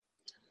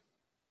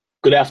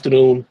Good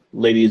afternoon,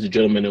 ladies and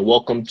gentlemen, and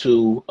welcome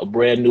to a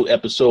brand new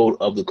episode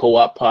of the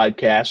Co-op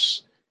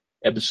Podcast,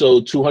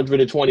 episode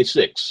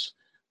 226.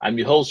 I'm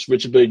your host,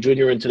 Richard Billy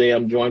Jr., and today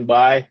I'm joined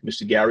by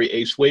Mr. Gary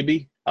A.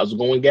 Swaby. How's it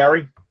going,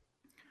 Gary?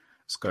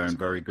 It's going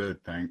very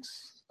good,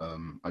 thanks.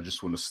 I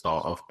just want to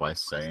start off by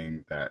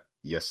saying that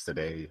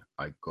yesterday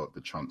I got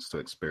the chance to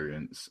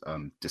experience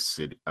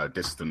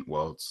Distant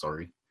World,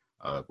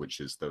 which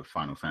is the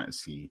Final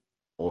Fantasy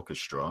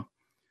orchestra,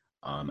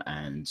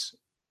 and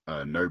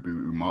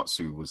Nobu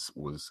Uematsu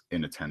was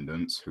in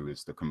attendance, who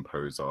is the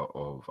composer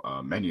of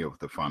many of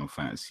the Final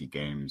Fantasy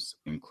games,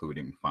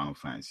 including Final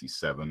Fantasy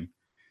VII.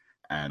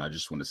 And I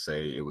just want to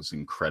say it was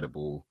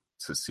incredible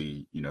to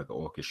see, the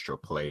orchestra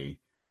play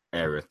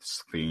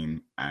Aerith's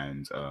theme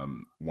and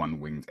One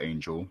Winged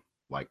Angel.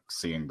 Like,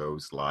 seeing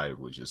those live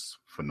was just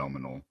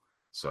phenomenal.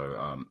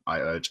 So I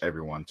urge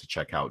everyone to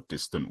check out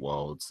Distant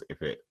Worlds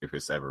if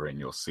it's ever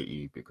in your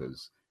city,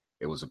 because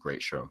it was a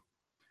great show.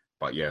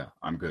 But yeah,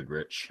 I'm good,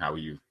 Rich. How are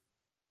you?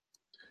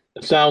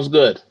 It sounds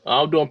good.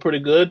 I'm doing pretty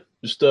good.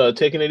 Just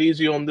taking it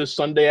easy on this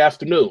Sunday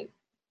afternoon.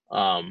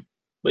 But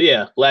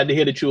yeah, glad to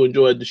hear that you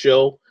enjoyed the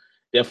show.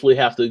 Definitely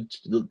have to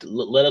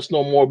let us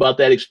know more about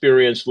that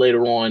experience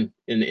later on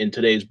in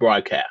today's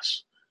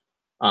broadcast.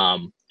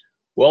 We're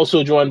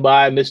also joined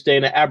by Miss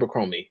Dana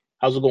Abercrombie.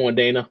 How's it going,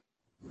 Dana?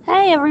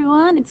 Hey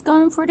everyone, it's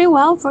going pretty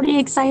well, pretty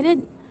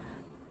excited.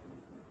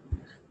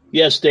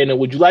 Yes, Dana,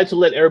 would you like to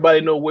let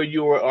everybody know where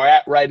you are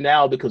at right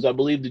now? Because I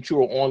believe that you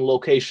are on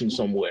location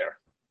somewhere.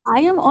 I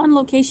am on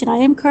location.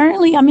 I'm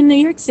in New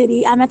York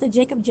City. I'm at the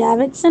Jacob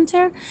Javits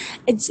Center.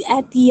 It's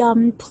at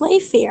the Play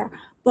Fair,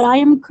 but I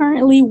am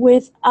currently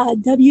with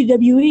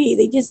WWE.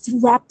 They just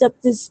wrapped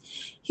up this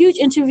huge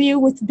interview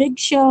with Big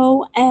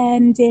Show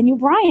and Daniel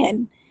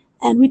Bryan.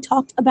 And we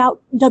talked about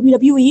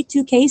WWE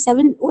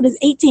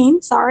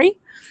 2K18, sorry.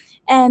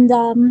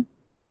 And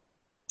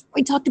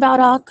we talked about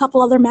a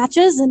couple other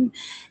matches, and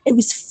it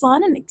was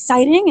fun and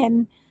exciting,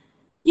 and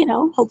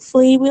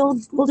hopefully we'll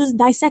just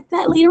dissect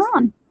that later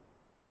on.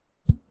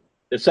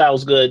 It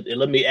sounds good. And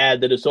let me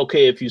add that it's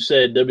okay if you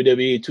said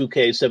WWE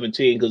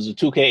 2K17, because the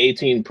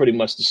 2K18 pretty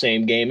much the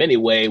same game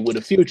anyway, with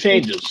a few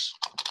changes.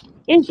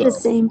 It's the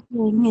same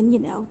thing,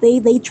 and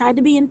they tried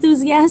to be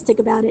enthusiastic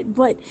about it,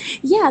 but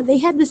yeah, they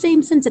had the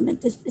same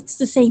sentiment. It's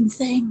the same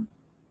thing.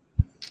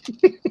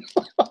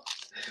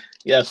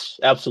 Yes,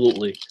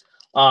 absolutely.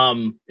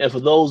 And for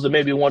those that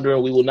may be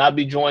wondering, we will not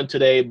be joined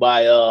today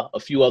by a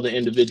few other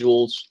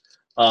individuals,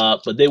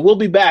 but they will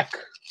be back.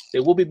 They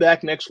will be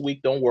back next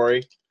week. Don't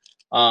worry.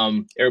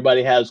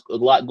 Everybody has a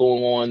lot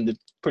going on. They're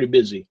pretty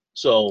busy,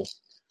 so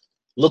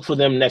look for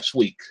them next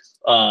week.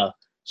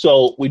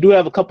 So we do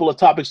have a couple of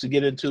topics to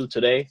get into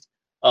today.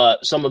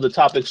 Some of the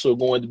topics are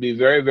going to be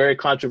very, very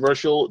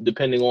controversial,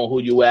 depending on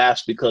who you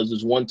ask, because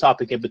there's one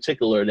topic in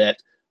particular that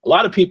a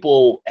lot of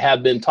people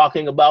have been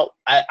talking about.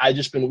 I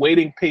just been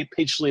waiting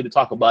patiently to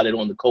talk about it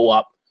on the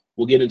co-op.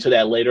 We'll get into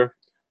that later.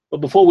 But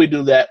before we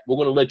do that, we're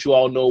going to let you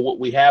all know what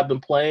we have been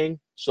playing.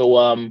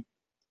 So,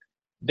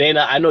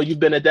 Dana, I know you've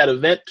been at that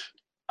event,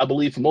 I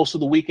believe, for most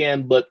of the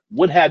weekend, but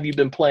what have you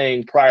been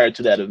playing prior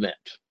to that event?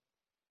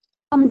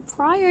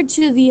 Prior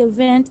to the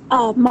event,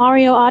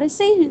 Mario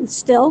Odyssey,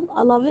 still,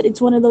 I love it.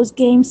 It's one of those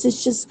games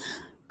that's just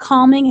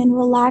calming and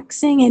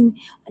relaxing, and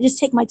I just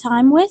take my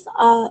time with.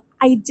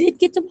 I did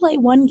get to play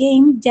one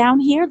game down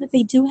here that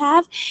they do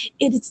have.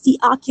 It's the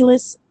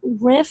Oculus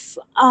Rift.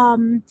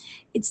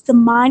 It's the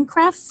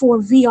Minecraft for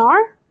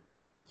VR,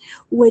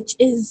 which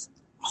is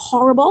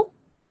horrible.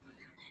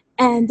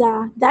 And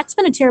that's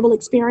been a terrible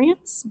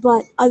experience.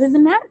 But other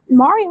than that,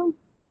 Mario.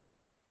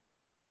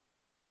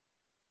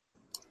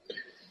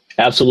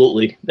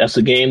 Absolutely. That's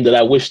a game that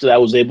I wish that I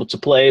was able to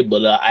play,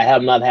 but I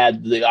have not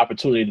had the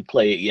opportunity to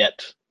play it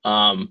yet.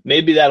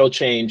 Maybe that'll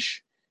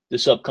change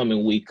this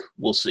upcoming week.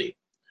 We'll see.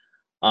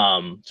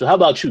 So how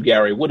about you,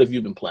 Gary? What have you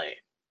been playing?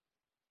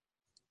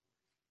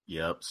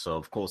 Yep. So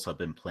of course I've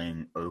been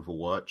playing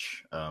Overwatch.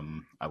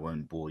 I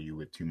won't bore you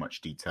with too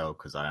much detail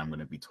because I am going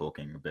to be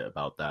talking a bit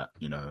about that,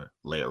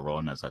 later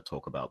on as I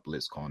talk about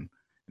BlizzCon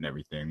and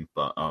everything.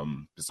 But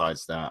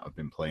besides that, I've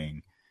been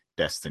playing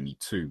Destiny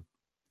 2,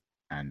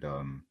 and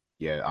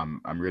yeah,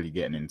 I'm really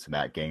getting into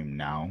that game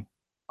now.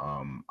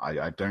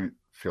 I don't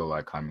feel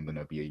like I'm going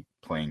to be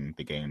playing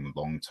the game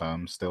long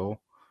term still.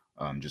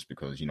 Just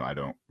because, I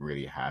don't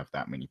really have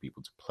that many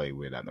people to play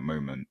with at the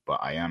moment. But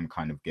I am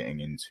kind of getting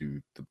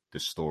into the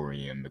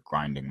story and the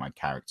grinding my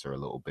character a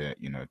little bit,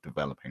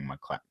 developing my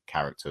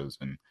characters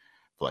and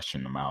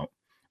fleshing them out.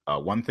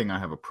 One thing I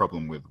have a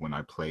problem with when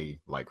I play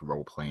like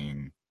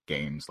role-playing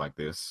games like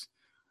this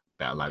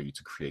that allow you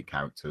to create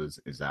characters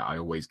is that I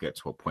always get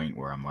to a point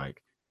where I'm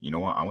like, you know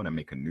what, I want to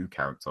make a new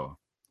character.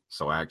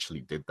 So I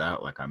actually did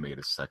that. Like I made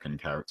a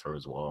second character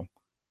as well.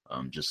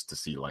 Just to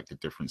see like the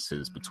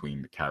differences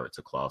between the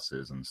character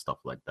classes and stuff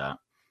like that.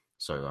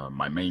 So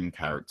my main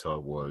character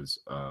was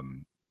a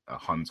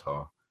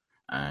hunter,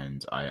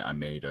 and I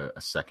made a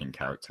second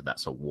character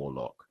that's a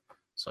warlock.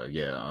 So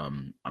yeah,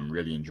 I'm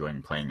really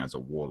enjoying playing as a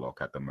warlock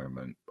at the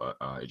moment, but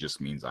it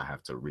just means I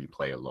have to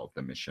replay a lot of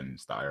the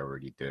missions that I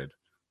already did.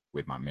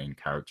 with my main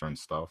character and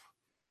stuff.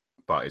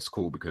 But it's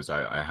cool because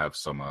I have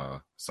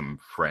some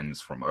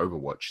friends from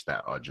Overwatch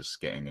that are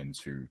just getting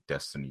into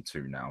Destiny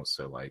 2 now.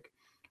 So like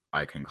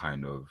I can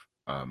kind of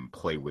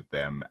play with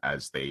them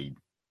as they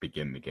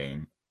begin the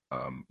game,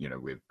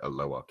 with a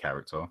lower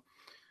character.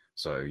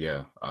 So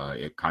yeah,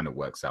 it kind of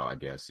works out, I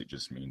guess. It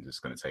just means it's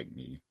going to take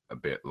me a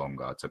bit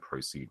longer to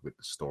proceed with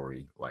the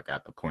story, like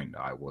at the point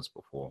that I was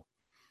before.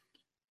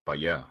 But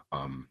yeah,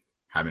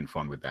 having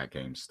fun with that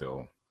game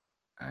still.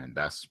 And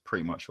that's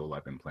pretty much all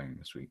I've been playing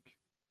this week.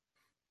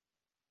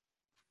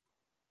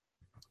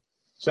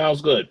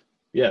 Sounds good.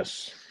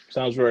 Yes,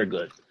 sounds very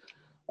good.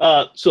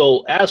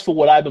 So as for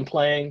what I've been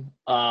playing,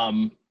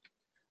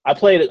 I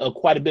played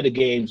quite a bit of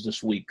games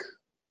this week.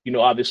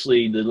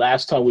 Obviously, the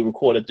last time we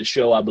recorded the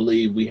show, I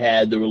believe we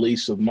had the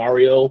release of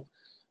Mario,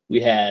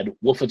 we had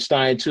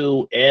Wolfenstein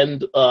 2,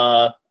 and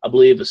I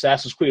believe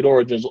Assassin's Creed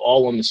Origins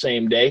all on the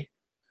same day.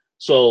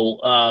 So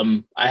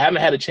I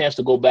haven't had a chance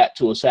to go back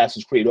to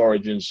Assassin's Creed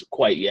Origins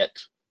quite yet.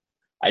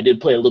 I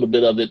did play a little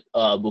bit of it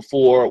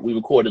before we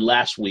recorded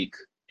last week,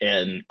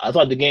 and I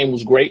thought the game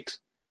was great.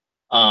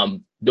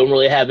 Don't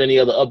really have any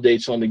other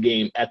updates on the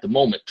game at the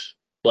moment.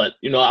 But,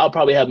 I'll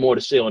probably have more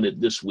to say on it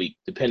this week,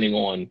 depending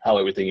on how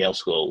everything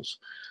else goes.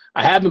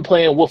 I have been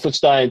playing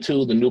Wolfenstein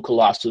 2, The New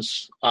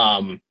Colossus.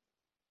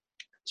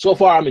 So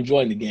far, I'm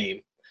enjoying the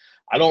game.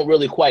 I don't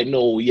really quite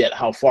know yet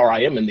how far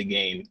I am in the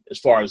game as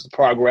far as the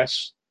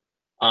progress.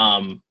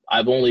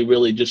 I've only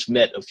really just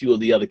met a few of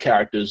the other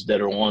characters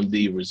that are on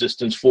the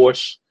Resistance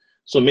Force.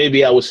 So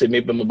maybe I would say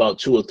maybe I'm about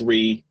 2 or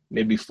 3,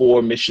 maybe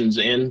 4 missions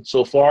in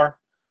so far.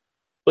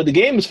 But the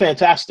game is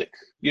fantastic.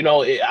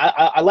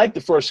 I like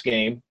the first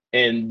game.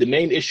 And the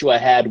main issue I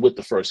had with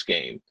the first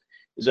game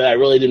is that I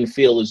really didn't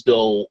feel as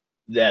though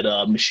that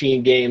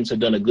Machine Games had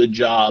done a good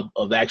job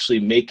of actually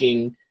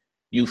making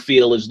you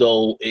feel as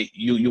though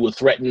you were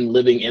threatened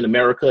living in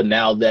America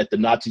now that the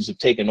Nazis have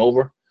taken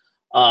over.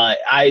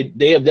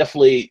 They have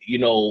definitely,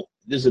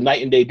 there's a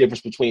night and day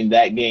difference between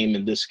that game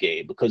and this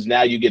game, because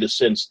now you get a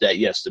sense that,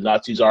 yes, the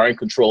Nazis are in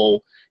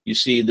control. You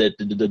see that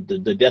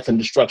the death and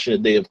destruction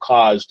that they have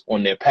caused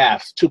on their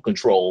path to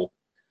control.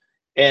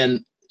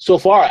 And so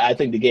far, I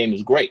think the game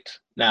is great.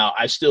 Now,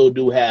 I still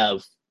do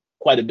have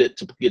quite a bit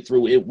to get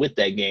through it with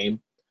that game.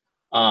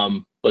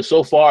 But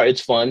so far, it's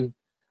fun.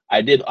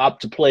 I did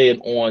opt to play it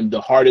on the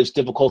hardest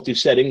difficulty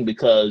setting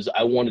because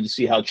I wanted to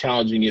see how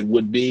challenging it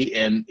would be.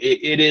 And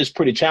it is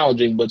pretty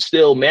challenging, but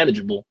still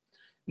manageable.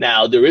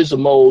 Now, there is a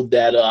mode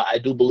that I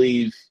do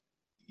believe,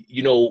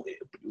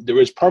 there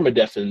is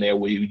permadeath in there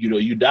where,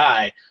 you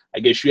die. I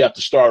guess you have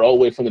to start all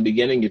the way from the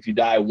beginning if you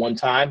die one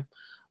time.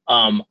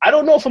 I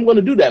don't know if I'm going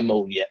to do that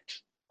mode yet.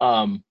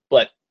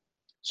 But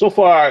so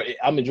far,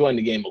 I'm enjoying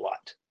the game a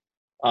lot.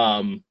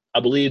 I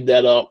believe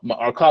that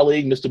our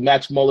colleague, Mr.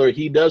 Max Muller,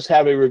 he does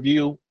have a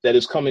review that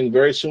is coming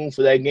very soon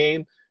for that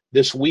game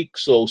this week.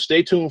 So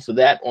stay tuned for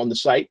that on the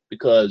site,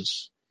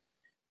 because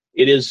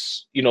it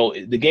is,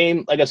 the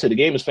game, like I said, the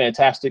game is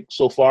fantastic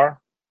so far.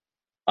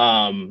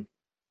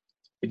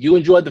 If you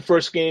enjoyed the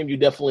first game, you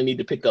definitely need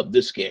to pick up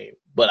this game.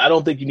 But I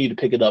don't think you need to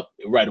pick it up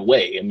right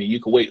away. I mean,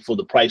 you can wait for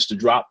the price to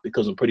drop,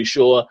 because I'm pretty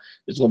sure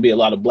there's going to be a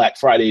lot of Black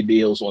Friday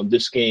deals on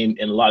this game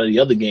and a lot of the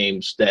other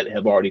games that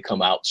have already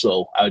come out.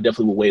 So I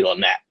definitely will wait on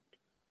that.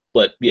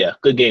 But yeah,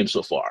 good game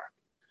so far.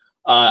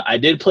 I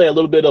did play a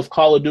little bit of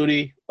Call of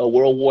Duty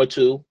World War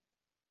II.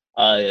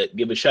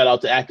 Give a shout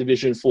out to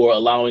Activision for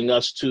allowing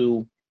us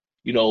to,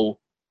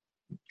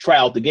 try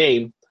out the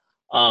game.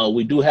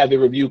 We do have a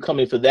review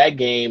coming for that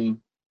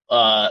game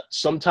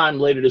sometime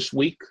later this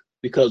week,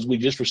 because we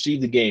just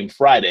received the game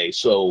Friday.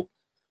 So,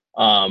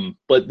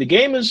 but the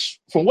game is,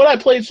 from what I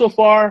played so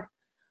far,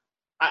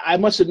 I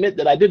must admit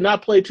that I did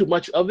not play too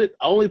much of it.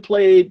 I only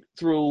played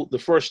through the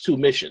first 2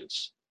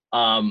 missions.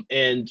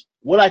 And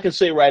what I can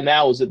say right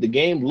now is that the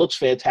game looks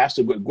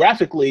fantastic. But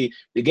graphically,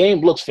 the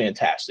game looks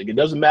fantastic. It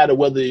doesn't matter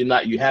whether or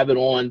not you have it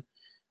on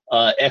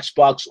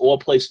Xbox or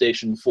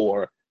PlayStation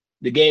 4.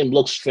 The game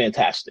looks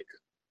fantastic.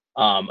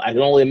 I can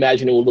only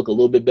imagine it will look a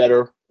little bit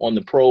better on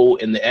the Pro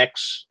and the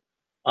X.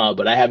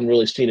 But I haven't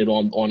really seen it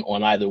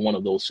on either one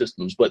of those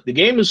systems. But the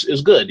game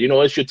is good.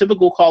 It's your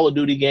typical Call of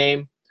Duty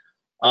game.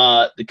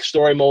 The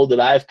story mode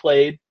that I've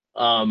played,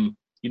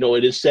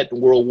 it is set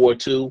in World War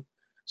II.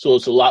 So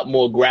it's a lot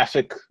more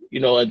graphic,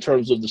 in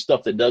terms of the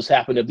stuff that does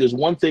happen. If there's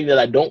one thing that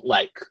I don't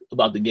like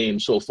about the game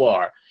so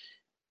far,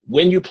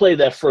 when you play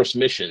that first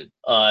mission,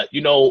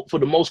 for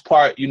the most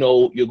part,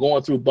 you're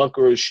going through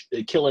bunkers,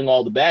 killing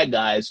all the bad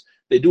guys.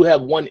 They do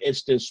have one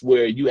instance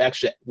where you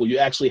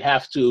actually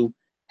have to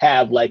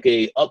have like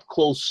a up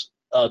close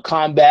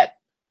combat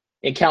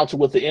encounter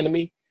with the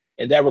enemy.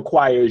 And that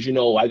requires,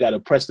 I got to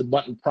press the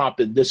button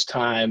prompt at this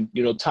time,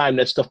 time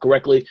that stuff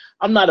correctly.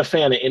 I'm not a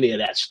fan of any of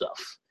that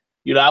stuff.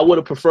 I would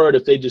have preferred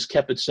if they just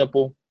kept it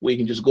simple, where you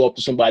can just go up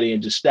to somebody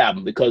and just stab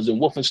them. Because in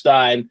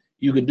Wolfenstein,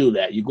 you can do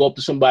that. You go up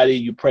to somebody,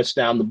 you press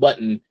down the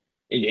button,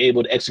 and you're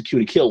able to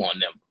execute a kill on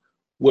them.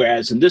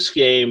 Whereas in this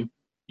game,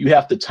 you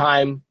have to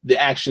time the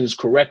actions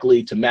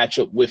correctly to match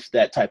up with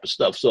that type of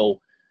stuff. So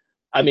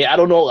I mean, I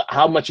don't know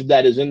how much of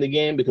that is in the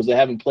game because I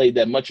haven't played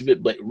that much of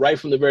it, but right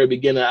from the very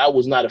beginning, I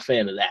was not a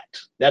fan of that.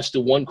 That's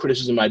the one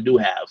criticism I do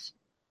have.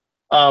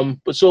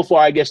 But so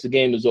far, I guess the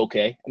game is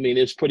okay. I mean,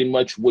 it's pretty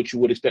much what you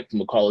would expect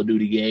from a Call of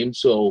Duty game,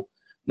 so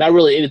not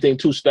really anything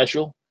too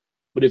special.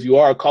 But if you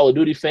are a Call of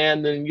Duty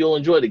fan, then you'll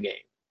enjoy the game.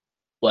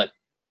 But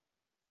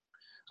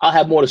I'll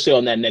have more to say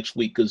on that next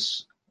week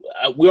because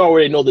we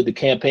already know that the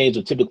campaigns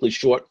are typically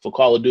short for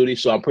Call of Duty,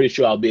 so I'm pretty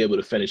sure I'll be able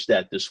to finish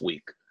that this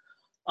week.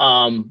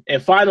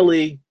 And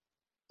finally,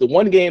 the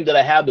one game that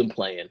I have been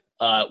playing,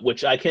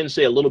 which I can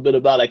say a little bit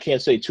about, I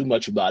can't say too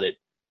much about it.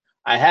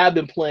 I have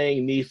been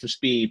playing Need for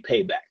Speed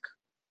Payback.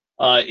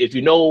 If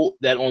you know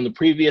that on the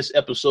previous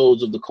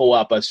episodes of the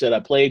co-op, I said I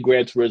played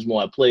Gran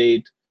Turismo, I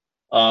played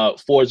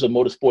Forza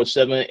Motorsport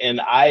 7, and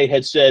I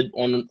had said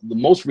on the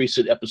most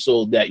recent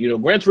episode that,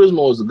 Gran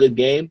Turismo is a good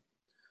game.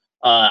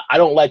 I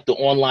don't like the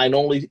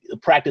online-only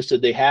practice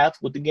that they have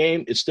with the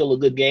game. It's still a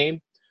good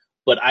game.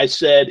 But I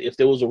said if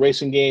there was a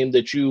racing game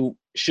that you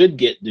should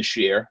get this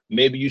year,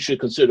 maybe you should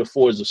consider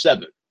Forza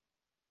 7.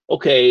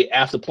 Okay,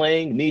 after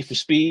playing Need for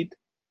Speed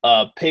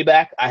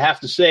Payback, I have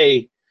to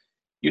say,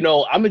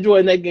 I'm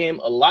enjoying that game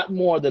a lot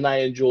more than I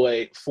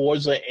enjoy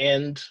Forza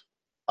and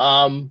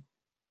Gran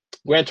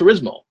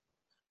Turismo.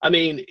 I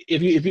mean,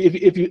 if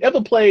you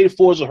ever played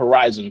Forza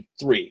Horizon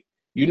 3,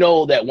 you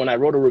know that when I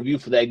wrote a review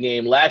for that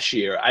game last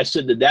year, I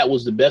said that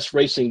was the best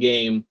racing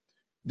game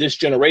this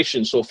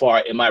generation so far,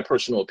 in my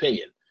personal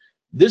opinion.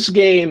 This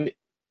game,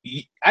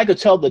 I could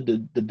tell that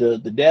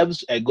the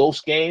devs at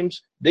Ghost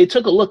Games, they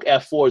took a look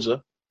at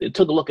Forza. They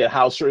took a look at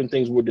how certain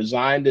things were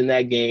designed in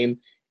that game,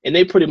 and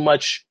they pretty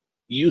much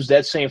used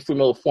that same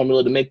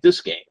formula to make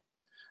this game.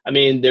 I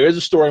mean, there is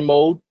a story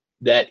mode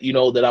that,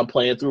 that I'm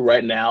playing through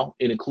right now.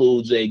 It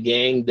includes a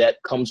gang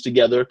that comes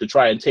together to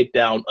try and take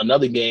down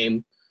another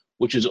game,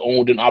 which is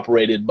owned and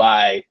operated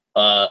by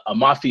a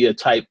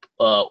mafia-type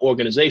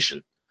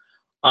organization.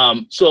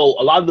 So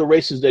a lot of the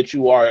races that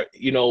you are,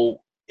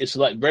 it's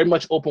like very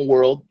much open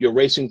world. You're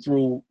racing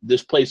through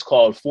this place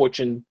called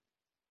Fortune,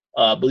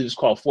 I believe it's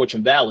called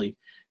Fortune Valley.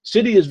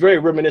 City is very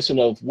reminiscent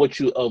of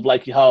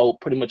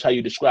how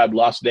you described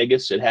Las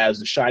Vegas. It has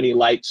the shiny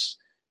lights,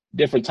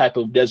 different type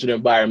of desert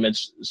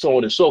environments, so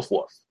on and so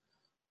forth.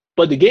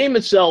 But the game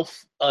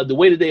itself, the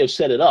way that they have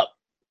set it up,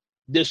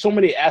 there's so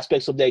many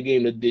aspects of that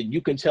game that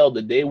you can tell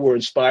that they were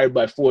inspired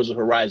by Forza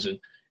Horizon,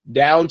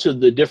 down to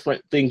the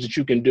different things that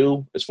you can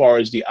do as far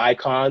as the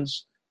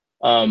icons,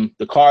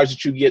 the cars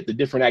that you get, the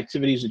different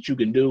activities that you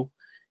can do.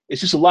 It's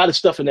just a lot of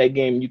stuff in that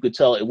game. You could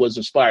tell it was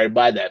inspired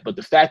by that. But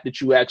the fact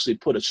that you actually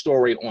put a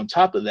story on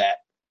top of that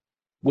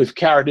with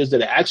characters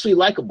that are actually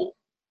likable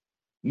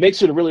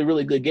makes it a really,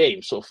 really good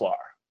game so far.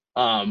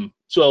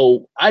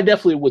 So I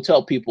definitely would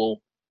tell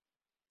people,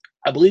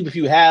 I believe if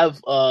you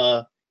have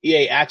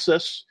EA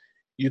Access,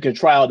 you can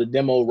try out a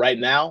demo right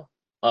now,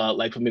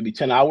 like for maybe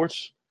 10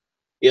 hours.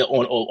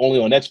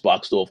 Only on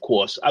Xbox, though, of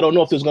course. I don't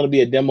know if there's going to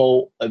be a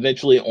demo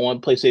eventually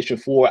on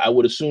PlayStation 4. I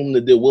would assume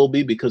that there will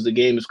be because the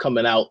game is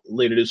coming out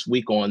later this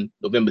week on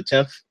November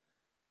 10th.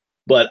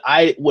 But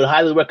I would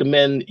highly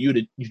recommend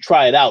you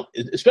try it out,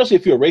 especially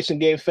if you're a racing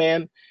game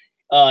fan.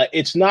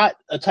 It's not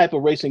a type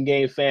of racing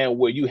game fan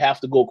where you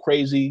have to go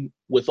crazy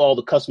with all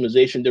the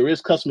customization. There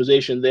is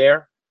customization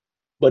there,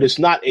 but it's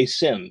not a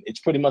sim.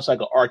 It's pretty much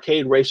like an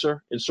arcade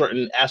racer in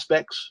certain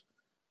aspects.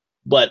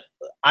 But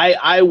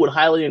I would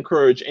highly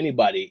encourage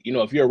anybody,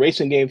 if you're a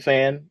racing game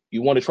fan,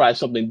 you want to try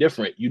something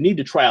different, you need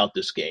to try out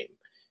this game.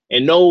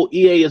 And no,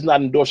 EA is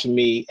not endorsing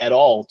me at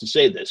all to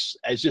say this.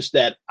 It's just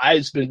that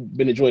I've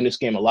been enjoying this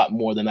game a lot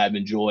more than I've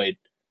enjoyed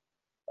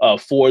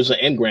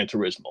Forza and Gran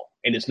Turismo.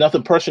 And it's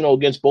nothing personal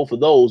against both of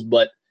those,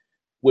 but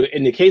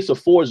in the case of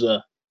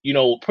Forza,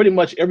 pretty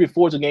much every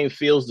Forza game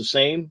feels the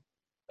same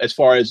as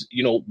far as,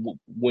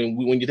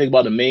 when you think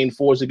about the main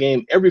Forza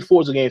game, every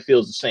Forza game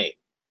feels the same.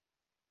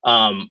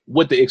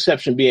 With the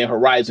exception being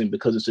Horizon,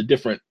 because it's a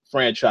different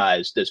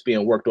franchise that's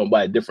being worked on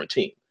by a different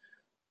team.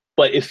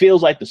 But it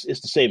feels like it's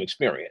the same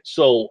experience.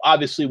 So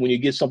obviously when you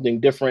get something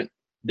different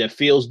that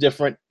feels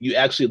different, you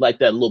actually like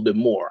that a little bit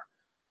more.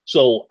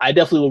 So I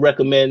definitely would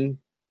recommend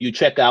you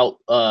check out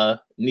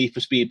Need for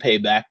Speed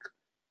Payback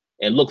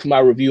and look for my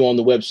review on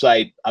the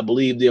website. I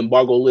believe the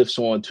embargo lifts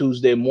on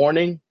Tuesday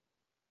morning.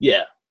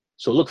 Yeah,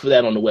 so look for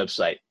that on the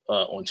website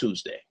on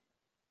Tuesday.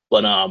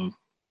 But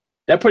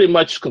that pretty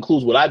much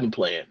concludes what I've been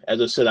playing.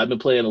 As I said, I've been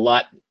playing a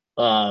lot.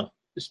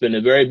 It's been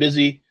a very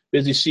busy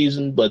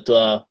season, but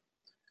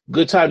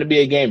good time to be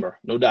a gamer,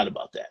 no doubt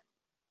about that.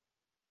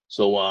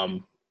 So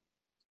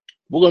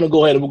we're going to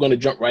go ahead and we're going to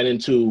jump right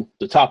into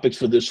the topics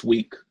for this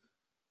week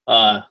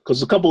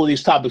because a couple of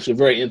these topics are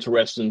very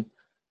interesting.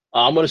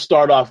 I'm going to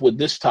start off with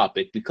this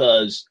topic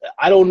because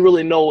I don't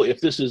really know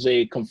if this is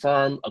a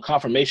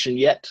confirmation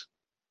yet.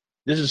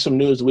 This is some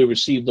news we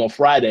received on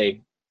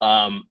Friday.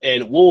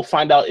 And we'll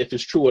find out if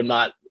it's true or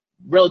not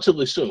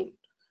relatively soon.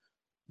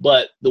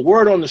 But the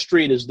word on the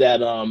street is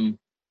that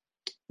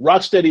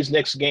Rocksteady's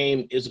next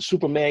game is a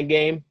Superman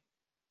game.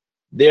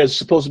 There's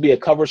supposed to be a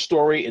cover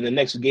story in the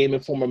next Game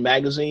Informer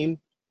magazine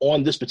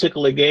on this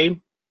particular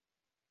game.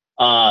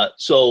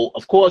 So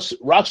of course,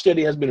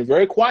 Rocksteady has been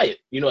very quiet,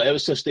 ever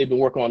since they've been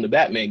working on the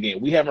Batman game.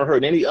 We haven't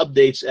heard any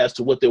updates as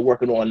to what they're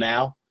working on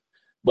now.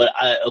 But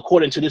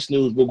according to this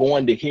news, we're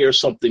going to hear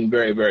something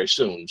very, very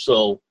soon.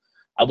 So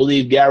I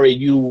believe, Gary,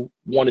 you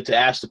wanted to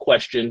ask the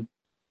question,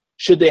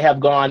 should they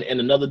have gone in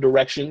another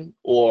direction,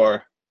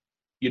 or,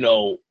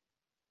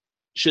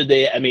 should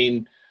they? I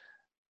mean,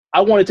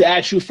 I wanted to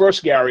ask you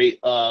first, Gary.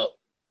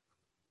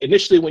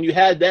 Initially, when you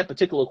had that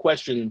particular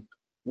question,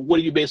 what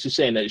are you basically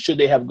saying? That should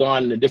they have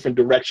gone in a different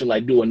direction,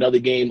 like do another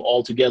game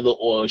altogether,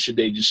 or should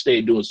they just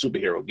stay doing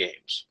superhero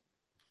games?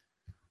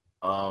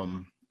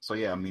 So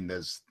yeah, I mean,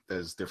 there's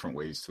different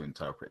ways to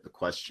interpret the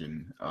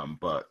question,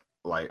 but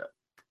like,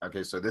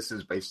 okay, so this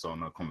is based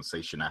on a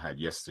conversation I had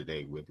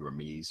yesterday with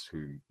Ramiz,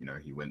 who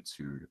he went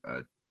to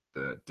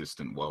the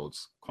Distant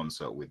Worlds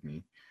concert with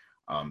me.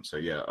 So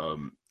yeah,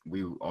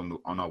 we on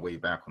our way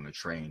back on the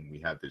train, we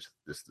had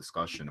this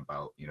discussion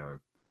about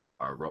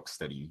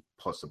Rocksteady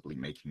possibly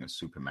making a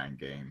Superman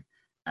game,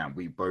 and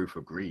we both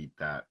agreed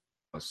that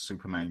a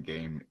Superman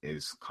game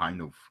is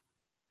kind of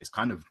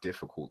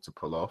difficult to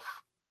pull off.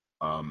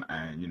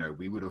 And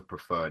we would have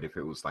preferred if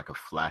it was like a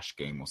Flash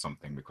game or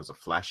something, because a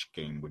Flash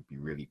game would be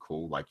really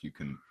cool. Like, you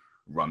can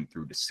run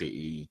through the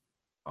city,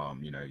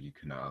 you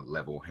can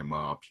level him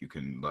up, you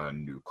can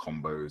learn new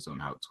combos on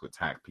how to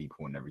attack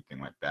people and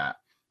everything like that.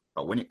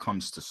 But when it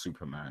comes to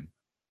Superman,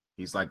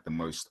 he's like the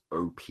most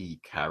OP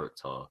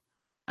character.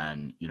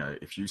 And,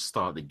 if you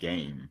start the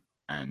game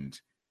and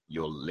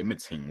you're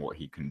limiting what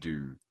he can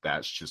do,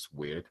 that's just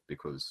weird,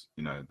 because,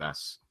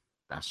 that's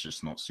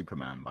just not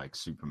Superman. Like,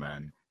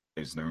 Superman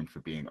is known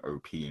for being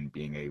OP and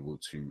being able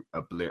to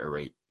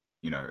obliterate,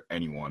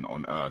 anyone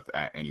on Earth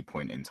at any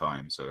point in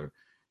time. So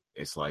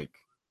it's like,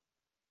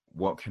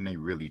 what can they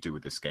really do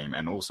with this game?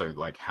 And also,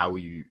 like, how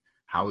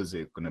is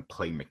it going to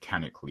play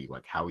mechanically?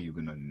 Like, how are you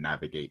going to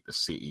navigate the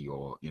city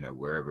or,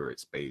 wherever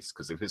it's based?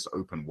 Because if it's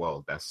open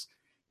world,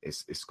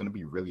 it's going to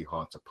be really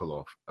hard to pull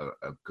off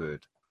a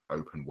good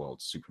open world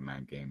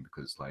Superman game.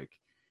 Because, like,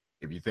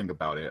 if you think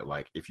about it,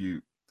 like, if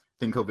you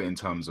think of it in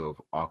terms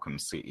of Arkham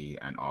City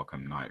and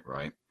Arkham Knight,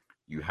 right?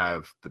 You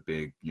have the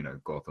big,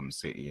 Gotham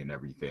City and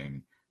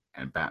everything,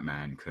 and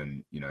Batman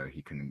can,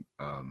 he can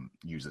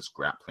use his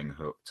grappling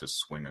hook to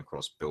swing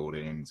across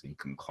buildings. He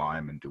can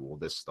climb and do all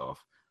this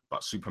stuff,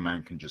 but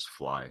Superman can just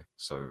fly.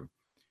 So,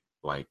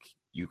 like,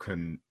 you'll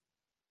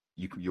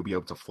be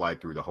able to fly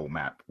through the whole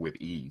map with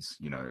ease.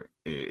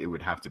 It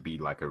would have to be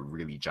like a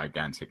really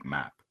gigantic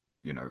map,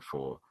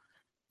 for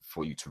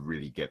you to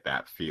really get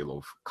that feel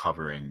of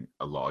covering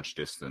a large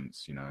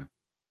distance.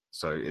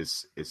 So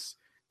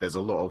there's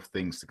a lot of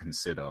things to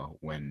consider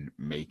when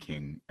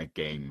making a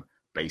game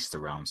based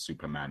around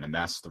Superman. And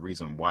that's the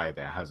reason why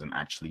there hasn't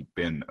actually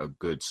been a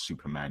good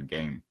Superman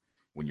game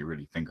when you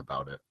really think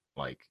about it.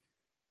 Like,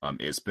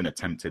 it's been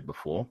attempted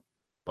before,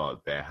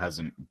 but there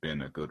hasn't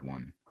been a good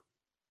one.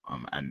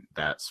 And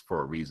that's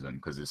for a reason,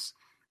 because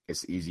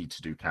it's easy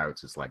to do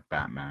characters like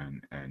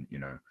Batman and,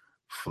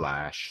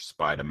 Flash,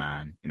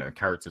 Spider-Man,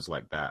 characters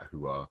like that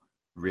who are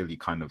really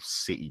kind of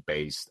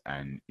city-based,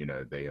 and,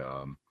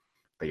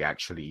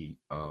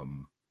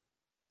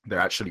 they're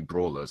actually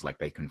brawlers. Like,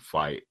 they can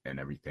fight and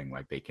everything,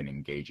 like they can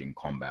engage in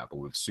combat. But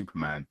with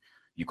Superman,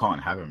 you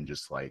can't have him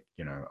just like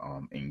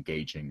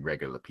engaging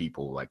regular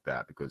people like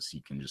that, because he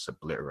can just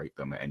obliterate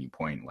them at any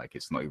point. Like,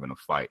 it's not even a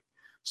fight.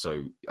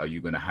 So are you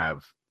going to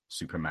have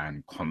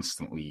Superman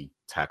constantly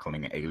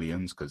tackling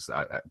aliens? Because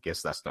I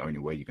guess that's the only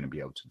way you're going to be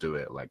able to do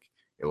it. Like,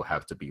 it'll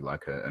have to be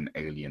like an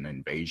alien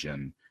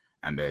invasion,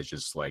 and there's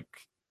just like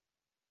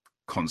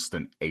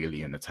constant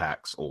alien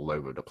attacks all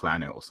over the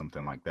planet or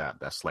something like that.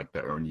 That's like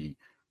the only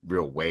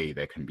real way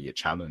there can be a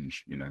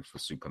challenge, for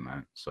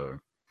Superman. So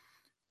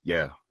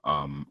yeah,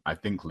 I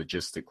think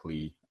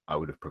logistically I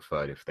would have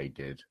preferred if they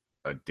did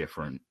a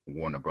different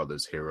Warner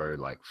Brothers hero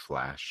like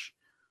Flash.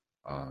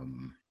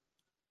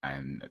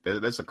 And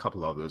there's a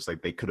couple others.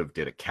 Like, they could have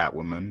did a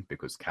Catwoman,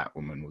 because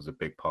Catwoman was a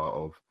big part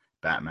of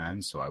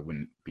Batman. So I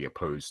wouldn't be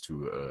opposed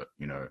to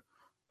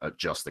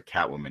just a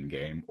Catwoman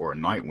game, or a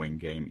Nightwing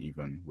game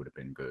even would have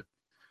been good.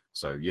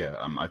 So yeah,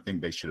 I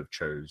think they should have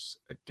chose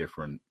a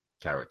different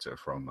character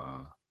from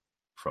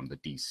the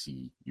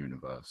DC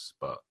universe.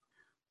 But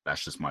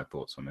that's just my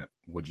thoughts on it.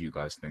 What do you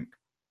guys think?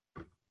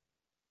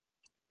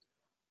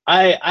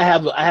 I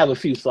have a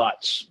few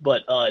thoughts,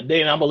 but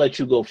Dana, I'm gonna let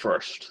you go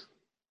first.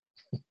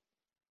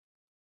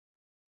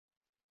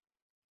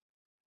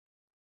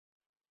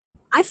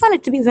 I find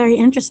it to be very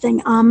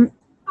interesting.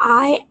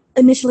 I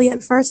initially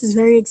at first was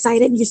very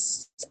excited.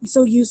 Just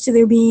so used to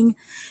there being,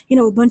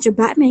 a bunch of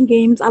Batman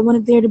games. I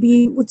wanted there to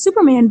be with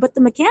Superman, but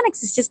the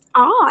mechanics is just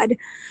odd.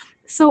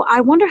 So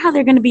I wonder how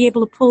they're going to be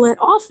able to pull it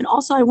off. And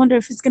also I wonder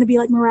if it's going to be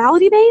like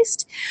morality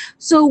based.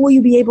 So will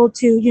you be able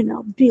to,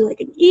 be like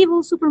an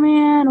evil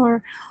Superman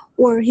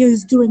or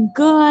he's doing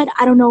good?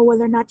 I don't know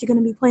whether or not you're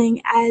going to be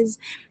playing as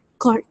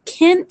Clark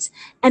Kent,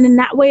 and in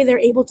that way they're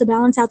able to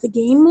balance out the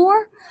game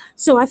more.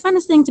 So I find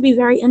this thing to be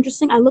very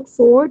interesting. I look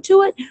forward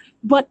to it,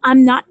 but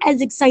I'm not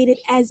as excited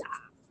as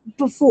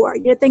before.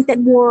 You think that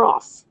wore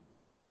off?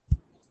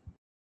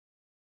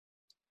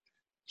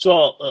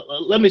 So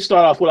let me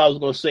start off what I was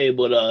going to say,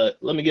 but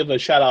let me give a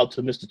shout out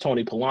to Mr.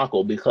 Tony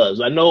Polanco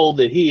because I know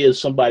that he is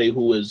somebody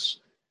who has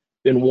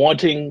been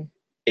wanting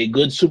a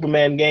good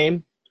Superman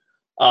game.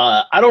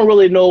 I don't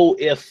really know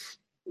if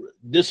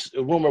this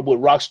rumor with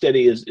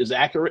Rocksteady is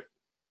accurate.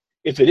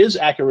 If it is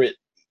accurate,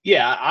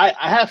 yeah,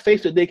 I have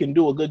faith that they can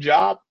do a good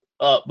job.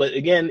 But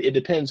again, it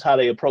depends how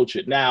they approach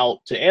it. Now,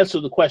 to answer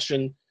the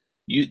question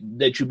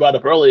that you brought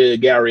up earlier,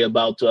 Gary,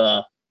 about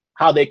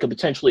how they could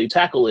potentially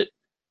tackle it,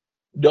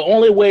 the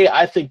only way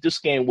I think this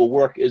game will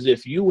work is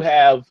if you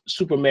have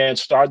Superman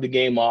start the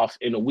game off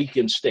in a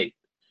weakened state.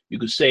 You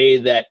could say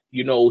that,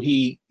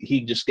 he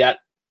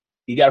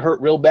got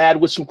hurt real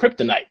bad with some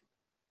kryptonite.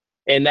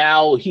 And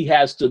now he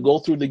has to go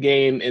through the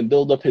game and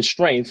build up his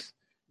strength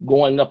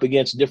going up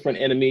against different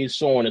enemies,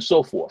 so on and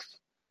so forth.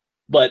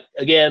 But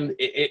again,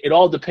 it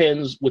all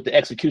depends with the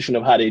execution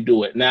of how they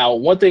do it. Now,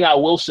 one thing I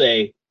will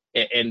say,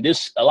 and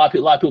this a lot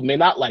of people may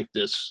not like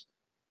this,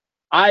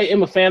 I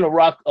am a fan of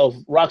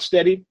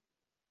Rocksteady.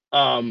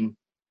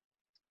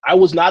 I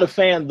was not a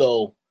fan,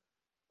 though,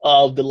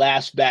 of the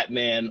last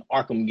Batman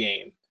Arkham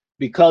game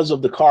because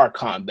of the car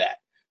combat,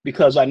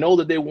 because I know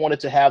that they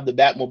wanted to have the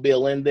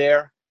Batmobile in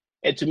there.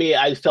 And to me,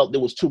 I felt there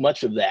was too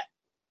much of that,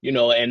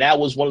 and that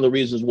was one of the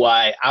reasons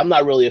why I'm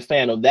not really a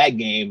fan of that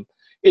game.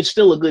 It's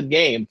still a good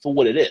game for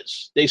what it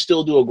is. They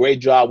still do a great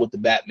job with the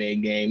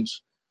Batman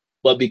games,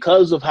 but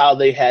because of how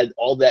they had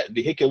all that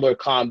vehicular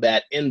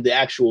combat in the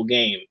actual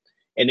game,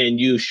 and then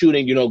you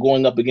shooting,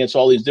 going up against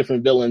all these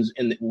different villains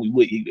and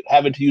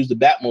having to use the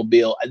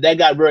Batmobile, that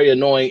got very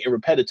annoying and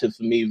repetitive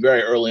for me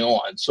very early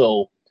on.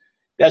 So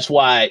that's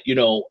why,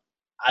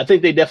 I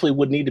think they definitely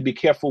would need to be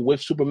careful with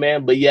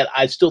Superman, but yet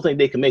I still think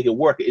they can make it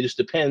work. It just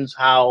depends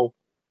how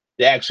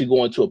they're actually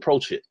going to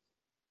approach it.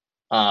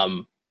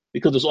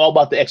 Because it's all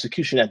about the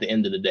execution at the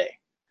end of the day.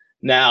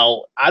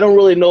 Now, I don't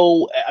really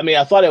know. I mean,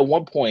 I thought at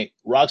one point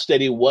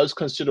Rocksteady was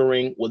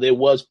considering, they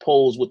was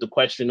posed with the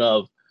question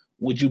of,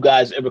 would you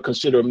guys ever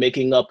consider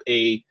making up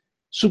a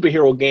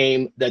superhero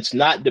game that's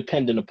not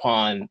dependent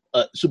upon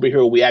a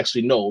superhero we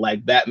actually know,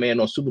 like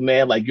Batman or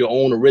Superman, like your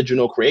own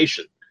original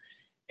creation?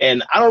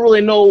 And I don't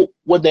really know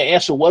what the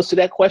answer was to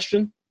that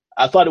question.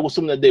 I thought it was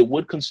something that they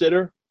would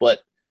consider, but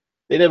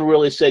they never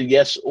really said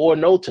yes or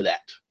no to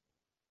that.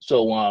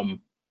 So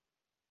I'm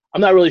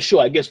not really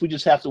sure. I guess we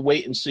just have to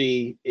wait and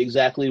see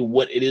exactly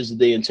what it is that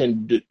they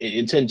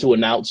intend to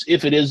announce,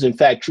 if it is in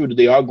fact true that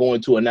they are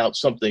going to announce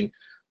something.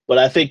 But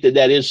I think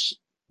there is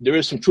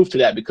some truth to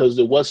that, because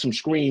there was some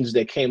screens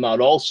that came out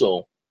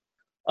also,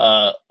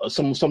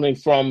 something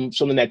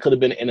that could have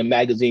been in a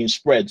magazine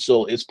spread.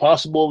 So it's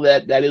possible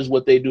that is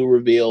what they do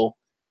reveal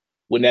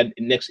when that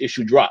next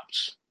issue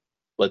drops.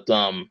 But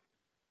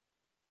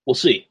we'll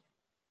see.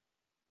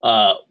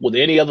 Were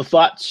there any other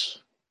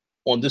thoughts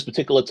on this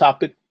particular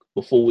topic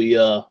before we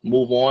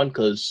move on?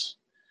 Because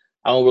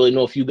I don't really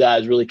know if you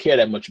guys really care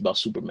that much about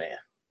Superman.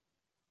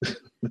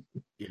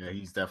 Yeah,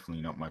 he's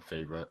definitely not my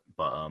favorite.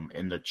 But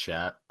in the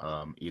chat,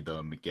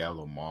 either Miguel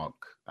or Mark,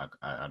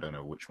 I don't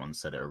know which one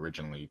said it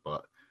originally,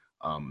 but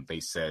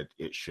they said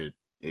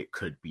it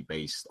could be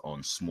based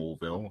on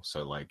Smallville.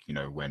 So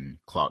when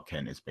Clark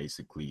Kent is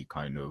basically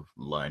kind of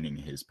learning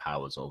his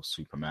powers of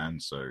Superman,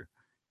 so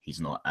he's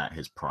not at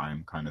his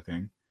prime kind of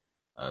thing.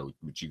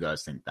 Would you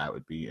guys think that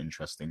would be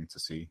interesting to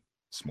see,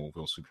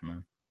 Smallville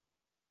Superman?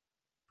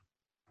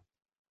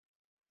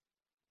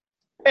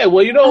 Hey,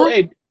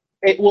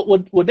 well,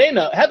 well,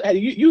 Dana,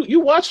 you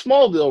watched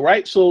Smallville,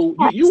 right? So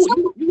you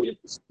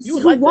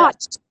like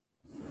that.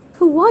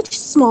 Who watched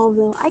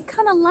Smallville? I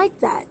kind of like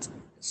that.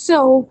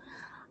 So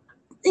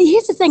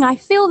here's the thing: I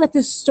feel that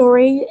this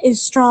story is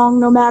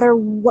strong, no matter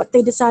what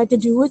they decide to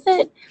do with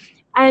it.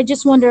 I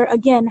just wonder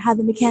again how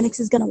the mechanics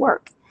is going to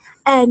work,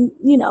 and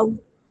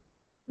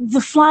the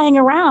flying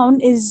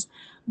around is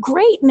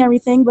great and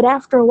everything, but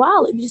after a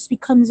while, it just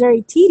becomes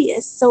very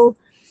tedious. So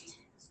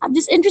I'm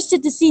just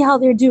interested to see how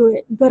they do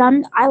it, but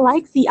I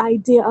like the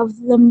idea of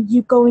them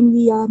going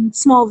the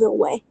Smallville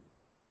way.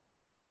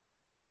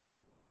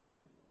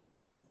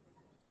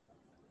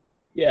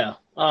 Yeah.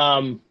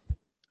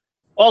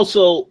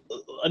 Also,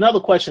 another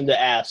question to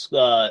ask.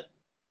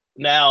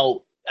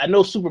 Now, I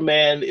know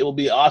Superman. It would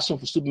be awesome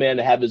for Superman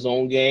to have his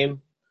own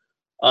game.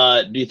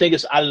 Do you think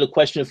it's out of the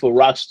question for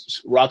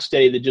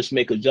Rocksteady to just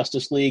make a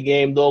Justice League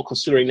game, though,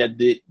 considering that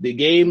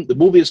the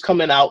movie is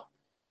coming out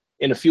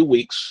in a few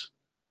weeks?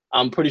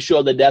 I'm pretty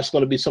sure that that's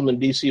going to be something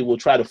DC will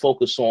try to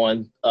focus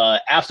on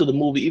after the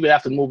movie. Even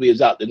after the movie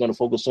is out, they're going to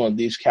focus on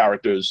these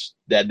characters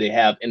that they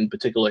have in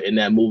particular in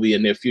that movie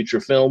and their future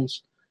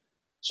films.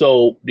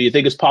 So do you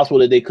think it's possible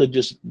that they could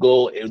just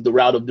go the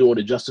route of doing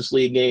a Justice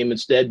League game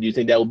instead? Do you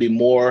think that would be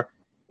more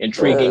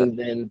intriguing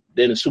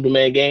than a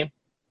Superman game?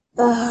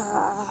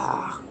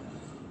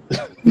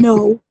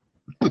 No.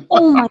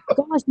 Oh my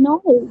gosh,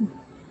 no.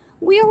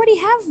 We already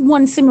have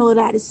one similar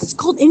to that. It's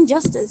called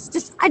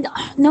Injustice.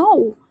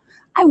 No.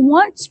 I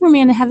want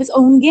Superman to have his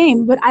own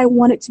game, but I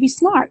want it to be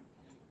smart.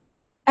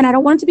 And I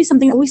don't want it to be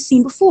something that we've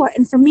seen before.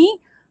 And for me,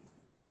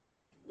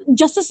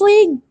 Justice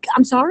League,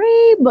 I'm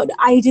sorry, but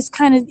I just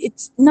kind of,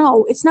 it's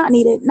not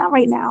needed. Not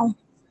right now.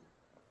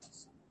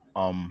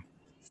 I'm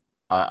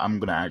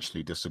gonna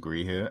actually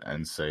disagree here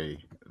and say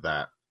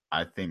that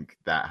I think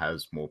that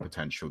has more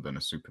potential than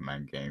a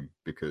Superman game,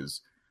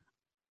 because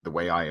the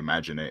way I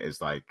imagine it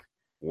is like,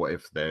 what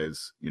if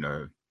there's,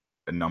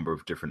 a number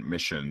of different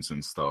missions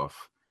and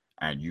stuff,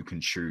 and you can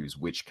choose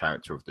which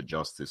character of the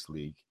Justice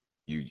League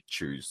you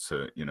choose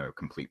to,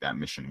 complete that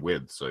mission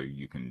with. So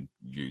you can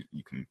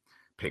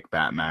pick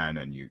Batman,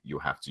 and you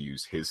have to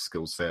use his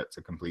skill set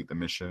to complete the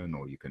mission,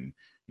 or you can,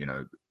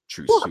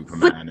 choose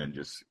Superman and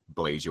just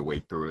blaze your way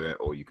through it,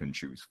 or you can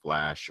choose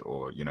Flash,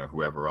 or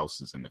whoever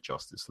else is in the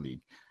Justice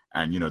League.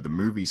 And the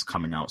movie's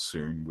coming out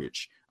soon,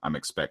 which I'm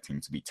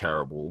expecting to be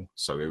terrible,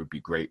 so it would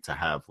be great to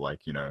have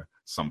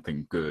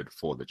something good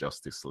for the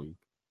Justice League.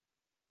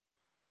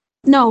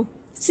 No,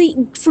 see,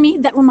 for me,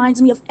 that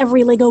reminds me of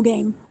every Lego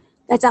game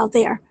that's out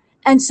there,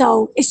 and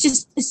so it's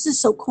just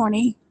so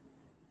corny.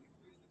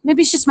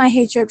 Maybe it's just my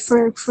hatred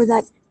for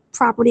that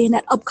property and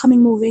that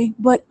upcoming movie,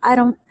 but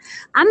I'm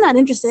not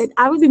interested.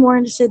 I would be more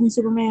interested in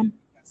Superman.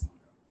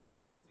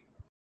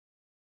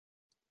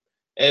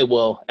 Hey,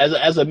 well,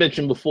 as I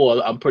mentioned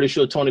before, I'm pretty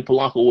sure Tony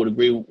Polanco would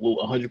agree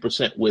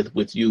 100%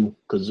 with you,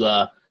 because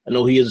I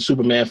know he is a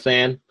Superman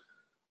fan.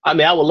 I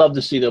mean, I would love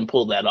to see them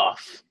pull that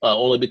off,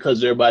 only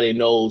because everybody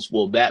knows,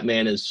 well,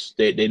 Batman is,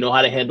 they know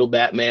how to handle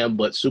Batman,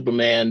 but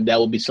Superman, that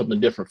would be something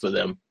different for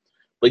them.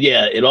 But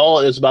yeah, it all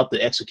is about the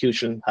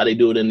execution, how they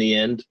do it in the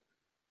end.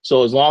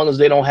 So as long as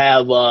they don't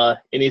have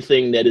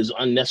anything that is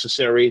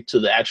unnecessary to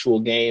the actual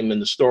game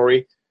and the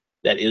story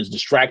that is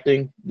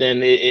distracting,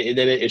 then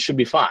it should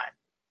be fine.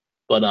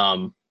 But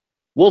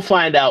we'll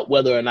find out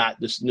whether or not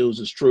this news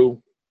is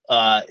true.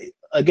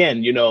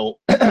 Again,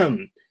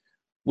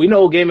 we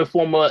know Game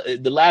Informer,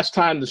 the last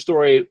time the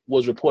story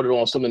was reported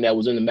on something that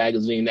was in the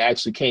magazine that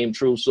actually came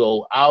true.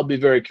 So I'll be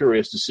very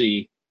curious to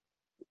see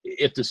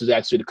if this is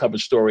actually the cover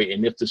story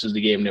and if this is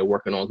the game they're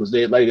working on. Because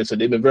like I said,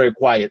 they've been very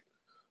quiet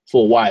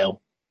for a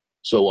while.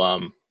 So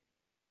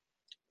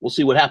we'll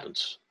see what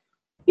happens.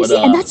 But,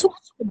 and that's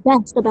what's the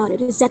best about it,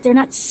 is that they're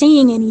not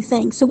saying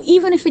anything. So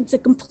even if it's a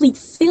complete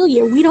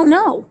failure, we don't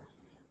know.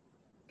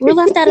 We're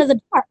left out of the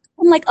dark.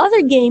 Unlike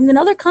other games and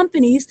other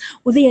companies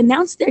where they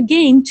announce their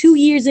game 2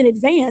 years in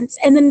advance,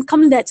 and then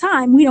come to that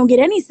time, we don't get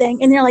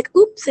anything. And they're like,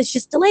 oops, it's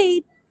just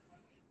delayed.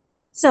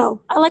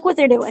 So I like what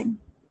they're doing.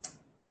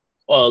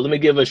 Well, let me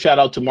give a shout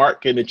out to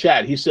Mark in the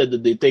chat. He said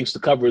that he thinks the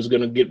cover is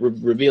going to get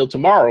revealed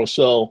tomorrow.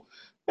 So,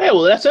 hey,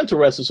 well, that's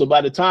interesting. So by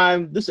the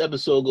time this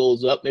episode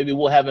goes up, maybe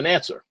we'll have an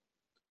answer.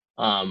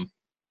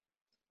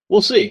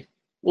 We'll see.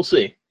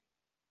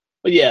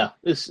 But yeah,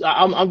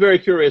 I'm very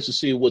curious to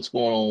see what's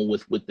going on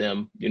with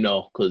them,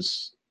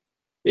 because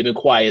they've been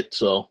quiet.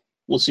 So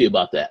we'll see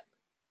about that.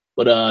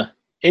 But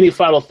any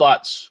final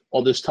thoughts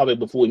on this topic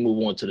before we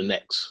move on to the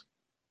next?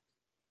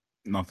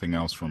 Nothing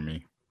else from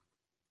me.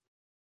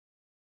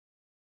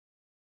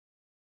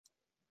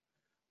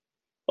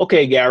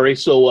 Okay, Gary.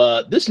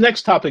 So this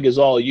next topic is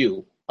all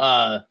you.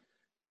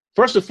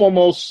 First and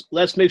foremost,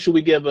 let's make sure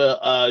we give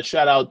a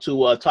shout out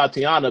to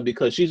Tatiana,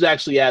 because she's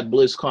actually at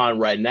BlizzCon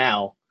right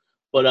now.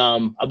 But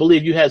I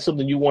believe you had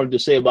something you wanted to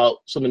say about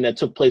something that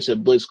took place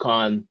at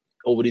BlizzCon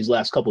over these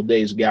last couple of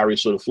days, Gary.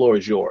 So the floor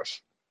is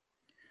yours.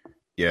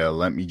 Yeah,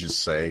 let me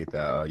just say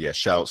that,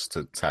 shouts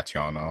to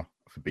Tatiana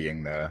for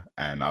being there.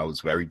 And I was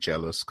very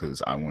jealous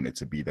because I wanted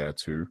to be there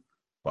too.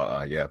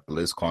 But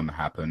BlizzCon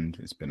happened.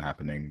 It's been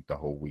happening the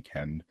whole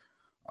weekend.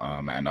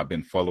 And I've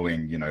been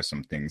following,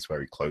 some things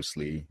very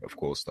closely, of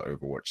course, the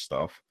Overwatch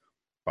stuff.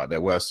 But there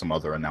were some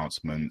other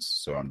announcements.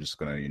 So I'm just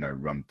going to,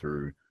 run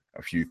through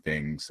a few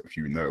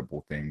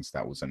notable things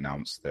that was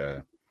announced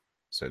there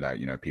so that,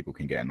 people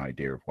can get an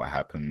idea of what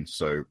happened.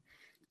 So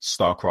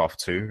StarCraft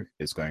 2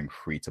 is going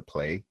free to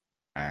play.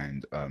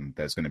 And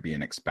there's going to be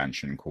an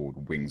expansion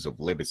called Wings of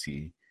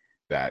Liberty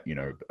that,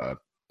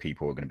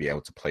 people are going to be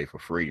able to play for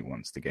free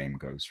once the game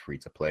goes free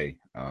to play.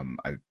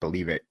 I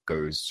believe it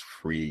goes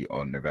free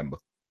on November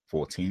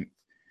 14th.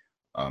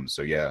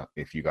 So yeah,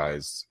 if you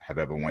guys have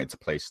ever wanted to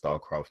play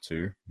StarCraft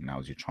 2,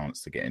 now's your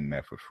chance to get in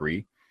there for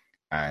free.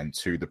 And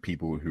to the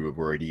people who have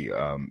already,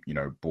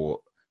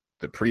 bought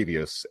the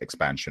previous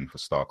expansion for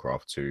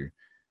StarCraft 2,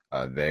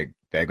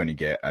 they're going to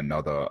get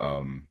another,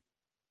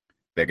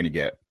 they're going to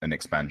get an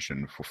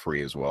expansion for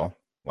free as well,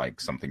 like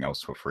something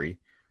else for free.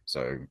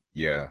 So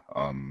yeah,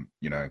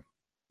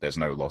 there's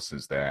no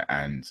losses there,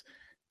 and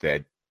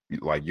they're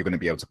like, you're going to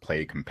be able to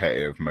play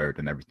competitive mode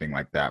and everything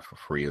like that for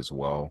free as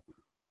well.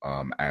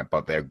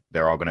 But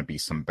there are going to be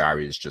some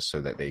barriers just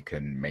so that they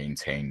can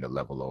maintain the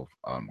level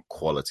of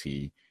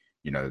quality,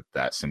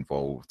 that's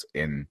involved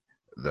in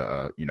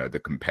the the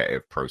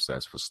competitive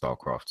process for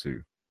StarCraft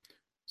 2.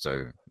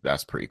 So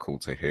that's pretty cool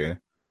to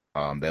hear.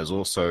 There's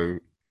also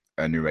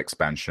a new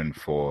expansion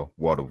for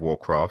World of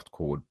Warcraft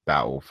called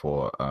Battle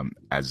for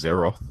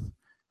Azeroth.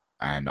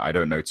 And I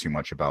don't know too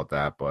much about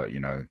that, but,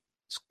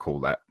 it's cool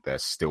that they're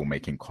still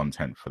making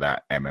content for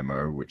that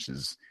MMO, which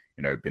has,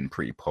 been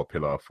pretty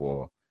popular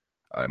for,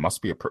 it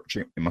must be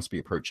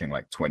approaching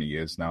like 20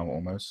 years now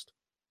almost.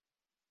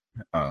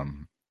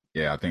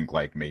 Yeah, I think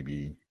like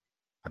maybe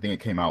I think it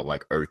came out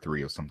like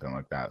 '03 or something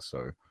like that.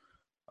 So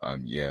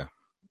yeah,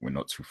 we're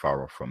not too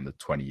far off from the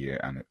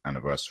 20-year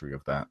anniversary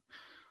of that.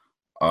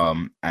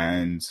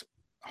 And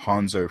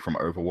Hanzo from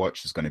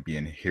Overwatch is going to be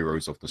in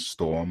Heroes of the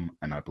Storm,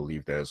 and I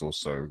believe there's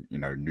also,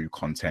 new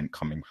content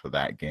coming for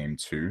that game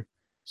too.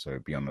 So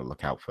be on the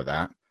lookout for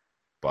that.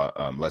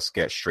 But let's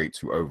get straight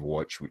to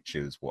Overwatch, which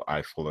is what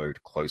I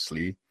followed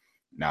closely.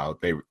 Now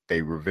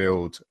they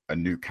revealed a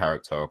new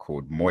character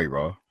called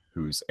Moira,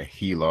 who's a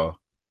healer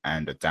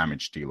and a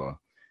damage dealer.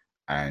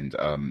 And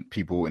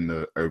people in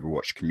the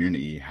Overwatch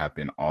community have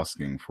been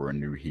asking for a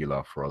new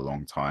healer for a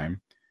long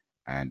time.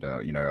 And,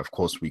 of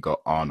course, we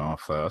got Ana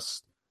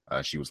first.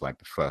 She was like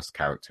the first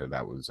character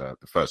that was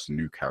the first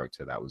new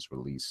character that was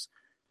released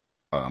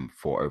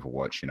for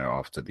Overwatch,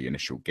 after the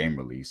initial game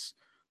release.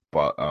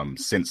 But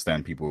since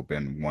then, people have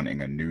been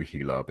wanting a new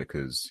healer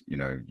because,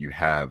 you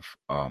have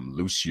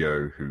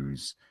Lucio,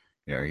 who's,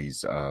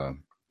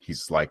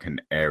 he's like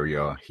an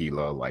area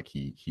healer. Like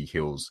he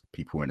heals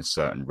people in a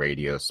certain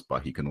radius,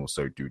 but he can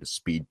also do the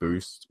speed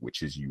boost,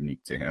 which is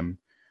unique to him.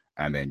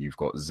 And then you've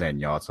got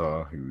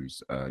Zenyatta,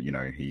 who's,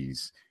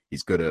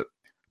 he's good at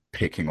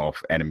picking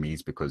off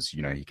enemies because,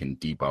 he can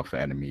debuff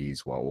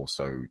enemies while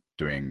also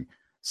doing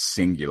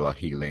singular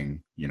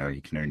healing.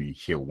 He can only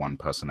heal one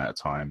person at a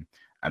time.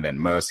 And then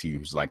Mercy,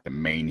 who's like the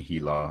main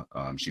healer.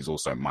 She's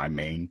also my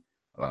main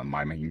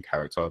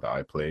character that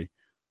I play.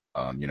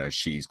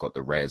 She's got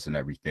the res and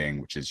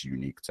everything, which is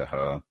unique to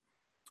her.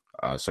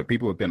 So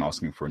people have been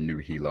asking for a new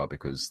healer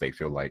because they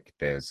feel like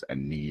there's a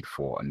need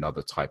for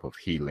another type of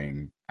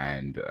healing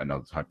and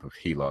another type of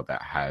healer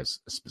that has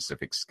a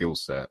specific skill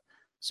set.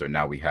 So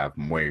now we have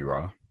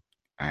Moira,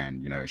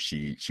 and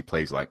she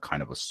plays like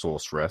kind of a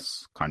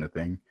sorceress kind of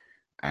thing,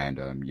 and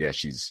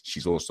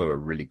she's also a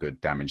really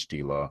good damage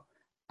dealer.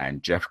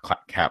 And Jeff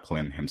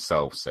Kaplan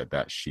himself said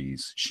that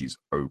she's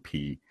OP,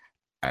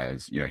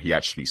 as he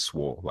actually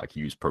swore, like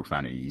he used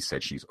profanity. He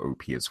said she's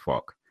OP as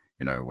fuck,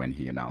 when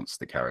he announced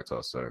the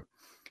character. So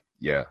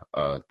yeah,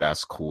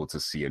 that's cool to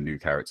see a new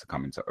character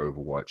come into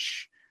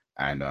Overwatch.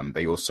 And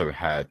they also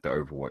had the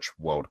Overwatch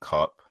World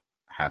Cup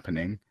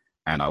happening,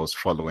 and I was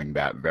following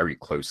that very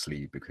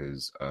closely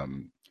because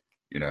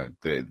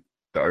the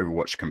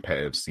Overwatch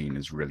competitive scene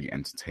is really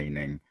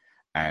entertaining.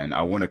 And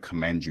I want to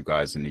commend you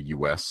guys in the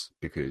US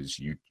because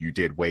you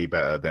did way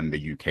better than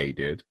the UK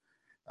did.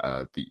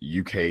 The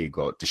UK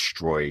got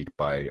destroyed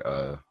by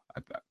I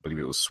believe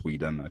it was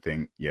Sweden. I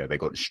think they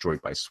got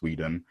destroyed by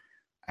Sweden.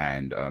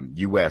 And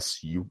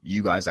US,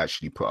 you guys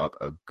actually put up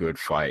a good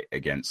fight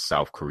against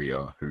South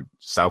Korea.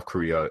 South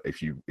Korea,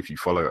 if you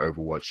follow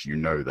Overwatch, you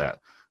know that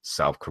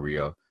South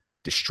Korea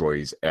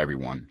destroys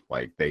everyone.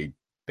 Like they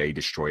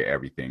destroy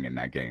everything in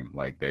that game.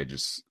 Like they're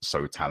just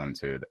so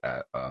talented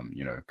at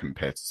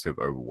competitive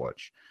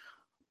Overwatch.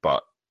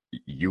 But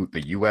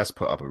the US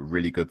put up a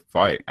really good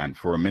fight, and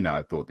for a minute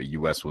I thought the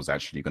US was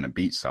actually going to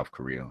beat South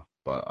Korea,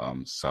 but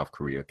South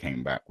Korea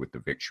came back with the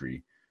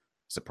victory,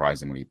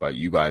 surprisingly. But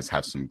you guys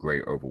have some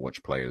great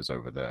Overwatch players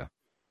over there.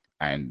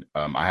 And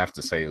I have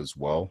to say as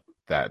well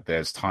that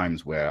there's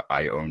times where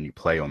I only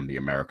play on the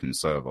American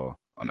server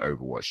on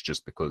Overwatch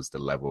just because the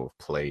level of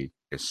play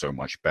is so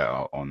much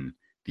better on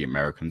the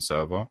American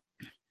server.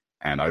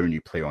 And I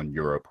only play on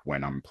Europe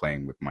when I'm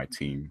playing with my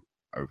team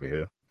over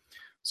here.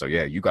 So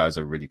yeah, you guys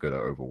are really good at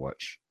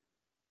Overwatch.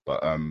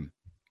 But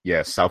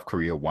South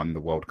Korea won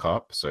the World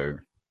Cup, so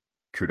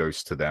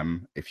kudos to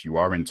them. If you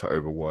are into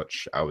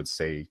Overwatch, I would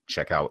say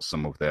check out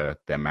some of their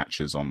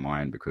matches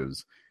online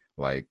because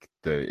like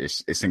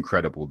it's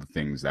incredible the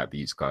things that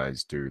these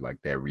guys do.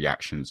 Like their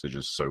reactions are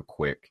just so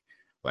quick.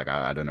 Like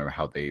I don't know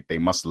how they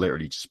must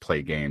literally just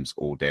play games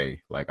all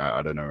day. Like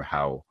I don't know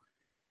how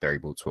they're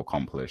able to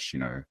accomplish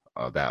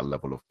that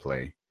level of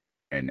play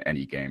in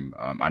any game.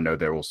 I know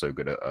they're also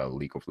good at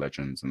League of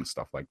Legends and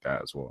stuff like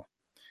that as well.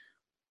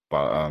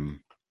 But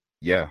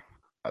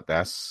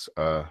that's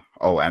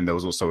and there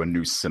was also a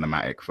new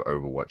cinematic for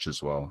Overwatch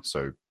as well.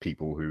 So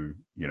people who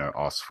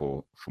ask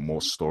for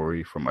more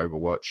story from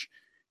Overwatch,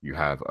 you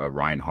have a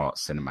Reinhardt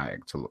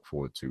cinematic to look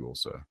forward to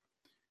also.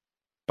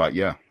 But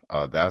yeah,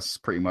 that's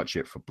pretty much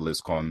it for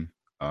BlizzCon.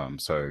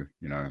 So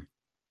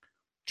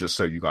just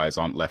so you guys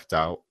aren't left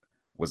out,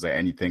 was there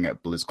anything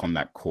at BlizzCon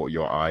that caught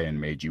your eye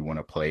and made you want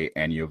to play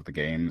any of the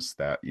games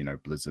that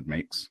Blizzard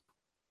makes?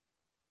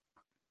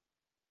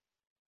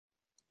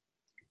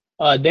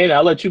 Dana,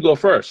 I'll let you go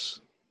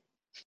first.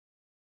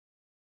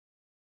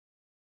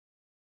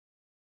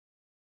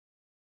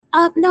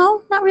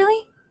 No, not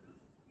really.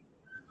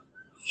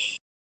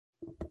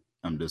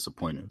 I'm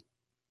disappointed.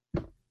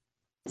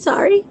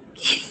 Sorry.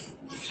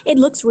 It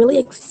looks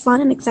really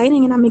fun and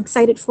exciting, and I'm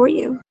excited for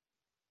you.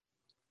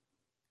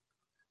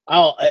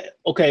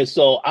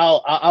 So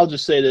I'll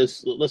just say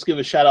this. Let's give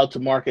a shout out to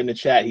Mark in the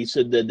chat. He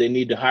said that they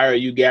need to hire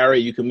you, Gary.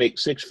 You can make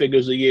 6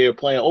 figures a year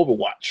playing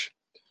Overwatch.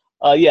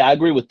 Yeah, I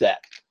agree with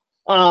that.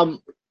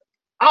 I'll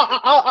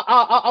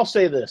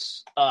say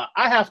this. I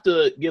have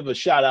to give a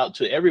shout out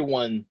to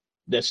everyone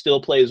that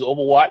still plays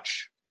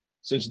Overwatch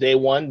since day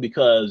one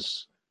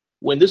because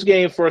when this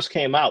game first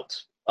came out,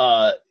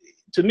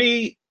 to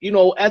me, you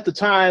know, at the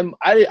time,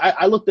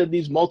 I looked at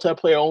these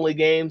multiplayer only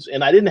games,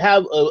 and I didn't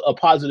have a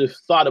positive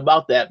thought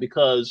about that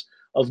because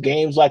of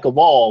games like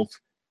Evolve,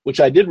 which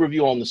I did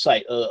review on the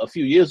site a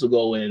few years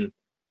ago. And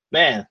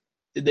man,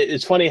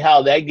 it's funny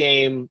how that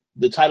game,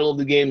 the title of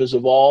the game is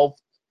Evolve,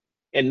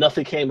 and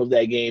nothing came of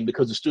that game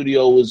because the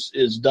studio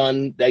is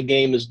done. That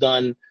game is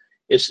done.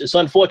 It's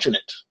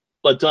unfortunate,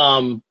 but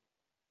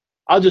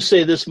I'll just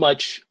say this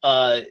much.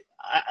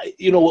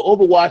 You know, with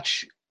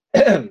Overwatch,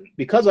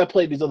 because I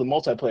played these other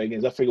multiplayer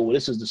games, I figured, well,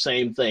 this is the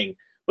same thing.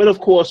 But of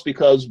course,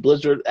 because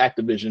Blizzard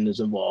Activision is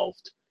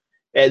involved,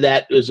 and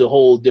that is a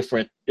whole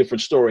different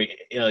story,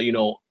 you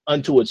know,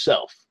 unto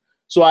itself.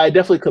 So I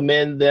definitely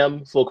commend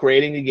them for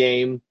creating a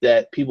game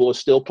that people are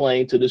still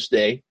playing to this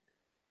day,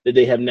 that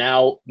they have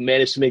now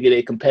managed to make it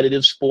a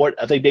competitive sport.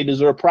 I think they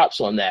deserve props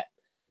on that.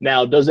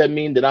 Now, does that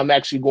mean that I'm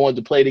actually going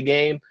to play the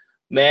game?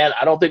 Man,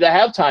 I don't think I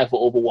have time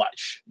for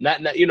Overwatch.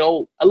 Not you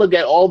know, I look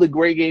at all the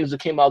great games that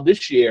came out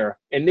this year,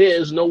 and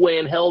there is no way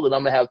in hell that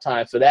I'm going to have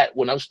time for that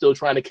when I'm still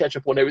trying to catch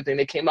up on everything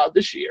that came out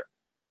this year.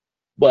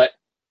 But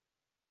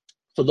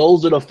for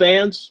those that are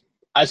fans,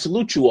 I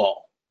salute you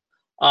all.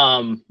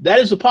 That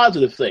is a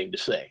positive thing to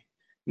say.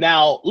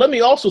 Now, let me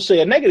also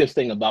say a negative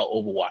thing about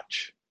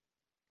Overwatch.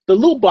 The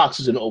loot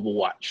boxes in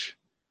Overwatch.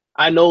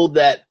 I know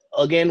that,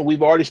 again,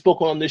 we've already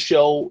spoken on this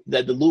show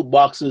that the loot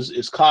boxes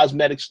is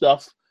cosmetic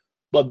stuff.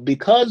 But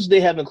because they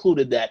have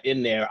included that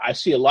in there, I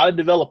see a lot of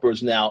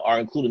developers now are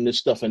including this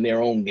stuff in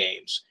their own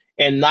games,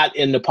 and not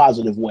in the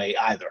positive way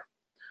either.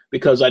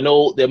 Because I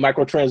know their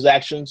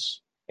microtransactions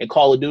in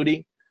Call of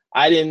Duty,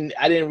 I didn't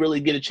really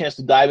get a chance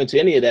to dive into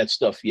any of that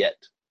stuff yet.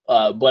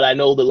 But I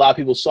know that a lot of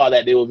people saw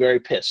that, they were very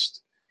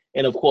pissed.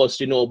 And of course,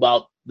 you know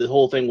about the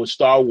whole thing with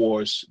Star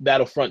Wars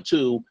Battlefront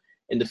 2,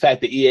 and the fact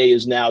that EA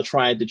is now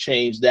trying to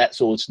change that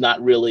so it's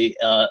not really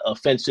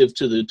offensive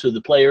to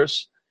the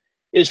players.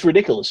 It's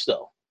ridiculous,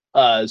 though.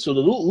 So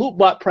the loot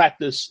bot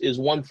practice is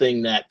one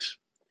thing that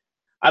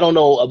I don't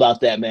know about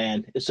that,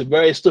 man. It's a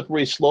very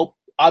slippery slope.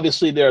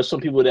 Obviously, there are some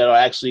people that are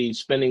actually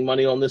spending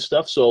money on this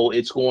stuff, so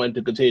it's going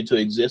to continue to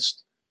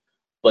exist.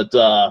 But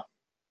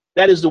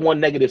that is the one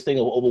negative thing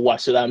of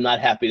Overwatch that I'm not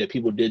happy that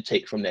people did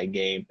take from that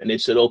game. And they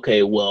said,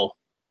 okay, well,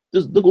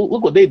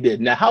 look what they did.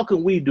 Now, how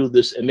can we do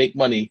this and make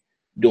money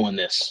doing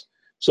this?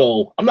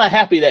 So I'm not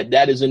happy that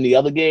that is in the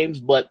other games,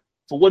 but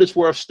for what it's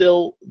worth,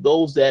 still,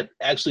 those that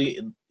actually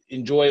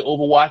enjoy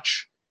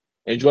Overwatch,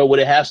 enjoy what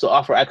it has to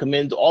offer, I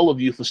commend all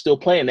of you for still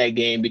playing that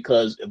game,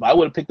 because if I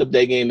would have picked up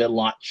that game at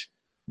launch,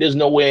 there's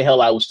no way in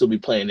hell I would still be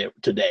playing it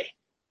today.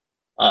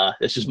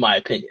 That's just my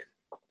opinion.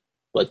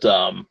 But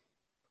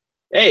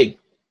hey,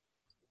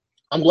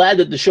 I'm glad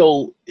that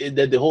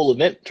the whole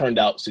event turned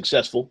out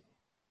successful.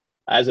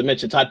 As I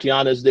mentioned,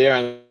 Tatiana's there.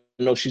 I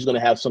know she's going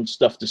to have some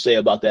stuff to say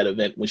about that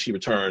event when she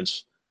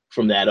returns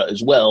from that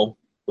as well.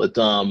 But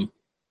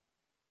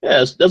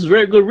yeah, that's a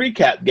very good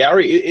recap,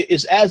 Gary.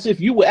 It's as if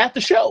you were at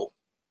the show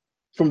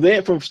from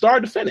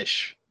start to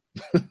finish.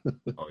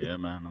 Oh yeah,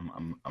 man.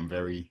 I'm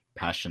very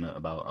passionate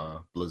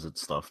about Blizzard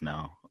stuff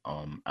now.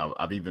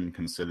 I've even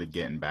considered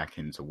getting back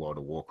into World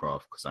of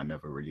Warcraft because I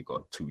never really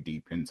got too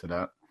deep into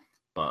that.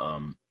 But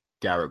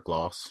Garrett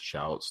Glass,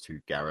 shoutouts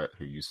to Garrett,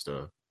 who used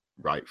to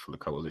write for the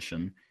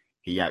Coalition.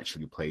 He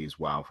actually plays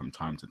WoW from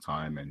time to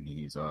time, and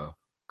he's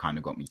kind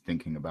of got me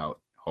thinking about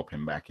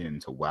hopping back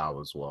into WoW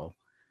as well.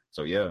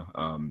 So yeah,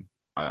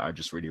 I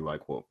just really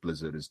like what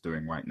Blizzard is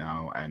doing right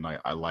now, and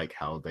I like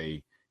how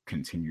they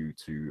continue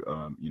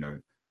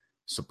to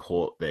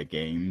support their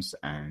games,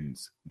 and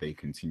they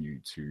continue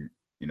to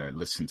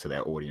listen to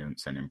their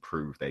audience and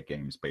improve their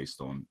games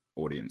based on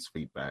audience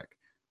feedback.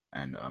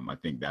 And I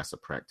think that's a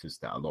practice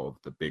that a lot of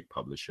the big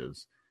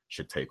publishers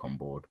should take on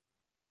board.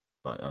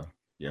 But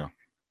yeah,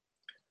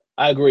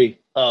 I agree.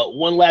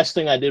 One last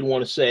thing I did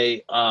want to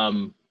say.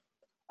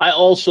 I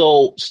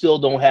also still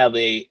don't have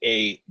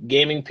a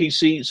gaming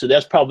PC, so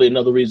that's probably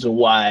another reason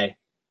why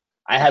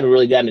I haven't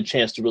really gotten a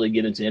chance to really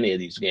get into any of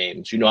these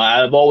games. You know,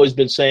 I've always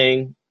been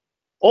saying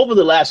over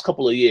the last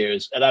couple of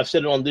years, and I've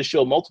said it on this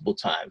show multiple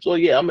times, oh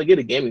yeah, I'm going to get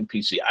a gaming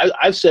PC.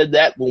 I've said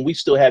that when we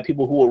still had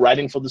people who were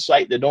writing for the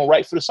site that don't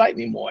write for the site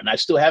anymore, and I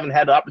still haven't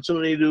had the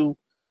opportunity to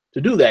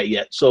do that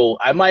yet. So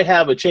I might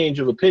have a change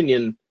of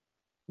opinion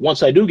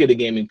once I do get a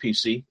gaming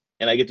PC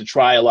and I get to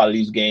try a lot of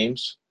these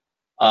games.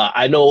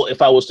 I know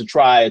if I was to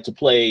try to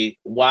play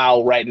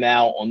WoW right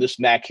now on this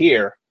Mac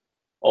here,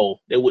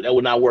 that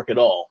would not work at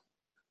all.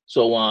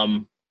 So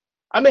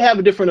I may have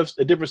a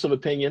difference of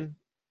opinion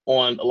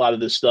on a lot of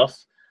this stuff.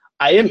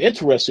 I am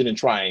interested in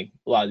trying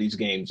a lot of these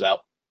games out,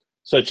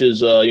 such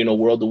as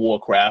World of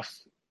Warcraft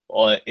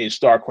or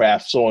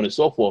StarCraft, so on and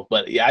so forth.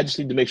 But yeah, I just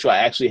need to make sure I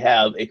actually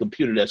have a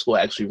computer that's going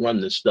to actually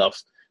run this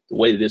stuff the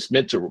way that it's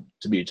meant to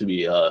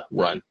be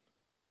run.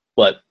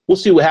 But we'll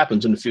see what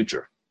happens in the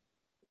future.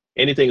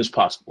 Anything is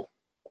possible.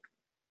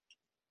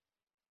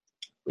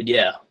 But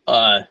yeah,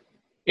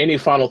 any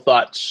final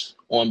thoughts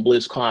on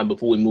BlizzCon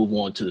before we move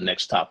on to the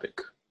next topic?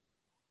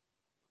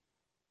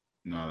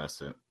 No,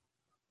 that's it.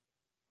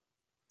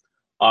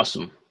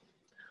 Awesome.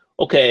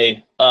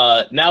 Okay,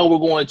 now we're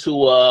going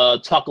to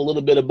talk a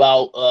little bit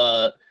about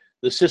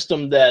the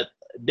system that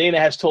Dana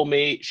has told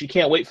me she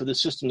can't wait for the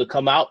system to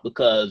come out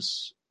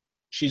because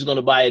she's going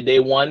to buy it day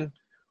one.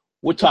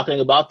 We're talking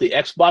about the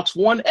Xbox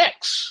One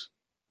X.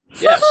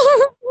 Yes.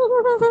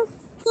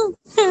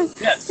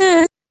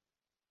 Yes.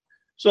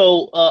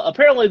 So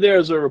apparently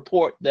there's a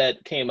report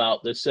that came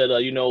out that said,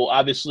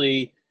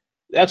 obviously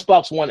the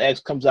Xbox One X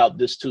comes out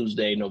this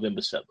Tuesday,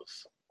 November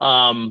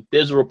 7th.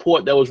 There's a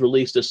report that was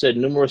released that said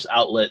numerous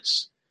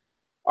outlets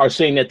are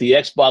saying that the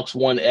Xbox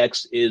One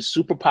X is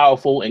super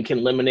powerful and can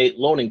eliminate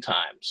loading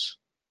times.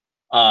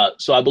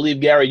 So I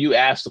believe, Gary, you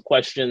asked the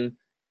question,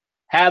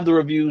 have the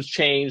reviews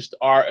changed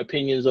our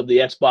opinions of the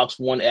Xbox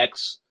One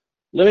X?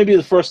 Let me be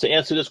the first to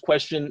answer this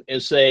question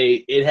and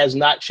say it has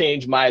not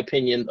changed my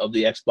opinion of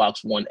the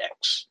Xbox One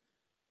X.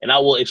 And I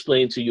will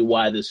explain to you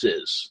why this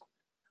is.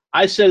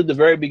 I said at the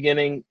very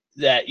beginning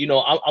that,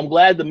 I'm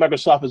glad that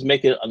Microsoft is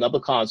making another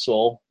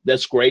console.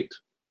 That's great.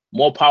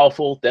 More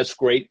powerful. That's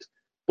great.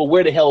 But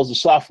where the hell is the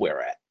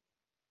software at?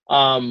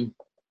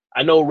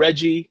 I know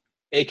Reggie,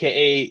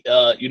 a.k.a.,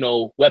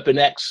 Weapon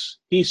X,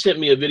 he sent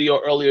me a video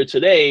earlier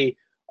today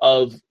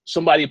of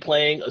somebody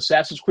playing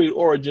Assassin's Creed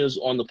Origins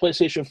on the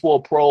PlayStation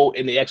 4 Pro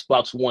and the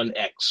Xbox One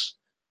X.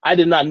 I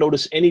did not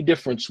notice any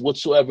difference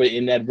whatsoever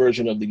in that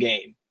version of the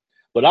game.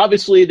 But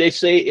obviously, they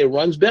say it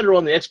runs better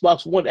on the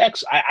Xbox One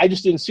X. I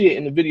just didn't see it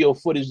in the video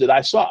footage that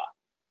I saw.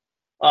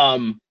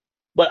 I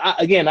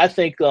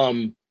think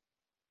I'm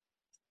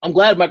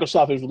glad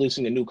Microsoft is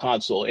releasing a new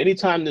console.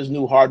 Anytime there's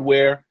new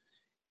hardware,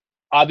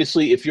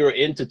 obviously, if you're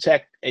into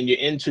tech and you're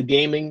into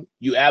gaming,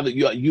 you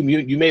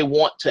may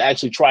want to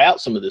actually try out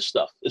some of this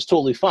stuff. It's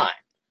totally fine.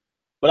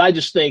 But I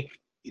just think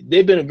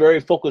they've been very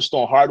focused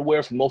on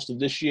hardware for most of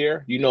this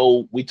year.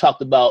 We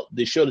talked about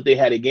the show that they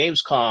had at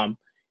Gamescom,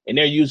 and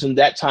they're using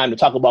that time to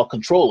talk about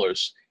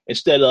controllers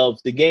instead of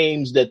the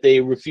games that they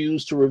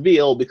refuse to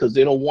reveal because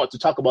they don't want to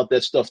talk about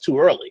that stuff too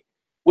early,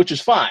 which is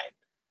fine.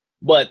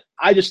 But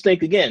I just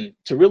think, again,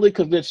 to really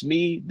convince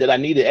me that I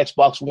need an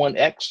Xbox One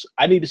X,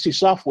 I need to see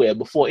software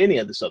before any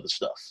of this other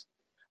stuff.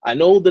 I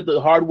know that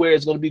the hardware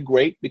is going to be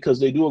great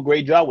because they do a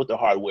great job with the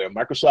hardware.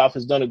 Microsoft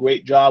has done a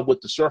great job with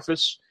the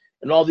Surface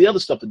and all the other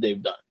stuff that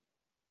they've done.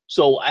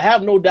 So I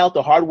have no doubt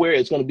the hardware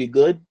is going to be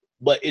good,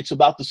 but it's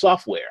about the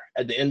software.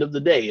 At the end of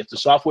the day, if the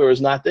software is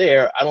not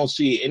there, I don't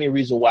see any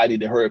reason why I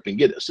need to hurry up and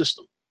get a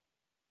system.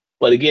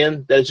 But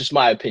again, that's just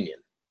my opinion.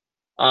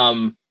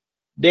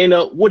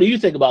 Dana, what do you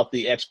think about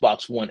the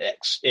Xbox One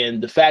X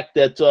and the fact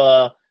that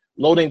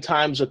loading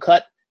times are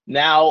cut?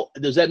 Now,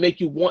 does that make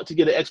you want to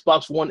get an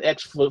Xbox One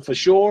X for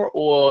sure,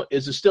 or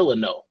is it still a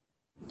no?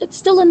 It's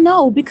still a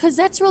no, because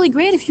that's really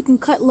great if you can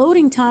cut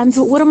loading times,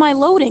 but what am I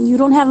loading? You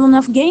don't have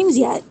enough games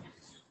yet.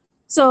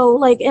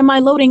 So, am I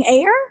loading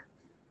air?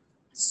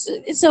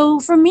 So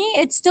for me,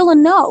 it's still a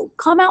no.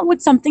 Come out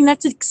with something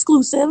that's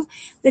exclusive,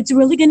 that's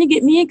really going to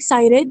get me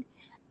excited,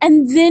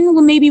 and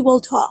then maybe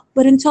we'll talk.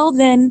 But until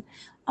then,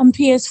 I'm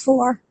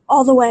PS4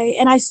 all the way,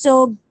 and I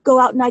still go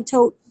out and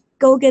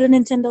go get a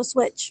Nintendo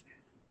Switch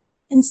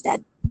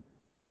instead.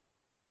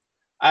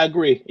 I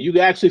agree. You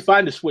can actually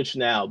find a Switch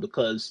now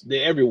because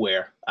they're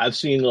everywhere. I've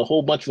seen a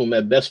whole bunch of them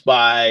at Best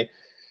Buy,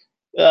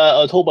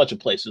 a whole bunch of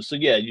places. So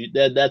yeah,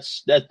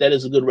 that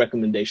is a good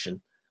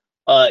recommendation.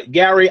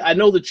 Gary, I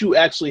know that you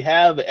actually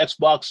have an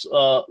Xbox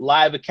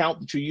Live account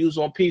that you use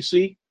on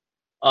PC.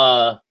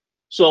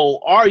 So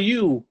are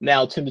you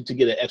now tempted to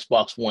get an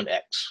Xbox One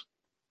X?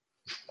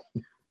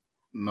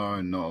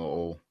 No, not at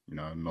all.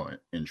 I'm not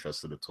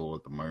interested at all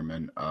at the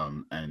moment.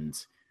 And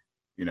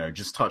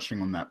just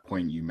touching on that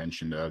point you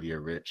mentioned earlier,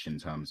 Rich, in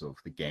terms of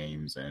the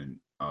games and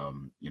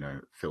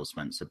Phil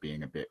Spencer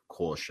being a bit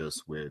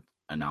cautious with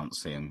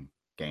announcing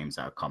games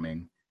that are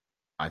coming.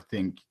 I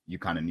think you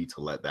kind of need to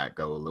let that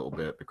go a little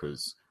bit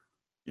because,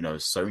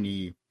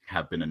 Sony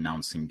have been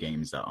announcing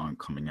games that aren't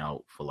coming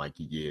out for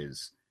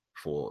years.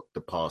 For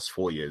the past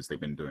 4 years, they've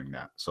been doing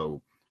that.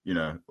 So,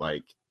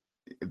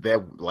 they're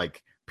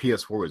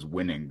PS4 is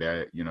winning.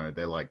 They're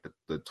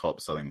the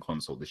top selling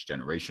console this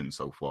generation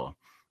so far.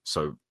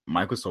 So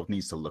Microsoft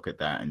needs to look at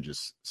that and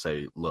just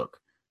say, look,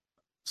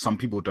 some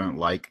people don't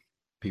like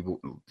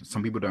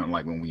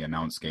when we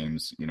announce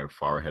games,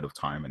 far ahead of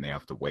time and they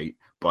have to wait,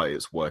 but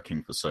it's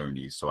working for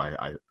Sony. So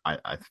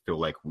I feel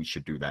like we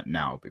should do that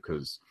now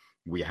because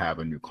we have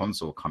a new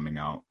console coming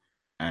out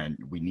and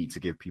we need to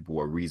give people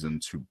a reason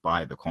to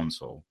buy the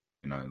console.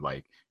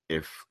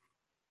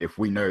 If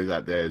we know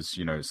that there's,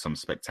 some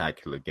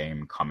spectacular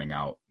game coming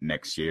out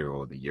next year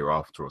or the year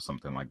after or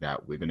something like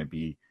that, we're going to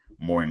be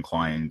more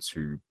inclined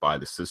to buy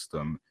the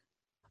system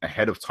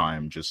ahead of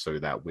time just so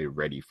that we're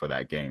ready for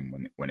that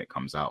game when it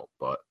comes out.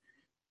 But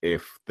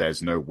if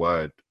there's no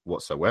word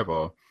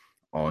whatsoever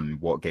on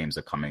what games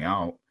are coming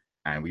out,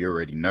 and we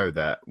already know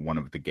that one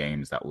of the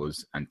games that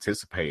was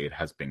anticipated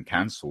has been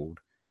cancelled,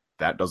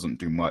 that doesn't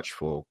do much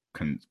for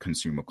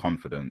consumer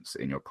confidence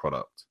in your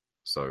product.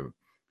 So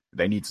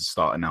they need to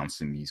start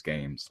announcing these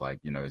games.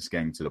 It's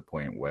getting to the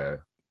point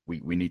where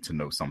we need to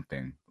know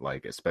something,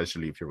 like,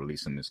 especially if you're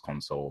releasing this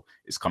console.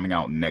 It's coming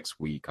out next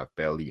week. I've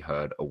barely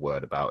heard a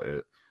word about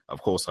it.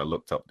 Of course, I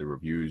looked up the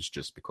reviews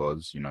just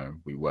because,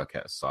 we work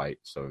at a site.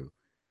 So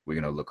we're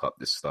going to look up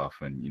this stuff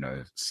and,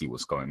 see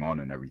what's going on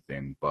and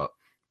everything. But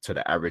to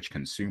the average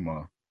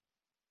consumer,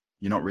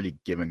 you're not really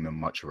giving them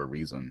much of a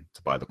reason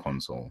to buy the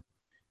console.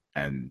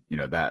 And,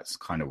 that's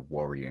kind of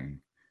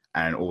worrying.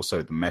 And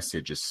also the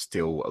message is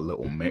still a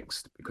little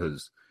mixed,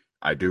 because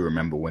I do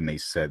remember when they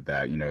said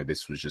that,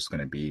 this was just going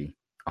to be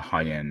a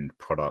high-end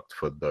product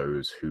for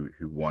those who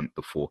want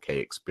the 4K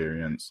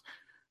experience.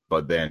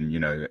 But then,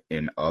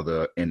 in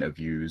other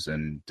interviews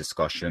and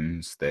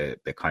discussions, they're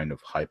kind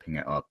of hyping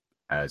it up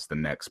as the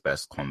next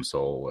best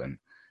console and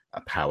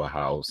a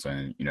powerhouse,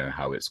 and,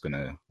 how it's going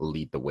to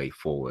lead the way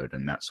forward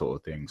and that sort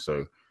of thing.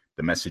 So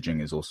the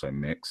messaging is also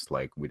mixed.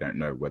 Like, we don't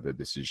know whether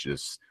this is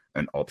just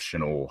an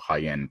optional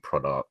high-end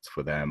product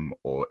for them,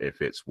 or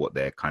if it's what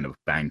they're kind of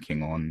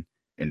banking on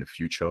in the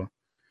future.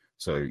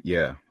 So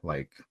yeah,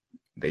 like,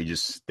 they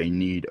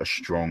need a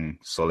strong,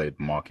 solid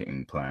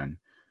marketing plan.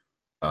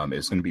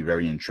 It's going to be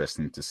very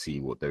interesting to see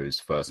what those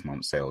first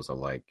month sales are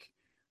like.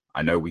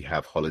 I know we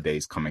have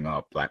holidays coming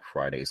up, Black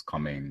Friday's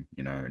coming,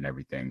 and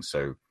everything.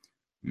 So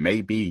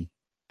maybe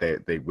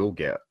they will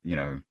get,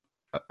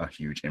 a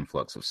huge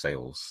influx of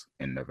sales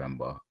in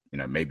November.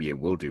 Maybe it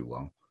will do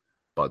well,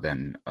 but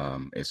then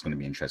it's going to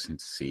be interesting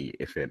to see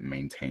if it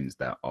maintains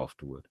that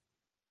afterward.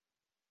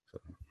 So.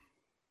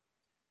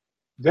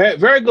 Very,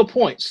 very good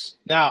points.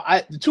 Now,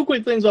 the two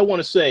quick things I want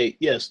to say.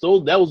 Yes,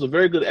 that was a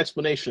very good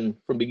explanation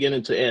from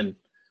beginning to end.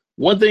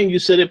 One thing you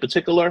said in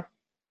particular,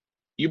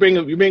 you bring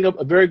up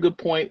a very good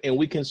point, and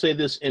we can say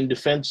this in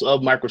defense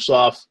of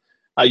Microsoft.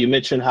 You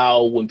mentioned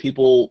how when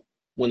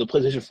the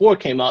PlayStation 4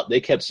 came out,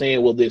 they kept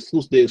saying, well, the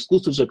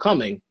exclusives are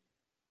coming.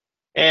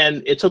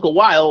 And it took a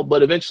while,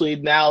 but eventually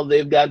now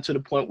they've gotten to the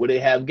point where they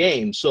have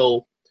games.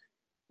 So,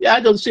 yeah, I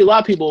don't see a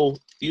lot of people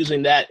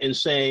using that and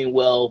saying,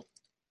 well,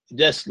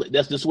 that's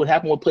what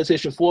happened with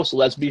PlayStation 4, so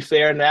let's be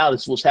fair now.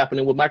 This is what's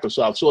happening with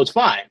Microsoft, so it's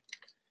fine.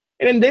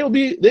 And they'll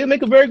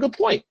make a very good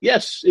point.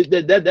 Yes,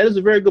 that is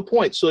a very good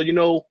point. So,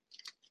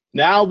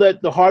 now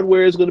that the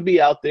hardware is going to be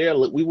out there,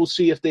 we will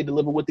see if they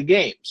deliver with the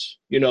games.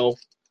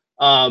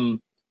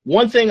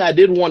 One thing I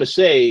did want to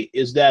say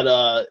is that,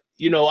 I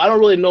don't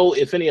really know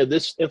if any of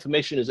this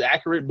information is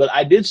accurate, but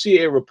I did see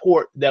a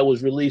report that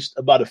was released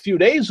about a few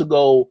days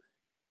ago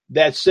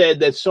that said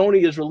that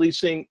Sony is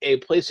releasing a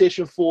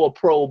PlayStation 4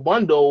 Pro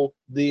bundle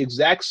the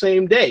exact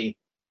same day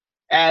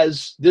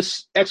as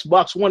this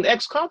Xbox One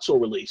X console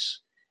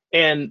release.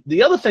 And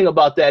the other thing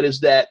about that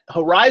is that the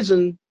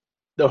Horizon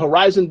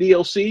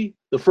DLC,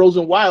 the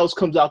Frozen Wilds,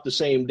 comes out the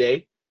same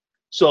day.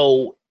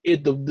 So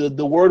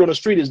the word on the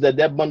street is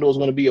that bundle is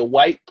going to be a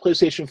white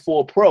PlayStation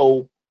 4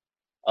 Pro,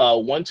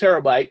 1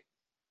 terabyte.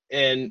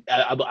 And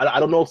I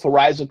don't know if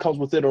Horizon comes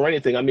with it or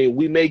anything. I mean,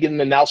 we may get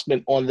an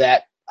announcement on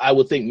that, I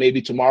would think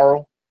maybe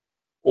tomorrow,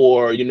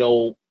 or, I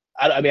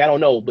don't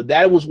know. But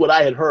that was what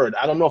I had heard.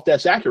 I don't know if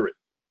that's accurate.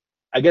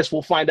 I guess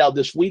we'll find out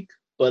this week.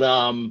 But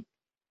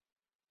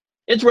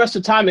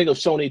interesting timing of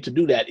Sony to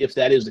do that if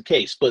that is the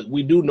case. But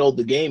we do know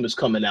the game is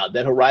coming out.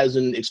 That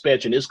Horizon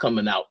expansion is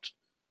coming out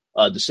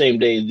the same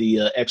day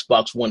the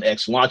Xbox One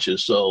X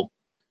launches. So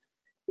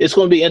it's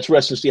going to be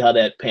interesting to see how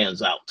that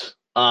pans out.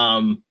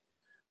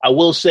 I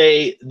will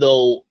say,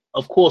 though,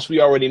 of course,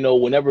 we already know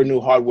whenever new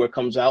hardware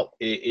comes out,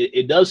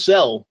 it does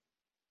sell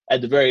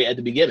at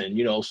the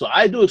beginning, So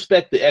I do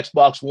expect the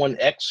Xbox One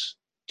X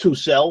to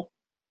sell,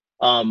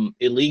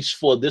 at least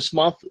for this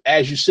month.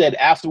 As you said,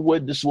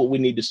 afterward, this is what we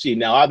need to see.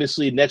 Now,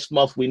 obviously, next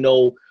month we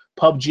know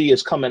PUBG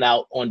is coming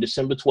out on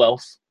December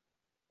 12th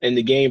in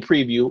the game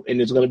preview, and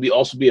there's going to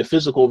also be a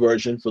physical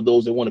version for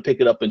those that want to pick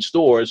it up in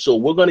stores. So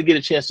we're going to get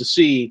a chance to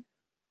see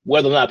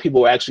whether or not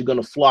people are actually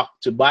going to flock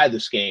to buy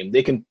this game.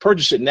 They can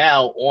purchase it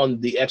now on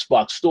the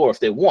Xbox store if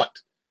they want.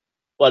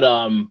 But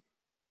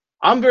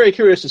I'm very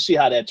curious to see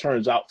how that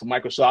turns out for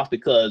Microsoft,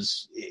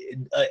 because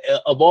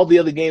of all the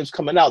other games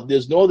coming out,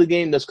 there's no other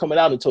game that's coming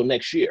out until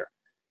next year.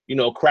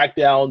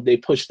 Crackdown, they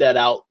pushed that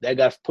out. That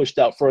got pushed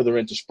out further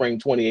into spring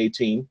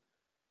 2018.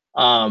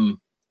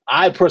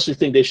 I personally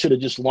think they should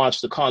have just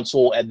launched the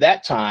console at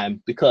that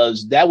time,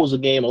 because that was a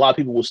game a lot of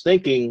people was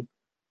thinking,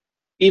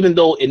 even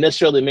though it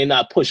necessarily may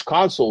not push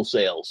console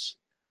sales,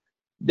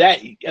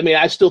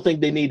 I still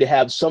think they need to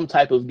have some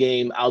type of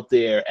game out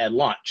there at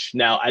launch.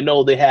 Now, I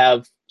know they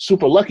have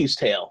Super Lucky's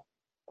Tale.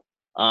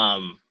 I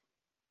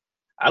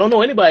don't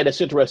know anybody that's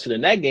interested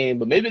in that game,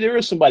 but maybe there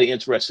is somebody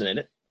interested in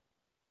it.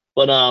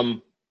 But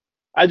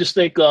I just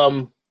think,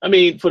 for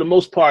the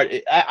most part,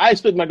 I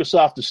expect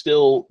Microsoft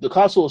the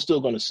console is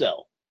still going to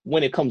sell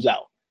when it comes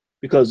out,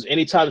 because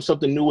anytime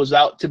something new is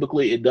out,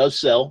 typically it does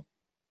sell.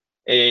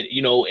 And,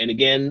 and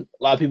again,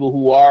 a lot of people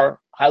who are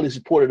highly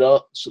supportive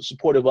of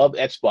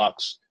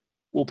Xbox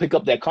will pick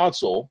up that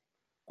console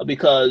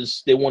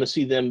because they want to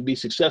see them be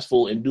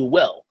successful and do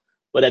well.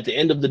 But at the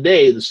end of the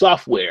day, the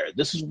software,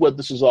 this is what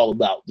this is all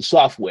about, the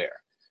software.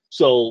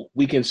 So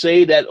we can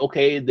say that,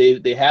 okay,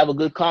 they have a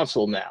good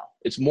console now.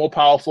 It's more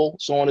powerful,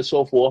 so on and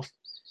so forth.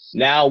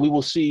 Now we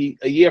will see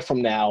a year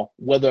from now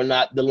whether or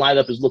not the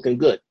lineup is looking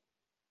good.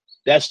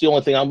 That's the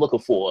only thing I'm looking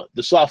for,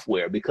 the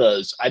software,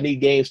 because I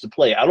need games to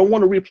play. I don't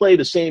want to replay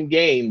the same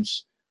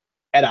games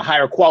at a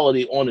higher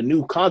quality on a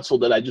new console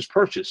that I just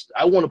purchased.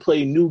 I want to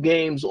play new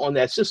games on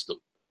that system.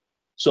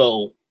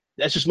 So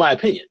that's just my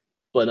opinion.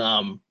 But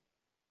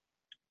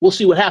we'll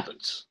see what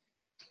happens.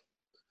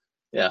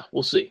 Yeah,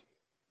 we'll see.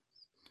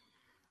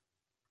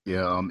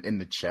 Yeah, in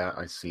the chat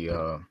I see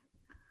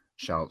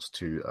shouts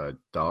to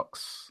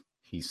Dux.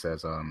 He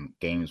says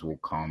games will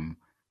come.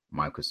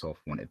 Microsoft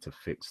wanted to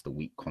fix the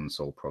weak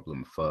console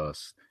problem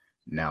first.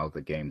 Now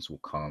the games will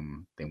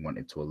come. They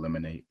wanted to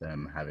eliminate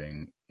them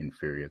having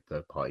inferior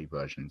third-party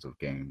versions of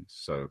games.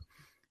 So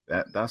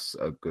that's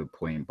a good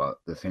point. But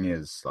the thing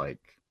is, like,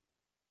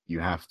 you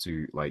have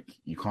to, like,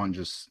 you can't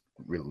just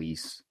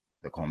release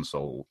the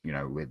console, you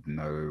know,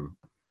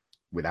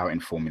 without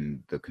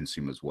informing the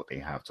consumers what they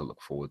have to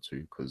look forward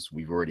to, because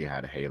we've already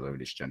had Halo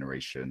this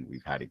generation,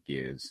 we've had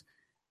Gears,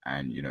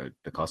 and, you know,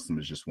 the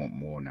customers just want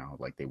more now.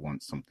 Like, they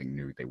want something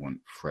new, they want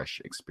fresh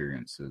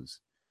experiences.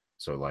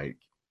 So, like,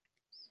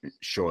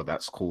 sure,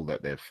 that's cool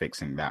that they're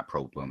fixing that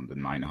problem, the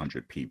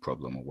 900p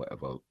problem or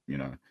whatever, you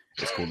know,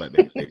 it's cool that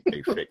they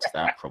fixed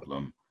that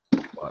problem.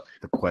 But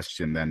the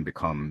question then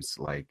becomes,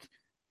 like,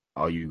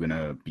 are you going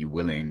to be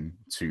willing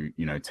to,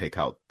 you know, take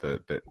out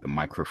the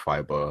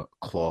microfiber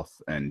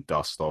cloth and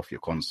dust off your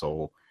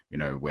console, you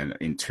know, when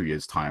in 2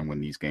 years' time when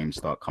these games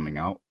start coming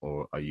out?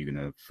 Or are you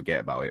going to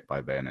forget about it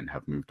by then and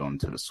have moved on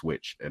to the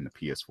Switch and the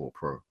PS4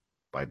 Pro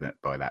by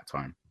that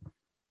time?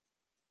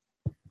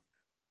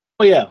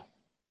 Oh, yeah,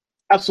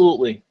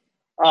 absolutely.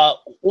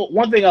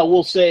 One thing I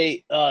will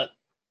say,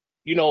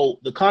 you know,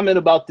 the comment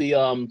about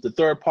the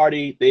third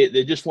party,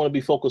 they just want to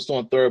be focused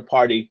on third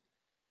party.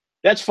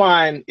 That's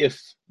fine if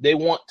they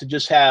want to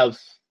just have,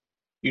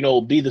 you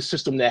know, be the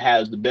system that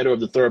has the better of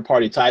the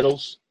third-party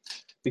titles,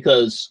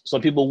 because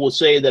some people will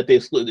say that the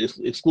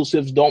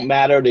exclusives don't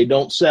matter, they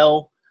don't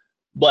sell.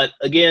 But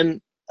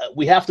again,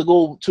 we have to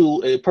go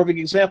to a perfect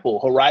example,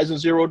 Horizon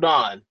Zero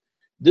Dawn.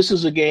 This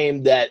is a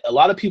game that a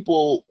lot of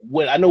people,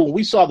 when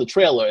we saw the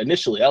trailer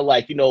initially, I was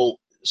like, you know,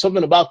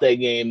 something about that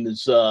game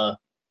is,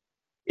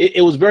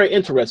 it was very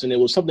interesting. It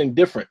was something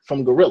different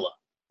from Guerrilla,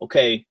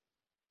 okay?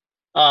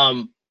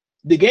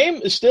 The game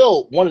is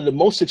still one of the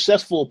most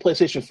successful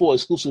PlayStation 4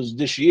 exclusives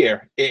this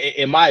year,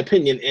 in my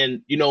opinion.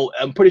 And, you know,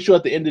 I'm pretty sure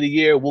at the end of the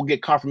year, we'll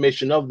get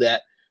confirmation of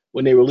that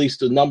when they release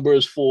the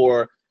numbers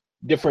for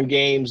different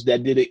games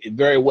that did it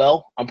very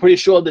well. I'm pretty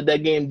sure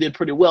that game did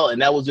pretty well, and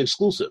that was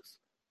exclusive.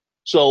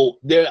 So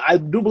I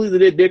do believe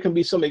that there can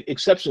be some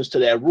exceptions to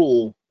that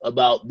rule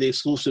about the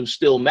exclusives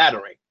still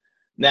mattering.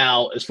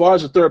 Now, as far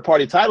as the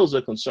third-party titles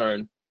are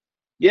concerned,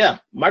 yeah,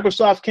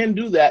 Microsoft can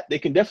do that. They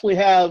can definitely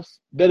have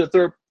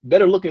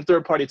better looking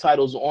third-party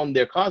titles on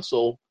their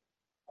console.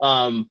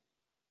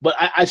 But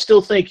I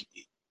still think,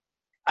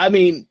 I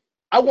mean,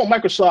 I want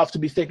Microsoft to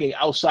be thinking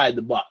outside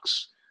the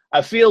box.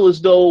 I feel as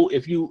though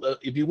if you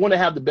want to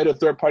have the better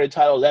third-party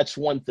title, that's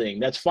one thing.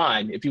 That's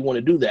fine if you want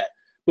to do that.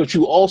 But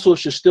you also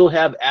should still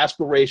have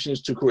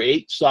aspirations to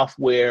create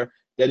software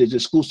that is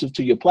exclusive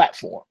to your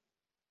platform.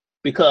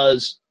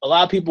 Because a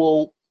lot of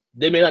people,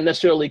 they may not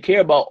necessarily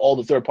care about all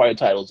the third-party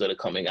titles that are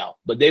coming out,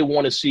 but they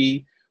want to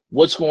see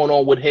what's going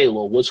on with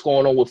Halo, what's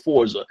going on with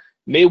Forza.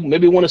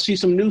 Maybe want to see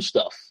some new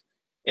stuff.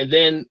 And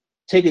then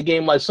take a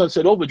game like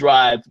Sunset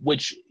Overdrive,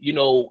 which, you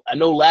know, I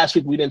know last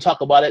week we didn't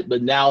talk about it,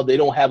 but now they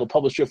don't have a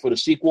publisher for the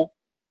sequel.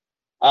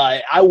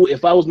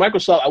 If I was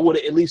Microsoft, I would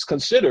have at least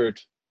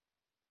considered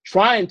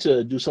trying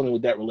to do something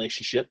with that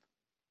relationship.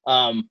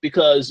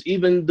 Because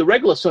even the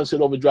regular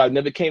Sunset Overdrive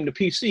never came to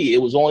PC. It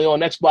was only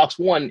on Xbox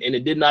One, and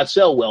it did not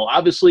sell well.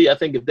 Obviously, I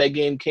think if that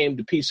game came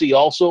to PC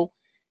also,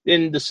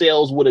 then the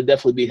sales would have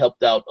definitely be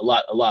helped out a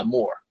lot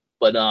more.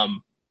 But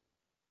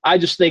I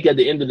just think at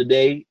the end of the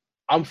day,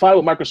 I'm fine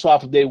with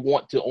Microsoft if they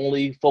want to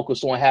only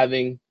focus on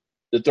having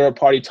the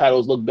third-party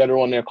titles look better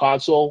on their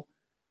console.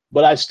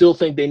 But I still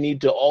think they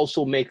need to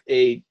also make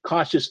a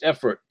conscious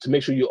effort to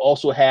make sure you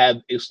also have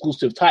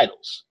exclusive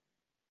titles.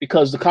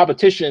 Because the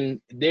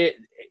competition,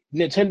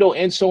 Nintendo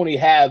and Sony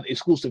have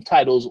exclusive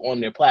titles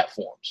on their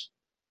platforms.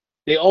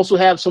 They also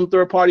have some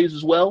third parties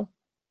as well,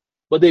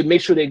 but they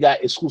make sure they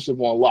got exclusive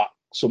on lock.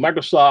 So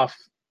Microsoft,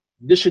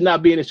 this should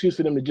not be an excuse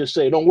for them to just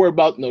say, don't worry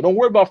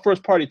about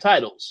first party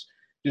titles.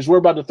 Just worry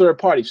about the third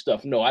party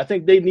stuff. No, I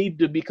think they need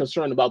to be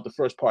concerned about the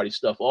first party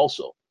stuff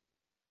also.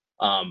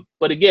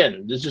 But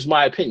again, this is just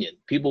my opinion.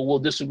 People will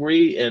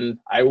disagree, and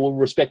I will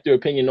respect their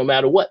opinion no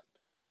matter what.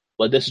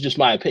 But this is just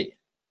my opinion.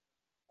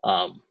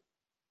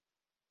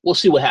 We'll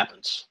see what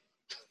happens.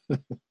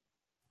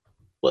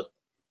 But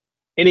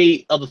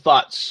any other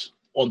thoughts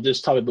on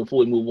this topic before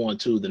we move on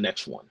to the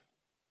next one?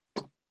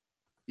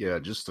 Yeah,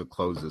 just to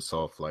close this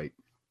off, like,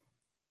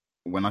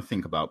 when I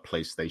think about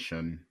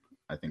PlayStation,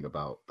 I think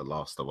about The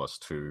Last of Us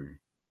 2,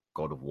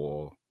 God of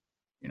War,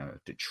 you know,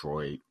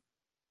 Detroit,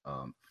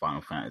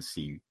 Final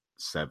Fantasy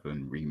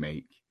 7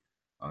 remake,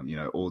 you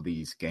know, all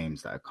these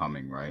games that are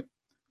coming, right?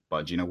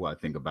 But do you know what I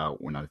think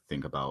about when I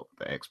think about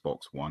the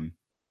Xbox One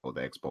or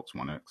the Xbox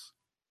One X?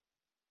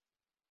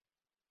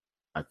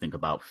 I think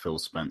about Phil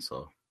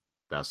Spencer.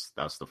 That's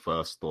the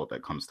first thought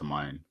that comes to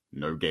mind.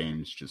 No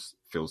games, just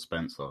Phil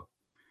Spencer.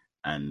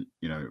 And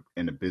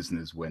in a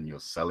business, when you're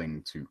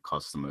selling to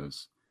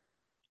customers,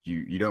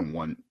 you don't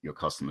want your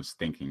customers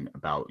thinking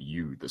about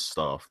you, the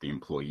staff, the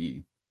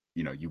employee.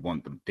 You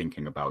want them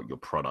thinking about your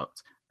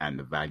product and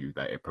the value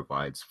that it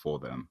provides for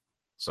them.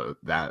 So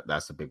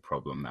that's a big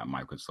problem that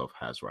Microsoft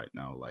has right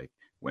now. Like,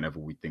 whenever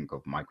we think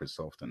of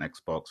Microsoft and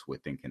Xbox, we're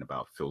thinking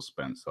about Phil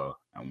Spencer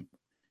and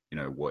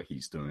what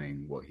he's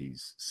doing, what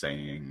he's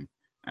saying,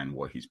 and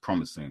what he's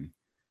promising.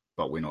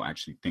 But we're not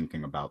actually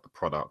thinking about the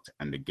product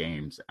and the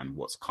games and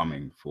what's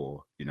coming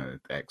for the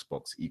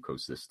Xbox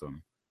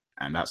ecosystem.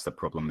 And that's the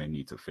problem they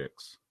need to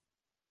fix.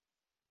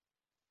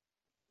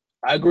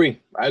 I agree.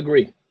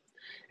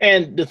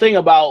 And the thing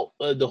about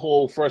the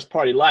whole first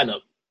party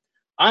lineup,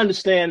 I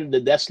understand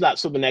that that's not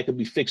something that could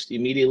be fixed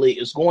immediately.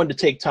 It's going to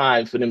take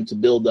time for them to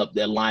build up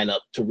their lineup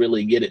to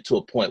really get it to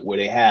a point where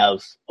they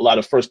have a lot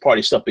of first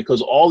party stuff,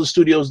 because all the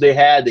studios they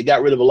had, they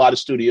got rid of a lot of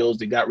studios.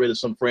 They got rid of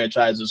some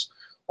franchises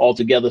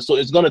altogether. So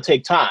it's going to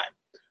take time.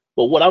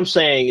 But what I'm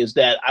saying is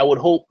that I would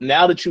hope,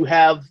 now that you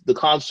have the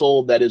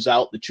console that is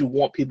out, that you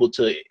want people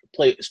to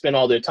spend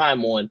all their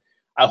time on,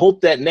 I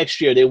hope that next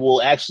year they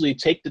will actually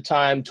take the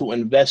time to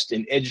invest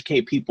and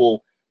educate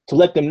people, to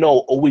let them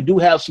know, oh, we do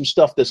have some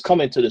stuff that's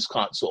coming to this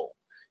console.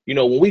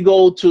 When we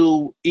go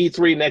to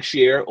E3 next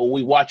year, or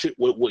we watch it,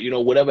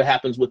 whatever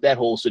happens with that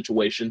whole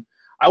situation,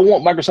 I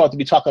want Microsoft to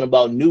be talking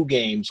about new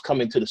games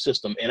coming to the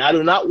system. And I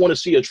do not want to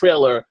see a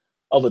trailer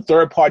of a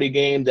third-party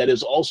game that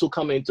is also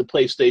coming to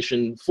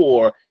PlayStation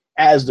 4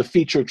 as the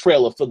featured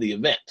trailer for the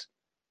event.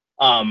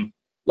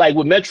 Like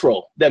with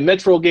Metro, that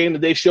Metro game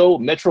that they showed,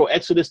 Metro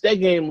Exodus, that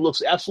game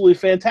looks absolutely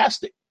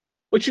fantastic.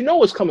 But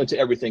it's coming to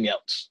everything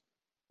else,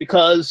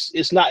 because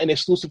it's not an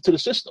exclusive to the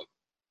system.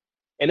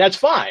 And that's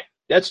fine.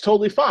 That's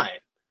totally fine.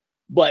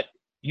 But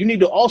you need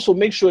to also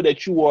make sure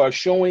that you are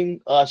showing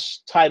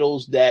us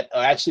titles that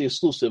are actually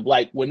exclusive.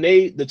 Like when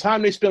the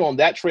time they spent on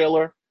that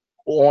trailer,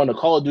 or on a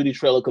Call of Duty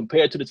trailer,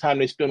 compared to the time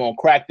they spent on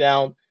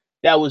Crackdown,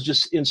 that was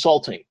just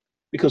insulting,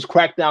 because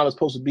Crackdown is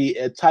supposed to be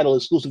a title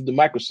exclusive to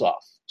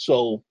Microsoft.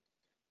 So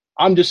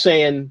I'm just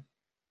saying,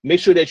 make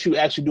sure that you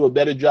actually do a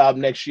better job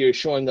next year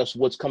showing us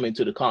what's coming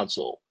to the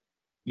console.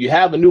 You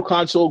have a new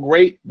console,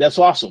 great. That's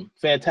awesome.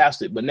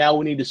 Fantastic. But now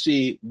we need to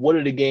see, what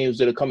are the games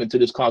that are coming to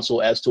this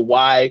console, as to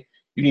why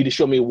you need to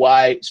show me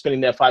why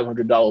spending that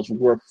 $500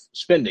 worth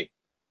spending.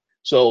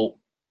 So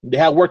they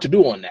have work to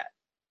do on that.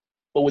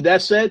 But with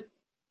that said,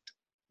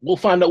 we'll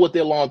find out what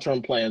their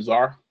long-term plans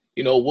are.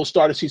 We'll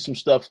start to see some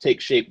stuff take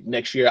shape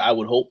next year, I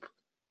would hope.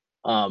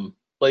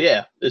 But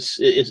yeah,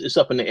 it's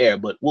up in the air,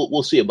 but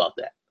we'll see about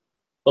that.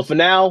 But for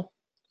now,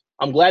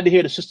 I'm glad to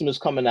hear the system is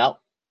coming out.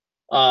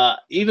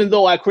 Even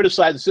though I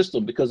criticize the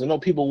system, because I know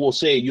people will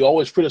say, you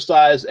always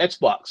criticize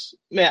Xbox.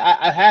 Man,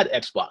 I had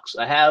Xbox.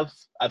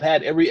 I've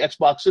had every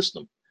Xbox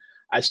system.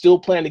 I still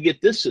plan to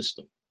get this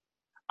system.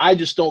 I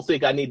just don't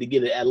think I need to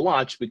get it at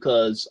launch,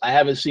 because I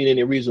haven't seen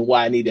any reason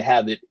why I need to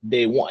have it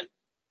day one.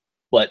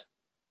 But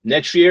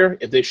next year,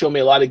 if they show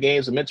me a lot of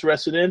games I'm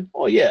interested in,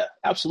 oh yeah,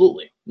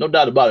 absolutely. No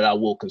doubt about it, I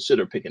will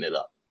consider picking it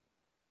up.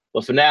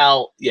 But for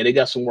now, yeah, they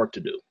got some work to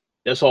do.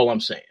 That's all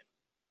I'm saying.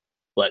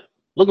 But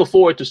looking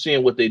forward to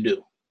seeing what they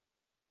do,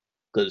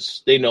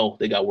 because they know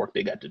they got work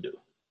they got to do.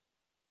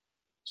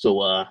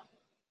 So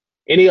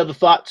any other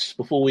thoughts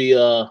before we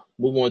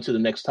move on to the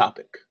next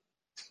topic?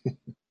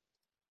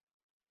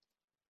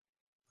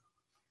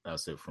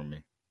 That's it from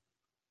me.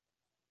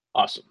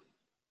 Awesome.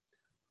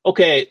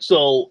 Okay,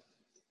 so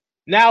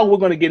now we're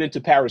going to get into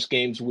Paris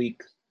Games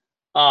Week.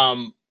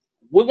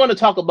 We're going to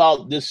talk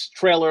about this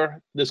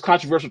trailer, this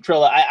controversial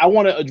trailer. I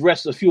want to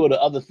address a few of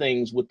the other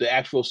things with the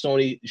actual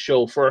Sony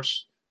show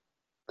first,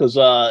 because,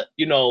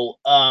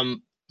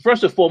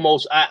 first and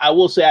foremost, I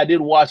will say I did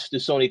watch the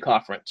Sony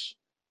conference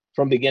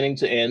from beginning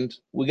to end.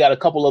 We got a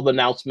couple of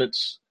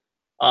announcements,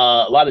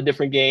 a lot of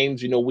different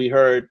games. We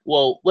heard,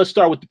 well, let's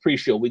start with the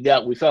pre-show. We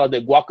found out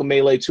that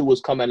Guacamelee 2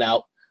 was coming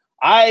out.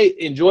 I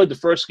enjoyed the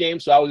first game,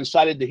 so I was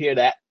excited to hear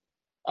that.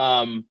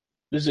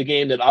 This is a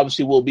game that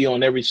obviously will be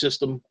on every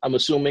system, I'm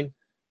assuming.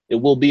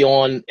 It will be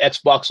on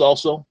Xbox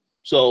also.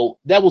 So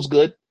that was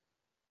good.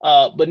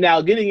 But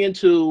now getting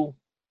into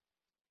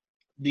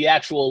the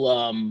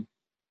actual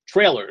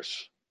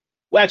trailers.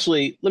 Well,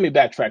 actually, let me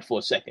backtrack for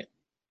a second.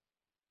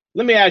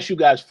 Let me ask you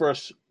guys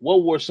first,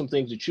 what were some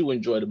things that you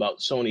enjoyed about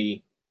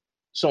Sony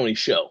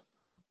show?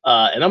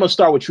 And I'm going to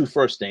start with you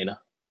first, Dana.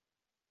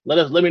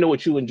 Let me know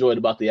what you enjoyed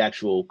about the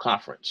actual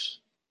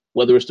conference,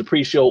 whether it's the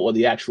pre-show or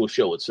the actual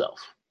show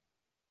itself.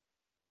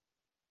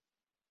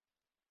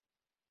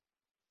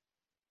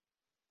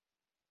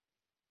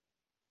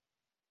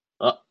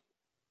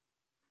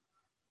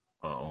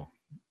 Uh-oh.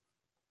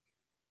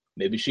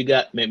 Maybe she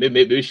got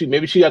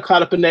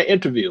caught up in that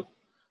interview.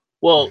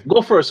 Well,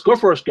 go first,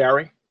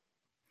 Gary.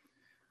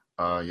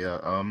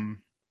 Yeah.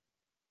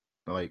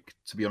 Like,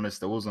 to be honest,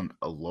 there wasn't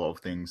a lot of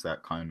things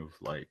that kind of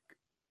like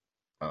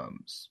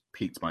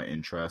piqued my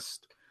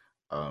interest.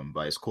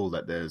 But it's cool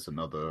that there's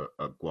another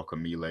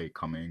Guacamelee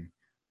coming.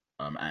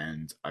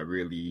 And I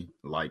really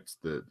liked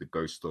the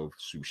Ghost of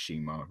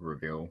Tsushima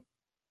reveal,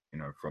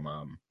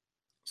 from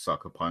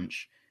Sucker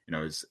Punch.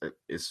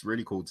 It's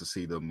really cool to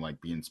see them like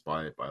be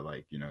inspired by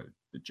like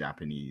the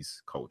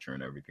Japanese culture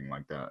and everything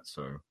like that.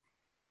 So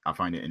I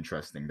find it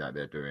interesting that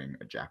they're doing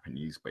a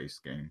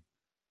Japanese-based game,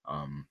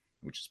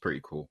 which is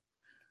pretty cool.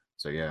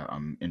 So yeah,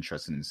 I'm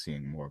interested in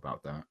seeing more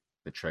about that.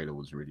 The trailer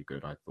was really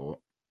good, I thought.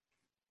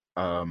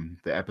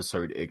 The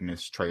episode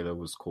Ignis trailer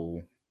was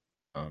cool,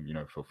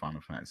 for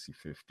Final Fantasy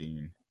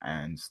 15,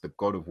 and the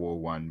God of War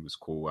one was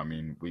cool. I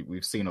mean,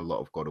 we've seen a lot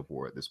of God of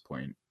War at this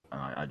point.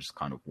 I just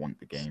kind of want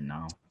the game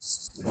now,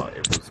 but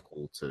it was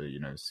cool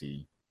to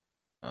see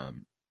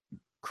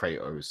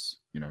Kratos,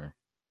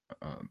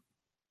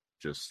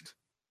 just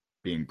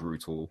being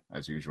brutal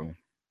as usual.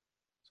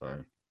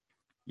 So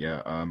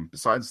yeah.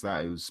 Besides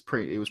that, it was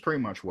pretty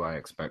much what I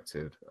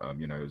expected.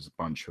 It was a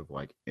bunch of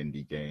like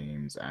indie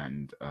games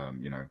and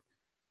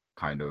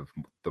kind of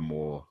the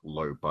more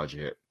low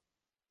budget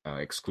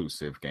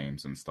exclusive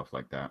games and stuff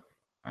like that.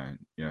 And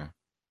yeah,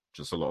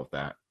 just a lot of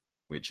that,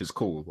 which is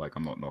cool. Like,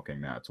 I'm not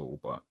knocking that at all,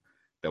 but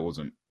there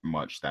wasn't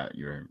much that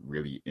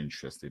really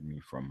interested me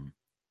from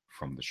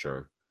the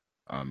show.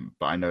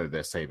 But I know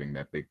they're saving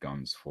their big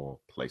guns for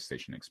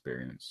PlayStation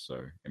experience,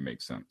 so it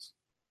makes sense.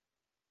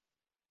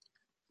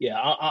 Yeah,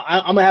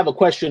 I'm gonna have a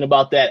question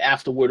about that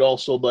afterward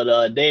also.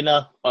 But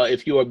Dana,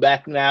 if you are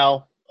back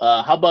now,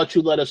 how about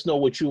you let us know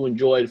what you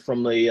enjoyed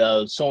from the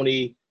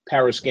Sony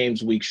Paris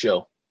Games Week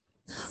show?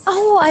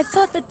 Oh, I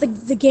thought that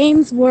the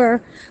games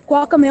were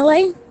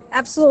Guacamelee.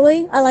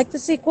 Absolutely. I like the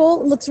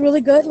sequel. It looks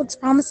really good. It looks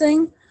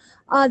promising.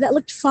 That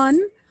looked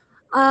fun.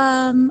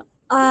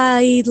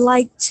 I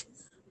liked,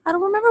 I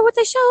don't remember what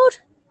they showed.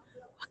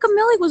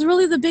 Guacamelee was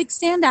really the big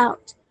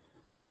standout.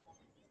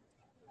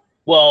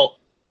 Well,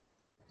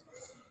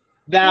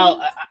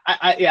 now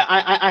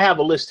I have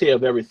a list here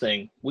of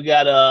everything. We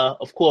got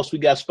of course we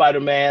got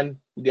Spider-Man.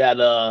 We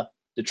got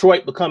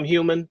Detroit Become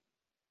Human.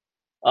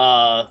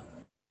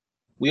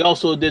 We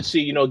also did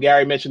see,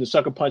 Gary mentioned the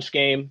Sucker Punch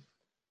game.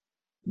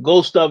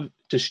 Ghost of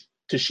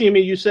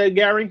Tsushima, you said,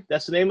 Gary?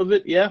 That's the name of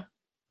it? Yeah?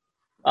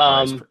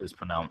 It's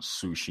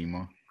pronounced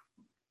Tsushima.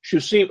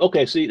 Tsushima.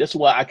 Okay, see, that's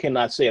why I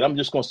cannot say it. I'm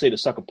just going to say the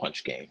Sucker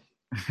Punch game.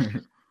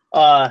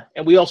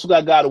 And we also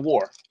got God of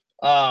War.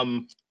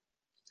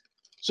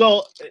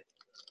 So,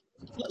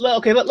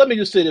 okay, let me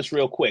just say this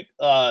real quick.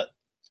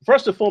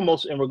 First and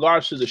foremost, in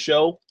regards to the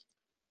show,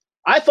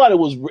 I thought it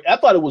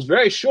was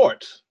very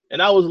short.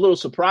 And I was a little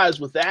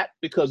surprised with that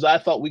because I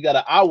thought we got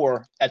an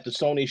hour at the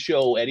Sony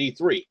show at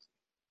E3.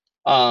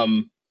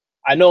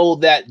 I know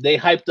that they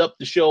hyped up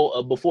the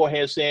show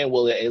beforehand saying,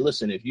 well, hey,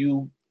 listen, if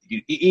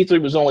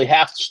E3 was only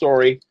half the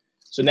story,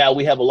 so now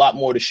we have a lot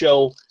more to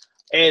show.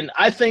 And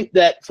I think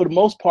that for the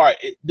most part,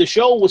 the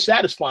show was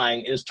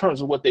satisfying in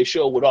terms of what they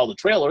showed with all the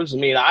trailers. I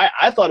mean,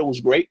 I thought it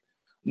was great.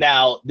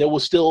 Now, there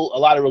was still a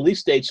lot of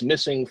release dates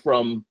missing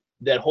from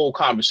that whole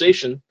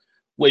conversation,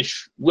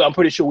 which I'm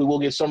pretty sure we will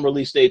get some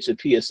release dates at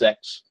PSX.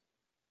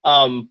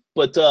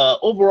 But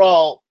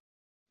overall,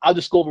 I'll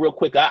just go over real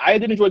quick. I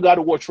did enjoy God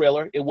of War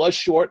trailer. It was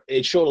short.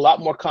 It showed a lot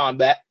more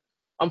combat.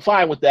 I'm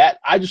fine with that.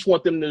 I just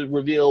want them to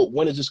reveal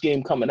when is this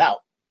game coming out.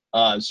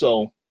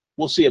 So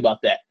we'll see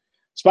about that.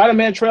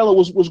 Spider-Man trailer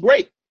was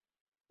great.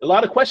 A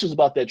lot of questions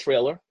about that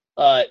trailer.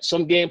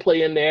 Some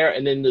gameplay in there,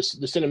 and then the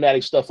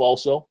cinematic stuff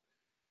also.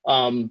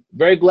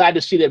 Very glad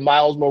to see that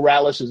Miles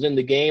Morales is in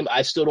the game.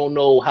 I still don't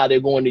know how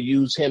they're going to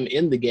use him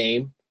in the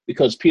game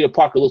because Peter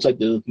Parker looks like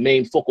the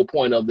main focal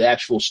point of the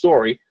actual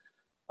story.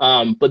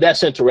 But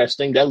that's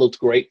interesting. That looks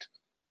great.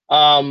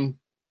 Let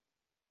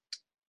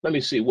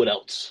me see what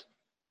else.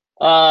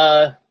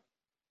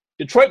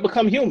 Detroit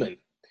Become Human.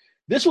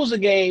 This was a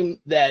game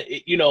that,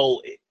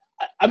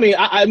 I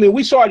mean,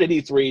 we saw it at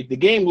E3. The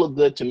game looked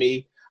good to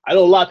me. I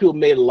know a lot of people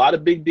made a lot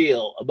of big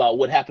deal about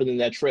what happened in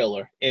that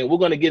trailer, and we're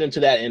going to get into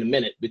that in a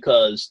minute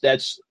because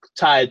that's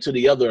tied to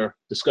the other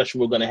discussion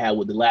we're going to have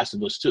with The Last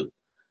of Us 2.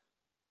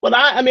 But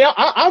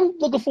I'm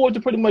looking forward to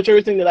pretty much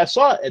everything that I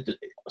saw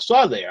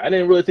there. I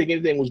didn't really think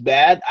anything was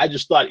bad. I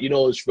just thought,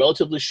 it's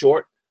relatively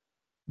short.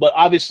 But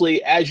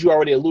obviously, as you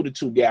already alluded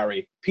to,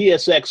 Gary,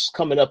 PSX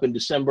coming up in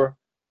December.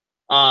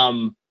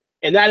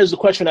 And that is the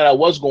question that I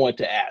was going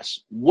to ask.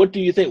 What do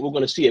you think we're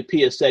going to see at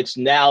PSX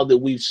now that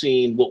we've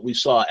seen what we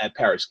saw at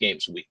Paris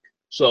Games Week?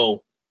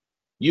 So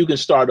you can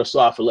start us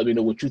off and let me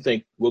know what you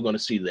think we're going to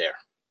see there.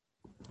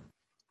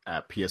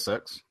 At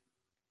PSX?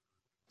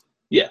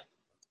 Yeah.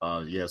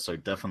 Yeah, so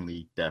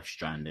definitely Death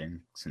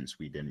Stranding, since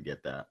we didn't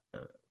get that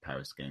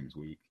Paris Games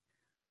Week.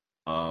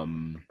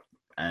 And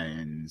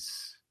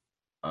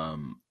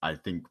I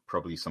think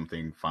probably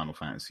something Final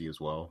Fantasy as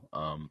well.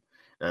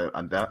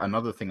 And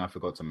another thing I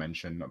forgot to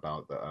mention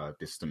about the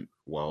Distant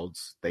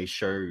Worlds, they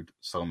showed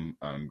some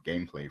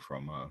gameplay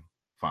from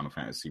Final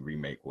Fantasy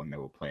Remake when they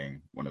were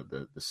playing one of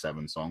the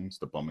 7 songs,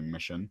 the bombing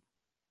mission.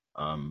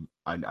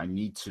 I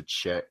need to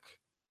check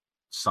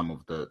some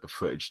of the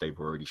footage they've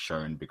already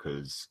shown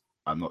because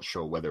I'm not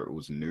sure whether it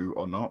was new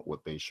or not, what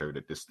they showed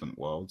at Distant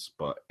Worlds.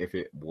 But if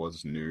it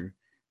was new,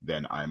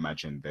 then I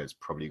imagine there's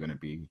probably going to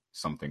be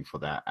something for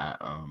that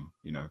at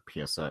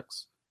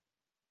PSX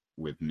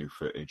with new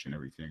footage and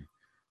everything.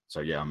 So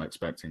yeah, I'm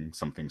expecting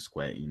something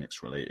Square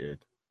Enix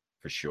related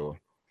for sure.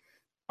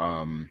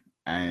 And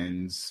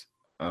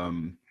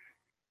I've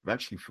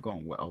actually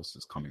forgotten what else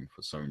is coming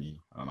for Sony.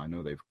 I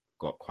know they've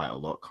got quite a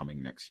lot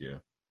coming next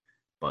year,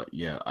 but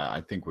yeah,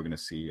 I think we're gonna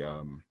see.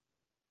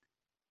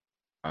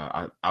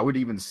 I would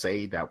even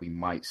say that we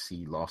might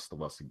see Last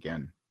of Us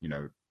again.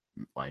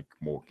 Like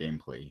more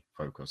gameplay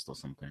focused or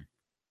something.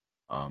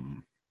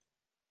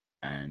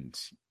 And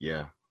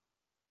yeah,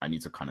 I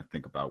need to kind of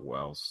think about what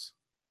else,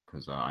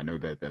 because I know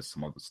that there's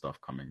some other stuff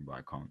coming, but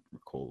I can't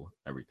recall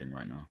everything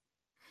right now.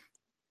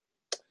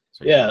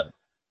 So, yeah.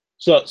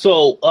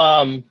 So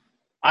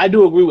I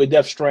do agree with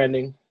Death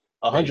Stranding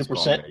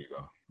 100%. There you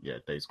go. Yeah,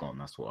 Days Gone.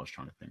 That's what I was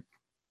trying to think.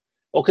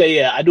 Okay,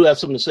 yeah, I do have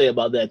something to say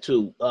about that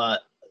too.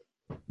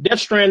 Death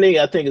Stranding,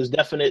 I think, is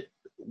definite.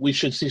 We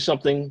should see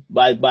something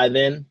by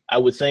then, I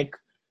would think.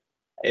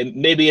 And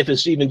maybe if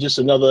it's even just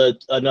another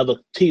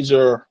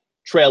teaser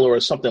trailer or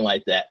something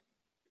like that.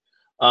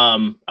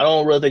 I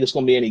don't really think it's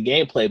going to be any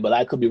gameplay, but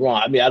I could be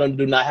wrong. I mean, I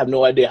do not have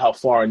no idea how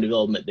far in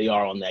development they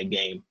are on that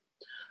game.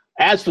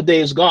 As for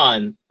Days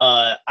Gone,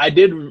 I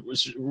did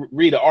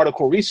read an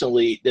article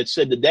recently that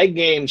said that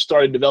game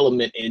started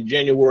development in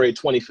January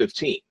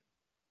 2015.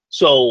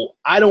 So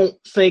I don't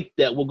think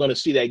that we're going to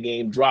see that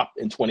game drop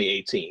in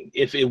 2018.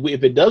 If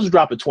it does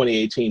drop in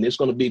 2018, it's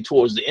going to be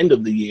towards the end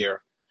of the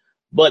year.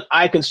 But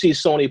I can see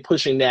Sony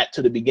pushing that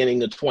to the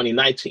beginning of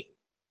 2019.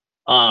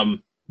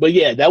 But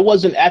yeah, that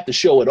wasn't at the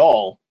show at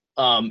all.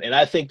 And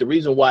I think the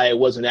reason why it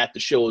wasn't at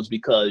the show is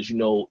because,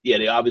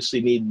 they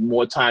obviously need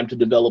more time to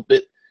develop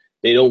it.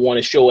 They don't want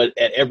to show it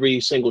at every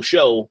single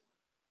show.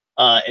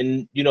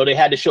 And they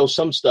had to show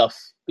some stuff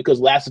because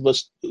Last of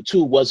Us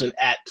 2 wasn't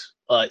at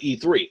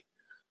E3.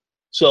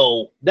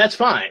 So that's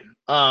fine.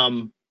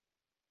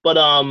 But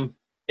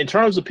in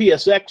terms of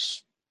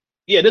PSX,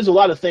 yeah, there's a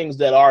lot of things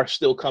that are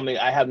still coming.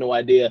 I have no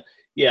idea.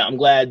 Yeah, I'm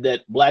glad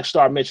that Black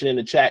Star mentioned in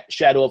the chat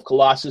Shadow of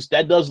Colossus.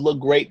 That does look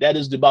great. That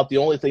is about the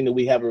only thing that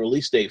we have a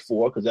release date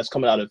for, because that's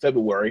coming out in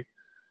February.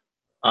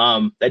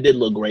 That did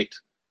look great.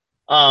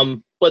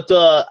 But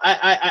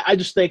I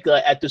just think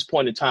at this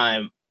point in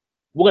time,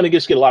 we're going to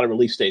just get a lot of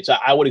release dates.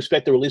 I would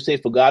expect a release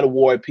date for God of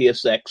War at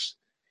PSX,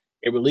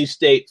 a release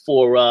date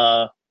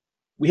for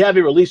we have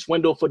a release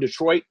window for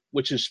Detroit,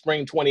 which is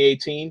spring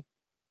 2018.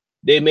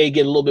 They may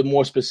get a little bit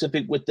more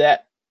specific with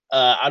that.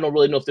 I don't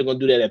really know if they're going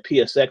to do that at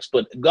PSX,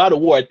 but God of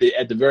War at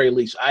the very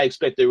least, I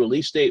expect a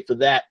release date for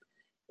that,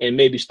 and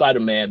maybe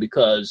Spider-Man,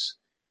 because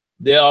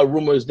there are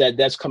rumors that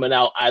that's coming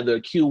out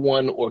either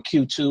Q1 or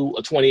Q2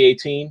 of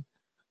 2018,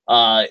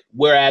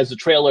 whereas the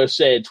trailer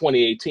said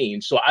 2018.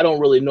 So I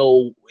don't really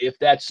know if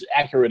that's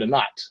accurate or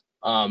not.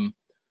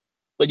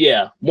 But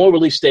yeah, more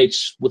release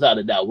dates without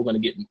a doubt. We're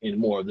going to get in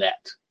more of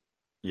that.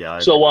 Yeah.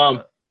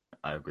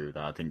 I agree with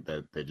that. I think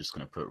that they're just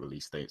going to put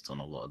release dates on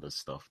a lot of the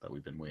stuff that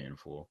we've been waiting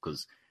for,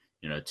 because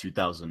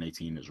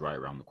 2018 is right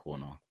around the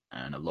corner,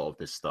 and a lot of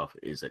this stuff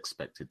is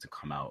expected to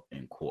come out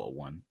in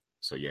Q1.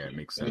 So yeah, it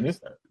makes sense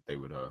that they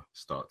would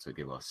start to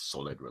give us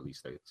solid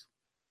release dates.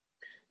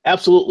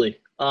 Absolutely.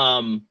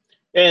 And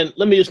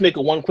let me just make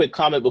one quick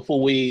comment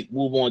before we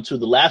move on to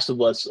The Last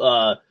of Us.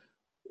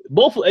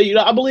 Both,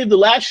 I believe the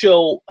last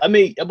show, I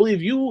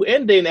believe you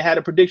and Dana had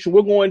a prediction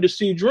we're going to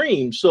see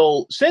Dreams.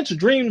 So since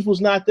Dreams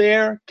was not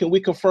there, can we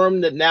confirm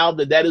that now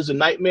that is a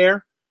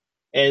nightmare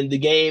and the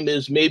game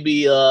is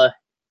maybe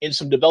in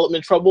some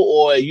development trouble,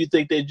 or you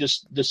think they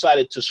just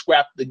decided to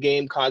scrap the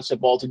game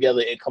concept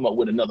altogether and come up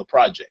with another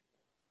project?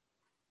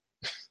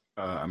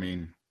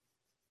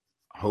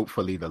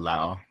 Hopefully the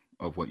latter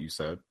of what you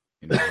said.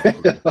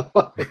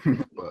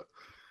 But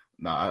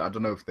no, I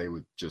don't know if they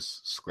would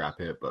just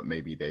scrap it, but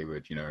maybe they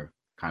would,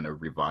 kind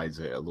of revise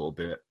it a little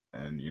bit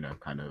and,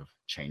 kind of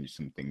change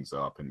some things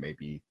up and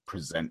maybe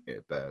present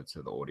it better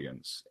to the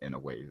audience in a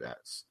way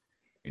that's,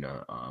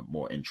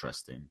 more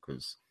interesting.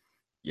 Because,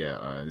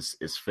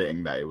 it's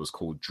fitting that it was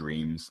called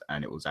Dreams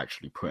and it was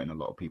actually putting a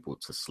lot of people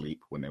to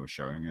sleep when they were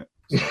showing it.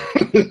 So,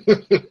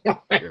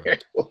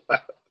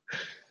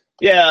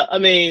 yeah,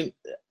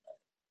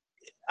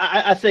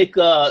 I think,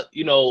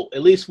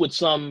 at least with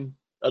some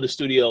of the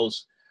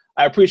studios,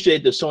 I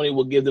appreciate that Sony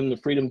will give them the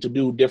freedom to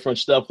do different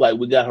stuff. Like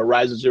we got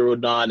Horizon Zero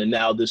Dawn and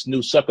now this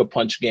new Sucker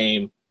Punch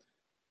game.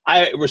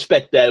 I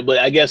respect that, but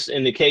I guess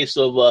in the case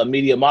of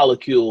Media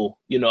Molecule,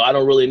 I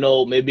don't really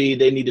know. Maybe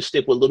they need to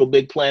stick with Little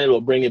Big Planet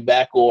or bring it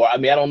back, or I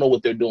don't know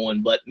what they're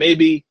doing, but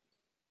maybe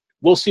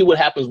we'll see what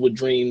happens with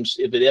Dreams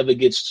if it ever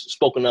gets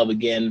spoken of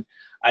again.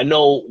 I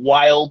know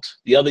Wild,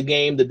 the other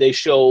game that they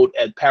showed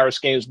at Paris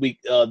Games Week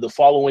the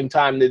following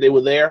time that they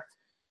were there,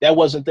 that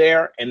wasn't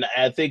there. And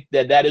I think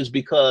that is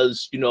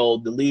because,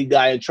 the lead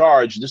guy in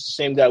charge, this is the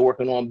same guy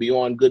working on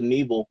Beyond Good and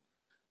Evil.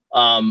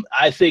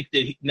 I think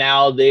that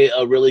now they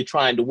are really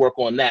trying to work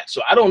on that.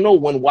 So I don't know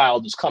when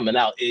Wild is coming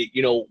out,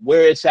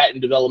 where it's at in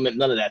development,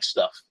 none of that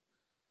stuff.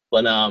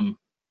 But,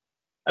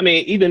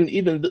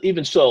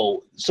 even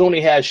so,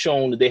 Sony has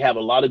shown that they have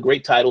a lot of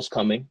great titles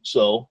coming.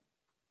 So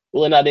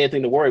really not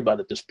anything to worry about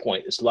at this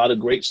point. It's a lot of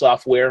great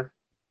software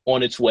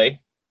on its way.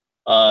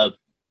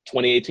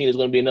 2018 is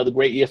going to be another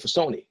great year for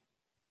Sony.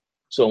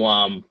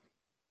 So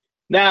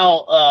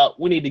now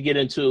we need to get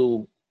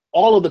into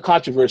all of the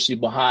controversy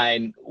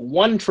behind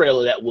one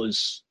trailer that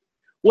was,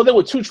 well, there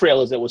were two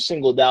trailers that were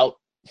singled out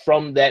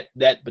from that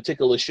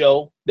particular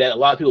show that a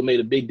lot of people made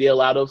a big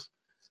deal out of.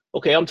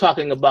 Okay, I'm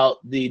talking about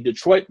the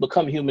Detroit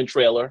Become Human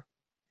trailer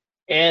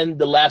and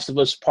The Last of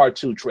Us Part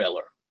 2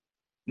 trailer.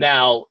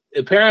 Now,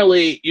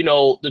 apparently,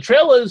 the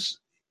trailers,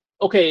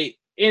 okay,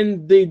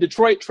 in the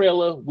Detroit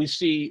trailer, we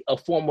see a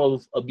form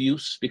of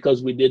abuse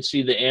because we did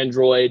see the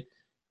android.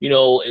 It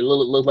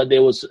looked like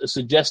there was a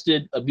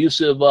suggested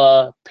abusive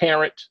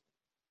parent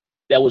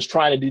that was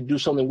trying to do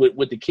something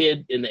with the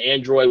kid, and the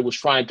android was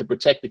trying to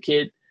protect the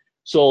kid.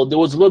 So there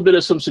was a little bit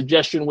of some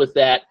suggestion with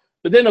that.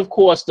 But then, of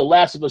course, the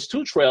Last of Us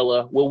 2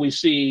 trailer, where we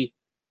see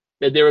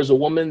that there is a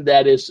woman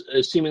that is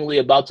seemingly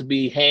about to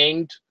be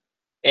hanged.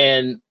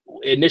 And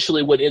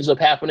initially what ends up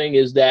happening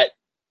is that,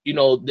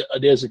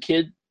 there's a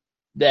kid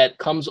that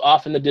comes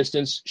off in the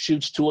distance,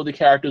 shoots two of the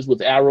characters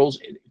with arrows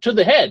to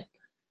the head.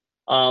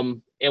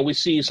 And we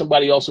see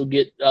somebody also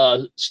get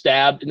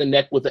stabbed in the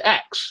neck with an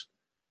axe.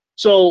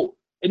 So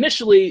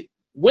initially,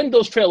 when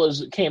those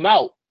trailers came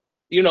out,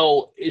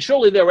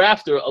 shortly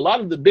thereafter, a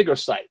lot of the bigger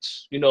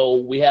sites,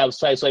 we have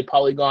sites like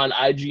Polygon,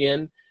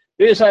 IGN,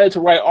 they decided to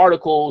write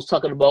articles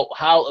talking about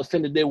how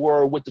offended they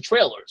were with the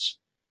trailers,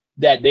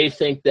 that they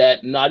think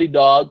that Naughty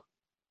Dog,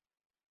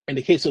 in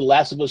the case of the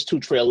Last of Us 2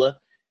 trailer,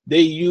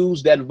 they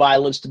used that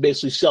violence to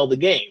basically sell the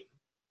game,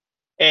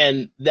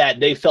 and that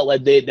they felt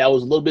like that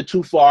was a little bit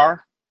too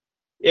far.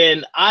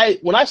 And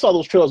when I saw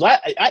those trailers,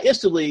 I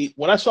instantly,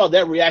 when I saw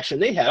that reaction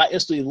they had, I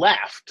instantly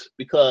laughed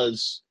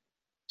because,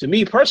 to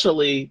me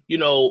personally,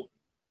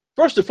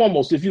 first and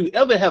foremost, if you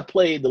ever have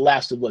played The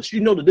Last of Us,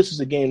 you know that this is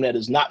a game that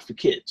is not for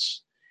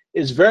kids.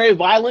 It's very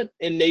violent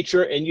in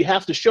nature, and you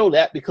have to show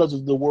that because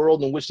of the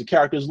world in which the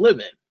characters live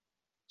in.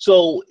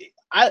 So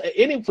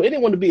for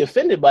anyone to be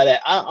offended by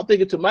that, I'm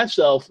thinking to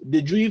myself,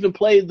 did you even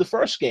play the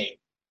first game?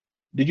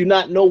 Did you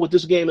not know what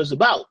this game is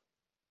about?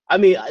 I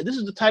mean, this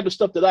is the type of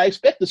stuff that I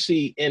expect to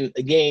see in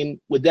a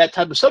game with that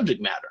type of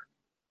subject matter.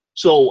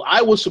 So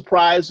I was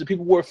surprised that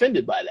people were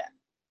offended by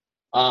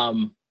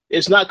that.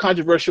 It's not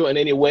controversial in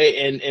any way,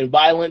 and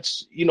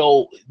violence,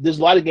 there's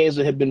a lot of games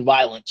that have been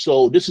violent,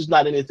 so this is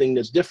not anything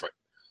that's different.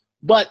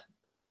 But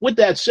with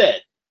that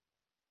said,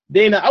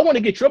 Dana, I want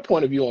to get your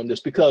point of view on this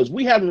because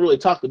we haven't really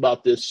talked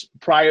about this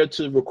prior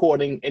to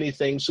recording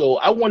anything. So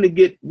I want to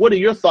get, what are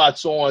your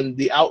thoughts on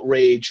the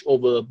outrage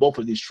over both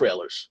of these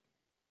trailers?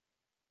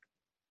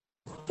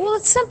 Well,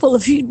 it's simple.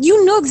 If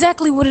you know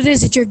exactly what it is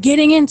that you're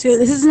getting into,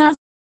 this is not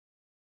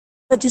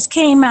that just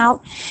came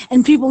out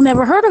and people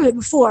never heard of it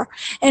before.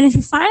 And if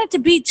you find it to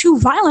be too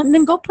violent,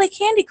 then go play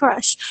Candy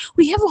Crush.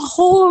 We have a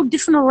whole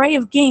different array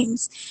of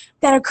games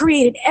that are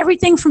created.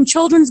 Everything from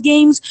children's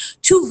games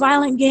to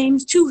violent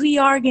games to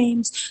VR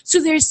games.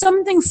 So there's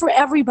something for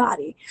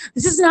everybody.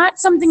 This is not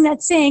something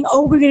that's saying,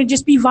 oh, we're going to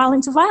just be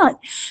violent to violent.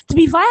 To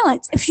be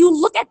violent, if you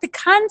look at the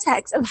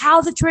context of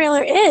how the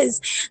trailer is,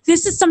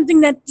 this is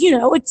something that,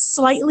 it's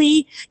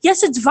slightly,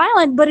 yes, it's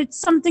violent, but it's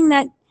something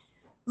that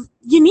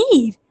you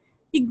need.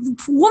 The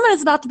woman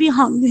is about to be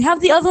hung. You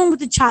have the other one with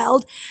the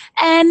child.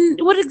 And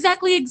what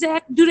exactly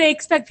do they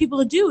expect people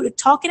to do? To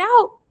talk it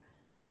out?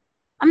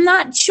 I'm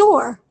not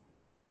sure.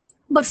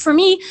 But for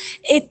me,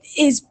 it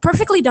is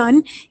perfectly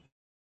done.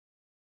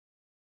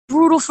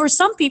 Brutal for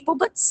some people,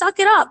 but suck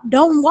it up.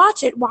 Don't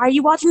watch it. Why are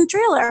you watching the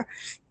trailer?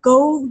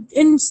 Go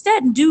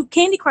instead and do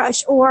Candy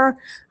Crush or,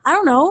 I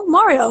don't know,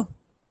 Mario.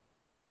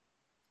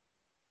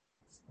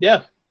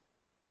 Yeah,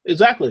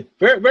 exactly.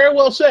 Very, very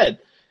well said.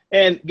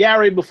 And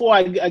Gary, before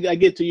I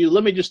get to you,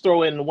 let me just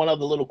throw in one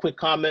other little quick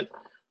comment.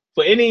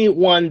 For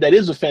anyone that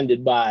is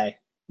offended by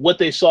what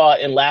they saw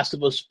in Last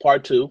of Us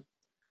Part 2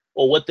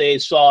 or what they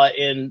saw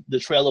in the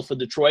trailer for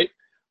Detroit,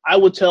 I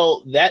would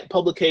tell that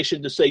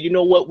publication to say, you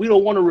know what, we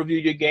don't want to review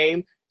your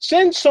game.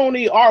 Send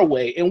Sony our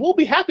way, and we'll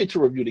be happy to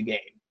review the game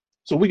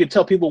so we can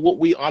tell people what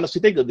we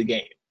honestly think of the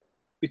game.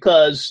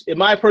 Because in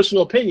my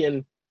personal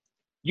opinion,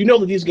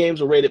 that these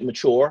games are rated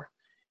mature.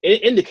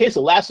 In the case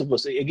of Last of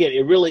Us, again,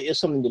 it really is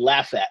something to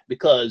laugh at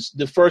because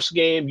the first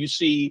game, you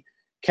see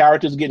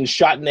characters getting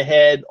shot in the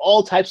head,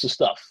 all types of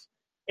stuff.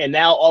 And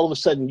now all of a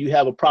sudden you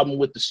have a problem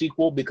with the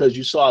sequel because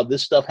you saw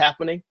this stuff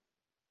happening.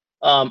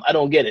 I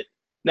don't get it.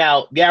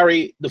 Now,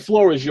 Gary, the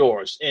floor is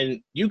yours,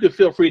 and you can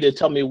feel free to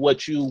tell me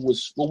what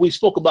we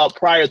spoke about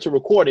prior to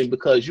recording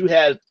because you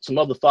had some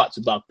other thoughts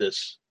about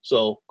this.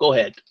 So go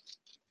ahead.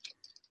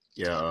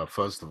 Yeah,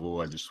 first of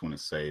all, I just want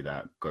to say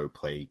that go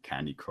play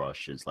Candy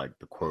Crush is like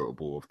the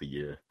quotable of the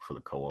year for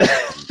the co-op.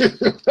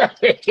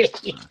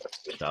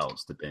 Shout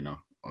outs to Dana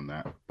on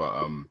that.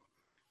 But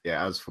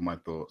yeah, as for my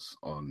thoughts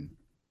on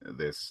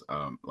this,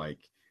 like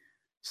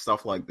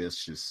stuff like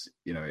this just,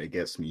 it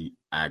gets me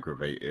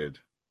aggravated.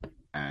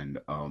 And,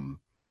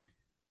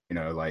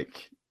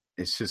 like,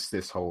 it's just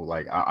this whole,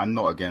 like, I'm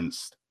not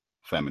against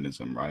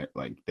feminism, right?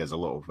 Like there's a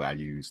lot of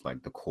values,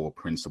 like the core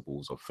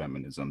principles of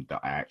feminism that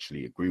I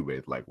actually agree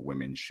with, like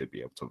women should be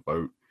able to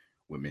vote,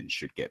 women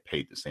should get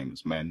paid the same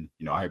as men.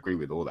 You know, I agree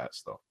with all that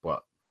stuff,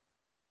 but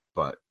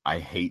I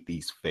hate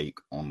these fake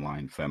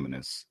online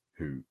feminists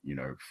who, you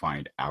know,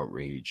 find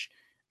outrage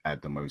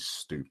at the most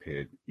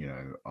stupid, you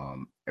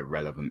know,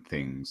 irrelevant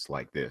things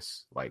like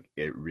this. Like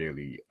it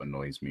really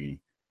annoys me,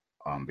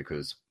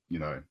 because, you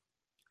know,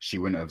 she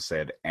wouldn't have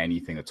said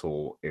anything at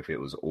all if it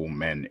was all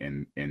men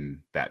in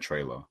that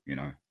trailer, you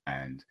know,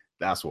 and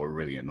that's what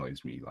really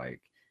annoys me.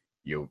 Like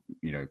you're,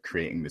 you know,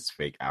 creating this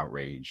fake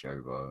outrage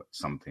over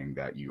something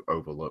that you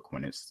overlook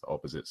when it's the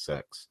opposite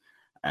sex.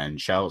 And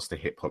shout outs to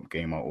Hip Hop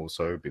Gamer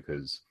also,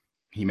 because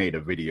he made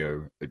a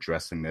video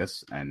addressing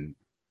this, and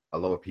a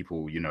lot of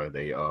people, you know,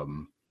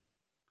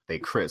 they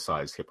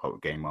criticize Hip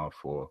Hop Gamer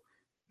for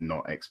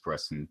not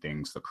expressing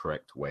things the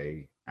correct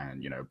way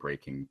and, you know,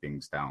 breaking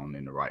things down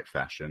in the right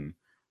fashion.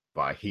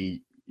 But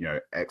he, you know,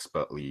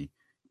 expertly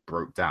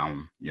broke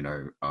down, you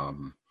know,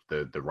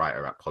 the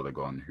writer at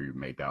Polygon who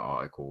made that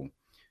article,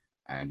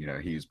 and, you know,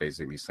 he was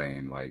basically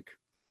saying like,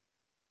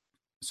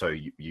 so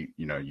you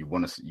know, you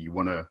want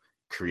to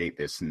create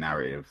this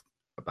narrative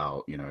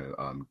about, you know,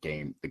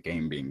 the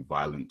game being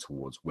violent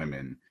towards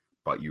women,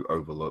 but you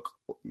overlook,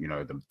 you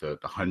know, the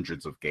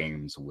hundreds of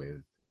games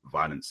with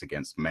violence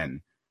against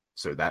men.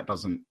 So that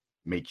doesn't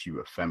make you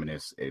a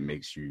feminist. It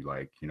makes you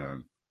like, you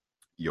know,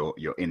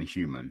 you're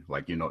inhuman.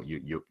 Like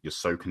you're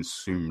so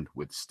consumed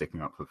with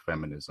sticking up for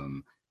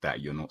feminism that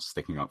you're not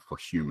sticking up for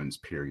humans,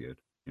 period,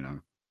 you know.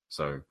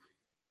 So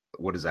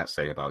what does that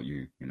say about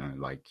you? You know,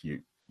 like you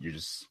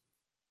just,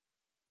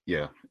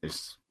 yeah,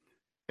 it's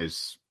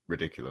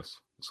ridiculous.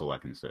 That's all I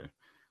can say.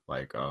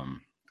 Like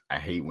I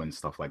hate when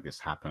stuff like this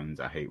happens.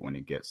 I hate when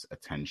it gets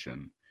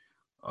attention,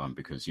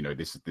 because, you know,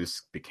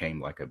 this became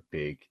like a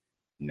big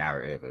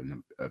narrative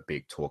and a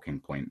big talking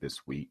point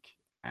this week.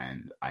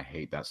 And I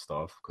hate that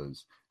stuff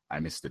because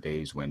I miss the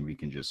days when we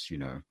can just, you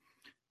know,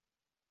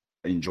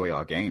 enjoy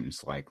our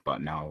games. Like,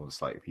 but now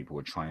it's like people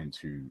are trying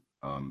to,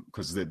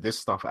 because this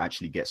stuff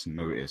actually gets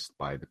noticed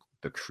by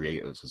the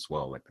creators as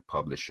well, like the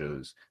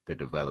publishers, the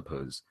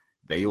developers.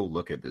 They all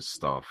look at this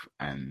stuff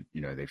and, you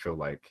know, they feel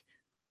like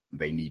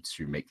they need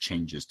to make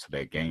changes to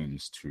their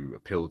games to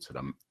appeal to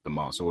the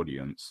mass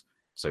audience.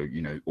 So,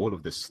 you know, all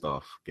of this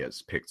stuff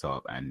gets picked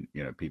up and,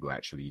 you know, people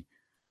actually,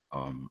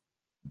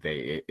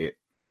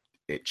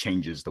 it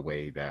changes the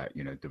way that,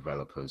 you know,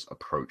 developers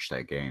approach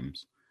their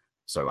games.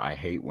 So I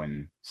hate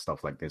when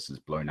stuff like this is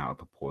blown out of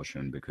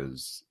proportion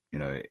because, you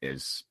know,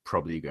 it's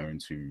probably going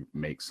to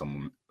make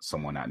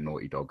someone at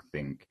Naughty Dog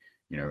think,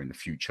 you know, in the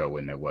future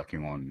when they're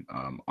working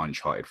on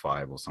Uncharted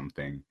 5 or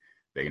something,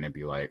 they're going to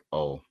be like,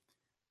 oh,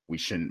 we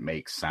shouldn't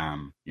make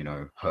Sam, you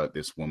know, hurt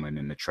this woman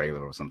in the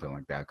trailer or something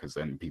like that, because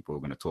then people are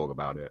going to talk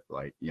about it.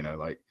 Like, you know,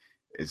 like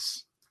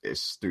it's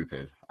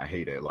stupid. I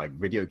hate it. Like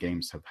video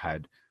games have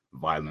had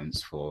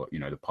violence for, you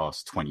know, the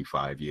past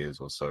 25 years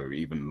or so,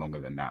 even longer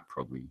than that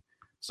probably.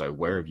 So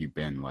where have you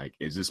been? Like,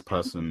 is this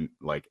person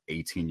like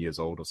 18 years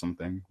old or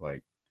something?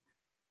 Like,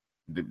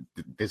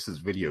 this is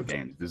video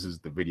games. This is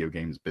the video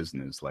games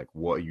business. Like,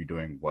 what are you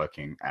doing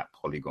working at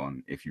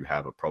Polygon if you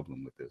have a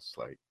problem with this?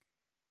 Like,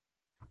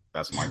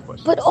 that's my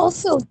question. But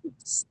also,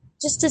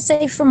 just to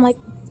say from like,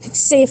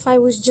 say if I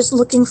was just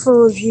looking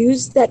for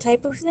reviews, that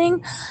type of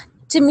thing,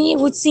 to me it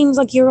would seem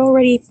like you're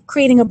already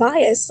creating a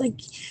bias. Like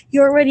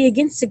you're already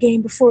against the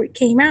game before it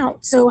came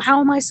out. So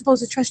how am I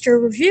supposed to trust your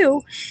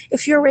review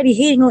if you're already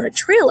hating on a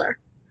trailer?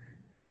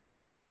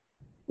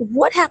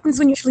 What happens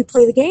when you actually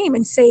play the game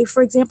and say,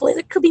 for example,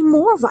 there could be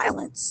more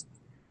violence?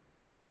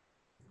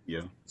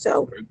 Yeah.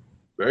 So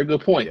very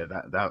good point.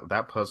 Yeah,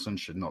 that person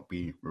should not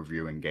be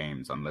reviewing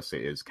games unless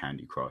it is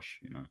Candy Crush,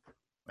 you know.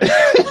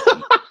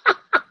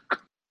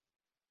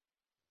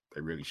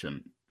 They really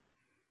shouldn't.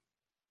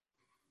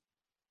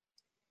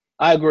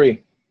 I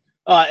agree.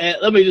 And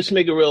let me just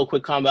make a real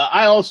quick comment.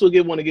 I also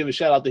want to give a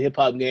shout out to Hip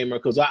Hop Gamer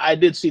because I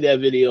did see that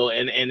video,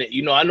 and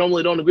you know, I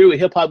normally don't agree with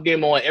Hip Hop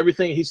Gamer on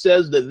everything he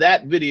says.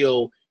 That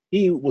video,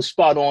 he was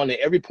spot on at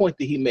every point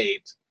that he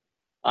made.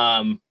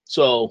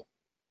 So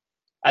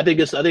I think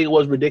it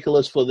was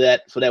ridiculous for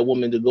that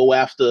woman to go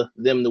after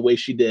them the way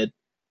she did.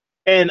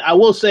 And I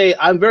will say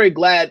I'm very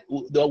glad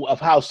of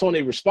how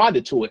Sony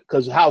responded to it,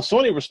 because how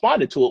Sony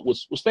responded to it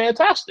was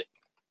fantastic.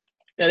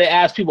 And they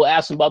asked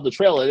them about the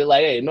trailer. They're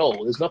like, hey, no,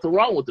 there's nothing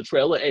wrong with the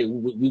trailer. Hey,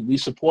 we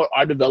support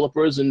our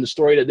developers and the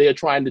story that they're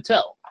trying to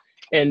tell.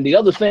 And the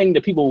other thing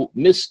that people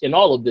miss in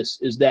all of this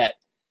is that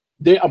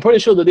I'm pretty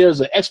sure that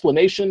there's an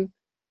explanation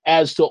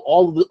as to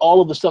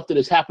all of the stuff that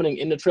is happening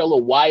in the trailer,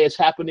 why it's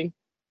happening,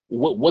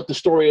 what the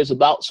story is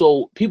about.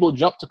 So people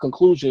jump to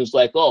conclusions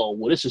like, oh,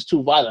 well, this is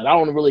too violent. I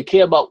don't really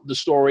care about the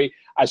story.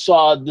 I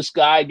saw this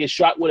guy get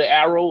shot with an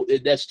arrow.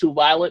 That's too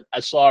violent. I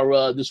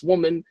saw this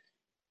woman,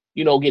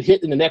 you know, get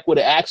hit in the neck with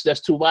an axe.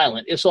 That's too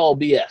violent. It's all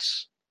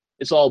BS.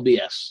 It's all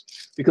BS.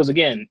 Because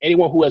again,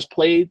 anyone who has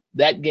played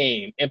that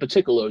game in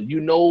particular, you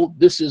know,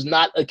 this is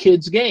not a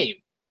kid's game.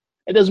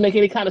 It doesn't make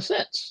any kind of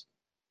sense.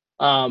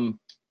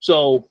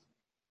 So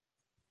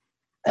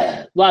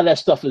lot of that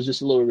stuff is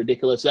just a little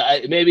ridiculous.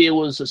 Maybe it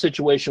was a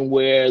situation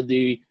where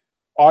the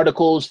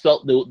articles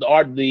felt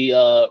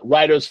the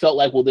writers felt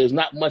like, well, there's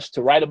not much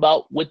to write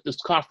about with this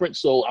conference,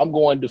 so I'm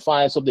going to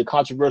find something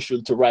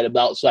controversial to write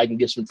about so I can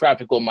get some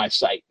traffic on my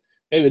site.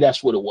 Maybe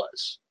that's what it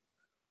was.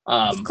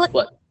 But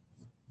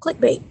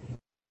clickbait.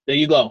 There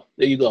you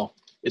go.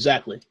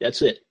 Exactly.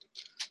 That's it.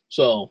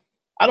 So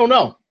I don't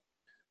know,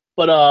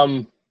 but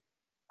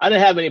I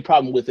didn't have any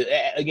problem with it.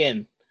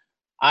 Again,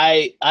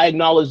 I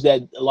acknowledge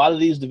that a lot of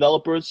these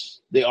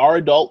developers, they are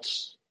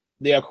adults.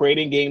 They are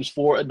creating games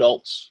for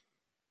adults.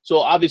 So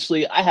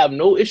obviously, I have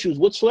no issues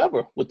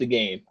whatsoever with the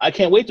game. I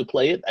can't wait to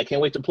play it. I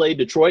can't wait to play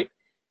Detroit.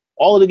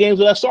 All of the games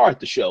that I saw at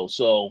the show.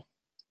 So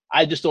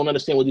I just don't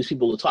understand what these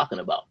people are talking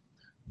about.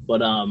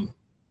 But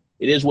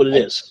it is what it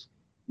is.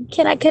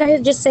 Can I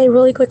just say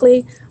really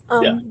quickly,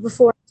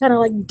 before I kind of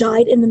like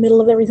died in the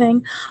middle of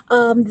everything,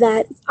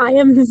 that I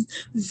am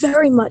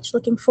very much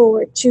looking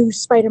forward to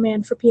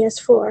Spider-Man for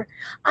PS4.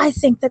 I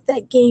think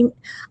that game,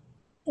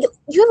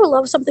 you ever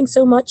love something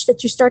so much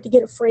that you start to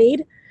get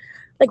afraid?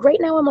 Like right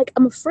now,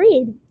 I'm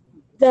afraid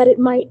that it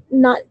might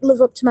not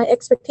live up to my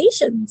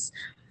expectations.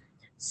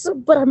 So,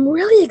 but I'm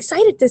really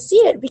excited to see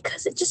it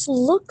because it just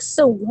looks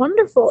so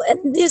wonderful.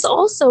 And there's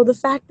also the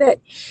fact that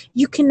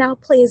you can now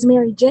play as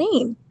Mary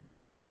Jane.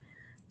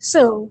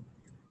 So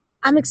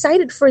I'm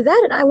excited for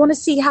that, and I want to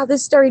see how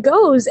this story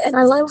goes. And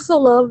I also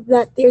love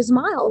that there's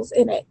Miles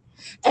in it,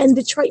 and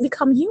Detroit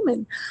Become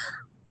Human.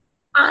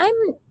 I'm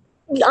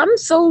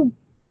so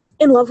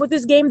in love with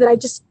this game that I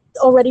just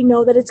already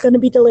know that it's going to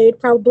be delayed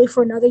probably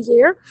for another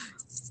year.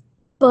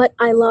 But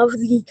I love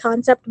the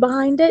concept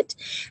behind it,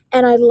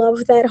 and I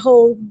love that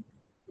whole,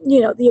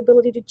 the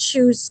ability to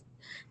choose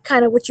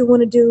kind of what you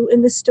want to do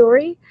in the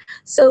story.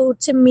 So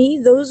to me,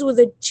 those were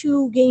the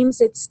two games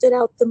that stood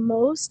out the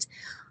most.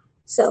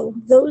 So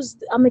those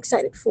I'm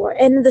excited for.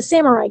 And the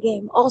Samurai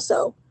game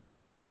also.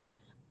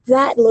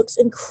 That looks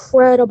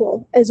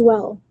incredible as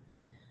well.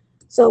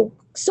 So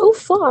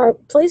far,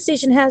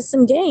 PlayStation has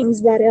some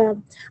games that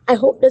I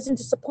hope doesn't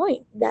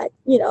disappoint. That,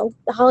 the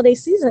holiday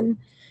season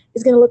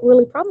is going to look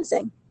really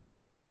promising.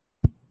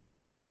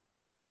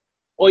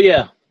 Oh,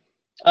 yeah.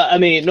 I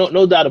mean,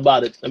 no doubt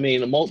about it. I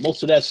mean,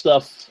 most of that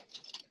stuff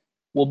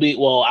will be,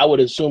 well, I would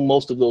assume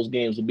most of those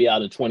games will be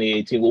out in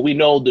 2018. Well, we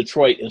know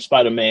Detroit and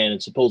Spider-Man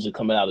is supposedly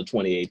coming out in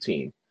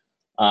 2018.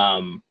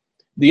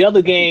 The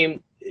other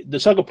game, the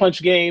Sucker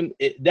Punch game,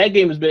 that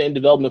game has been in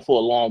development for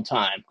a long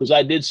time, because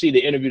I did see the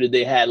interview that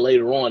they had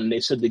later on, and they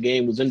said the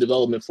game was in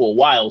development for a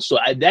while. So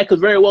that could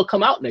very well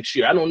come out next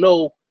year. I don't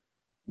know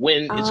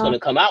when it's going to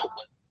come out.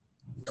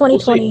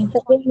 2020.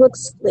 That game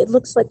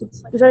looks like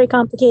it's very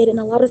complicated and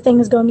a lot of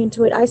things going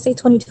into it. I say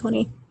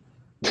 2020.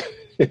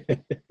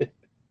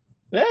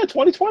 Yeah,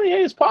 2020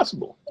 is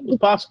possible. It's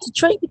possible.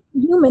 Detroit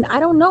Become Human, I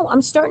don't know.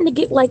 I'm starting to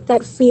get like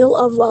that feel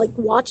of like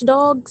Watch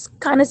Dogs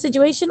kind of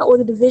situation, or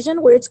The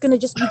Division, where it's going to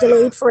just be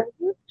delayed forever.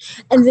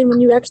 And then when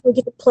you actually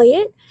get to play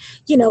it,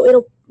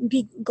 it'll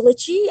be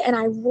glitchy. And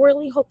I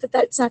really hope that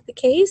that's not the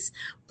case.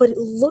 But it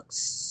looks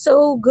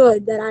so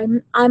good that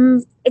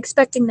I'm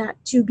expecting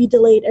that to be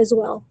delayed as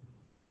well.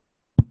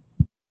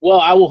 Well,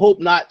 I will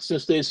hope not,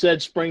 since they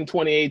said spring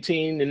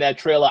 2018 in that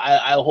trailer.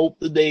 I hope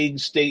that they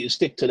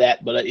stick to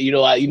that. But you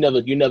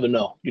never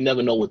know. You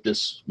never know with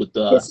this. This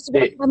is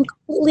why I'm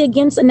completely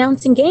against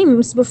announcing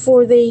games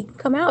before they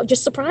come out.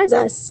 Just surprise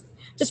us.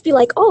 Just be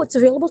like, oh, it's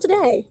available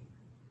today,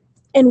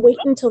 and wait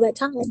until that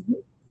time.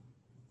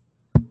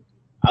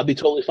 I'll be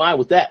totally fine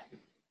with that.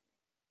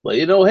 But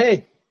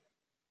hey,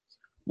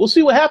 we'll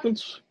see what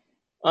happens.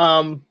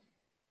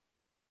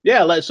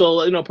 Yeah,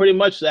 pretty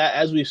much that,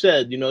 as we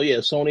said,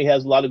 Sony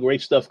has a lot of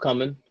great stuff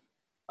coming.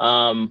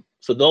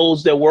 For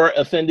those that were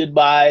offended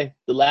by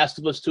the Last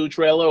of Us 2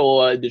 trailer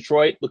or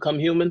Detroit Become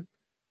Human,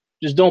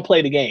 just don't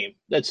play the game.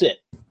 That's it.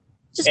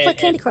 Just play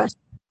Candy Crush.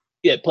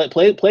 Yeah,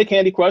 play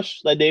Candy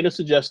Crush, like Dana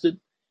suggested.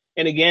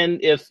 And again,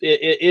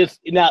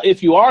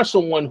 if you are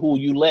someone who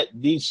you let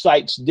these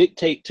sites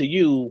dictate to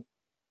you,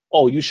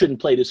 oh, you shouldn't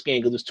play this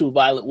game because it's too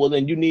violent, well,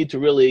 then you need to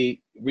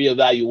really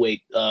reevaluate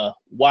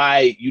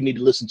why you need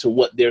to listen to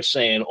what they're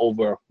saying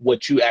over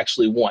what you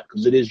actually want,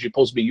 because it is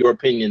supposed to be your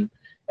opinion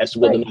as to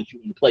whether or not you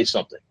want to play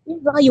something.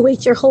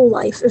 Evaluate your whole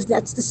life if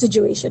that's the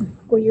situation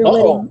where you're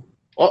letting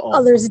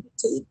others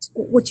dictate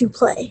what you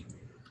play.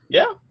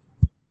 Yeah,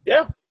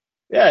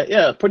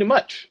 pretty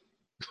much.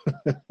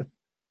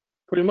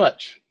 Pretty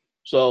much.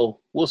 So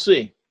we'll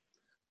see.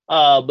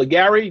 But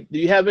Gary, do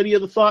you have any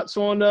other thoughts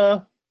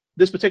on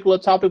this particular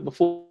topic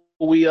before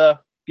we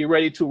get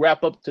ready to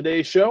wrap up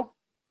today's show?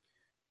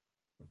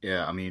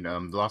 Yeah, I mean,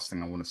 the last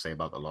thing I want to say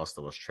about the Last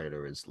of Us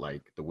trailer is,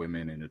 like, the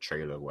women in the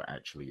trailer were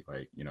actually,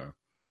 like,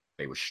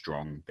 they were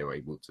strong. They were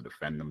able to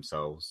defend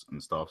themselves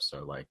and stuff.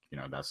 So, like,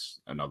 that's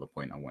another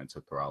point I wanted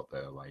to throw out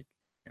there. Like,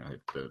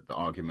 the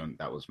argument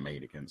that was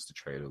made against the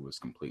trailer was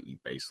completely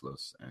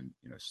baseless and,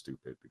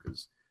 stupid,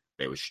 because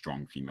they were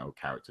strong female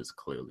characters,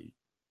 clearly.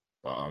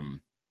 But,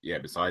 yeah,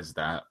 besides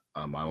that,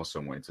 I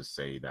also wanted to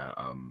say that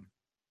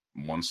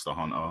Monster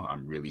Hunter,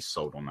 I'm really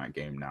sold on that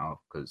game now,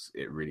 because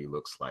it really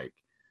looks like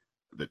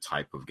the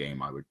type of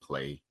game I would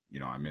play.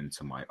 I'm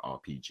into my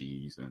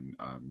RPGs and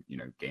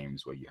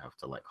games where you have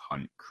to like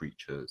hunt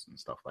creatures and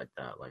stuff like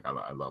that. Like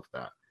I love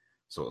that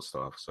sort of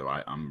stuff. So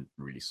I'm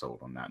really sold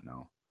on that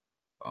now.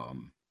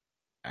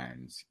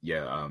 And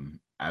yeah,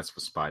 as for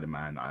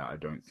Spider-Man, I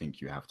don't think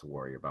you have to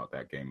worry about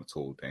that game at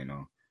all,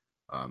 Dana.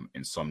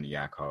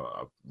 Insomniac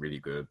are really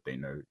good. They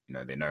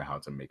know how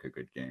to make a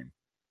good game.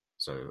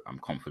 So I'm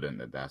confident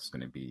that that's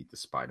going to be the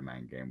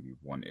Spider-Man game we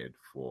wanted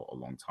for a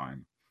long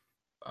time.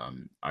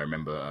 I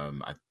remember,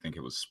 I think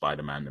it was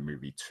Spider-Man the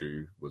movie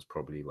 2 was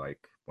probably like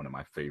one of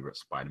my favorite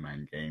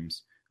Spider-Man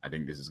games. I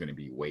think this is going to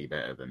be way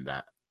better than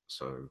that.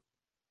 So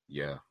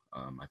yeah,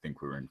 I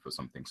think we're in for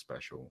something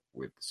special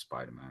with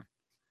Spider-Man.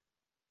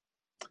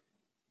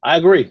 I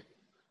agree.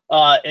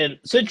 And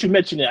since you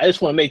mentioned it, I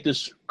just want to make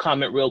this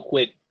comment real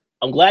quick.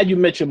 I'm glad you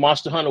mentioned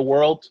Monster Hunter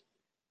World.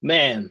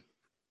 Man,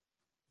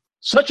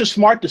 such a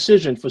smart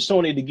decision for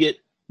Sony to get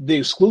the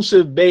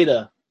exclusive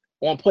beta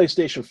on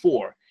PlayStation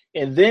 4.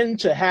 And then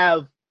to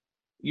have,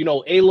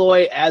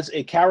 Aloy as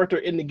a character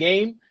in the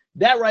game,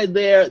 that right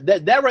there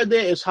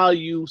is how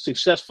you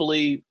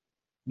successfully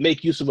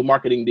make use of a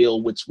marketing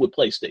deal with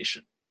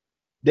PlayStation.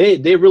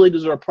 They really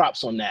deserve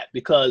props on that,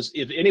 because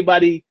if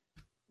anybody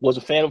was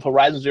a fan of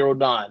Horizon Zero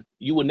Dawn,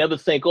 you would never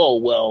think, oh,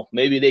 well,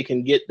 maybe they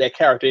can get that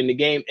character in the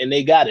game, and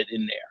they got it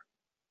in there.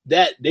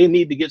 That they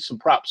need to get some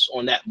props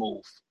on that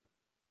move,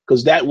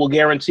 because that will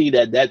guarantee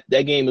that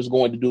game is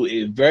going to do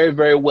it very,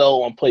 very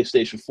well on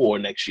PlayStation 4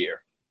 next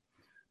year.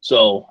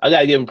 So I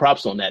got to give them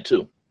props on that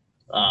too.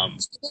 My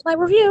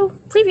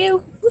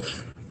preview.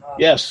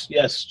 Yes.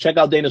 Check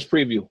out Dana's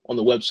preview on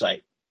the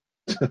website.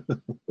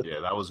 Yeah,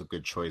 that was a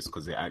good choice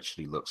because it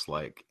actually looks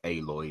like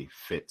Aloy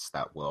fits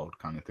that world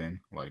kind of thing.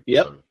 Like,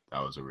 yep. So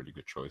that was a really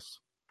good choice.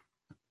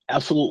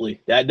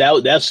 Absolutely.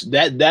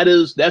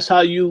 That's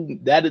how you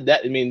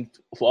I mean,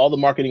 for all the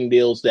marketing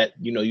deals that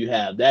you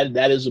have,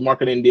 that is a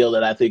marketing deal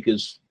that I think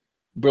is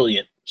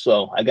brilliant.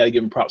 So I got to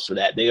give them props for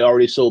that. They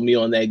already sold me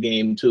on that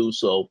game too,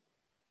 so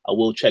I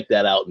will check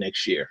that out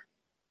next year.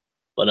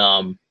 But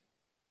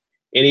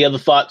any other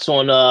thoughts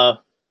on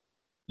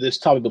this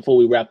topic before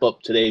we wrap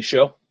up today's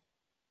show?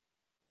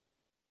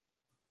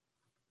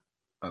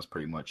 That's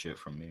pretty much it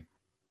from me.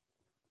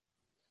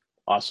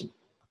 Awesome.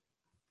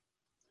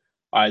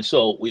 All right,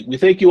 so we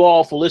thank you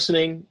all for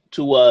listening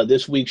to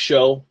this week's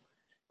show.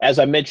 As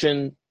I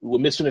mentioned, we're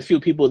missing a few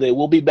people. They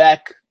will be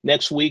back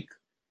next week.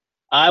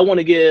 I want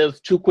to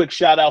give 2 quick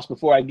shout-outs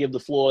before I give the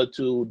floor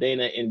to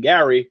Dana and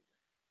Gary.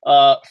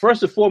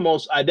 First and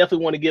foremost, I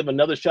definitely want to give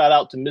another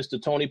shout-out to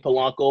Mr. Tony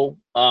Polanco.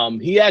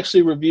 He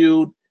actually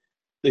reviewed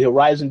the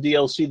Horizon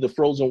DLC, the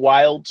Frozen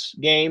Wilds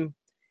game.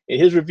 And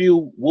his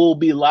review will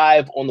be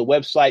live on the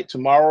website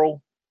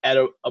tomorrow at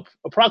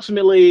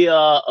approximately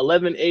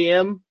 11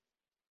 a.m.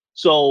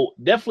 So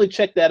definitely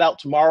check that out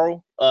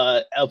tomorrow.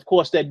 Of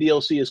course, that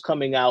DLC is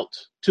coming out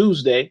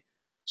Tuesday.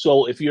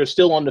 So if you're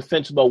still on the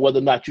fence about whether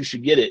or not you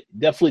should get it,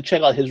 definitely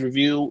check out his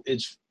review.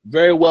 It's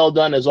very well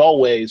done as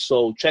always.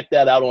 So check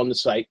that out on the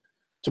site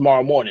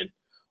tomorrow morning.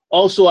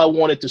 Also, I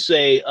wanted to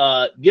say,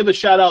 give a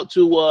shout out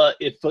to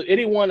if for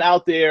anyone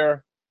out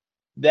there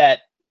that,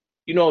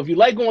 if you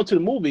like going to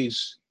the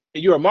movies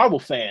and you're a Marvel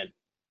fan,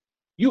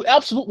 you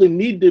absolutely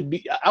need to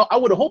be. I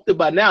would have hoped that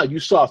by now you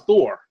saw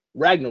Thor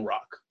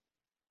Ragnarok,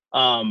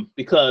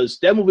 because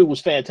that movie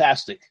was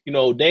fantastic.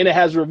 Dana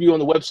has a review on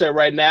the website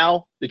right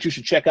now that you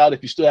should check out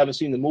if you still haven't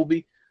seen the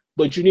movie.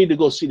 But you need to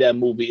go see that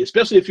movie,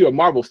 especially if you're a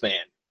Marvel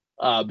fan,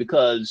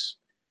 because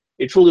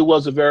it truly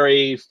was a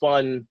very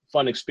fun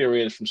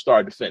experience from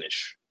start to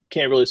finish.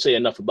 Can't really say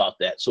enough about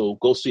that. So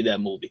go see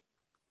that movie.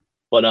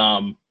 But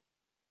I'm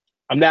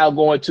now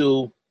going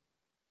to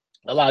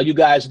allow you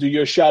guys to do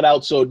your shout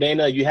out. So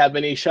Dana, you have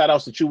any shout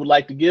outs that you would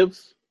like to give?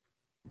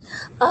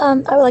 I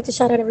would like to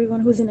shout out everyone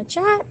who's in the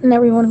chat and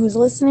everyone who's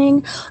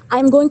listening.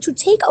 I'm going to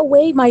take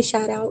away my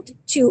shout out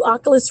to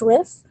Oculus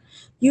Rift.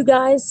 You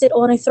guys sit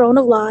on a throne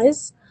of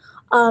lies.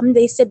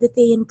 They said that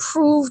they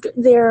improved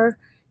their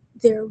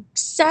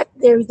set,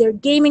 their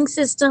gaming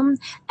system,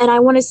 and I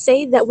want to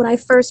say that when I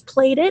first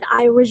played it,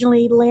 I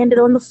originally landed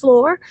on the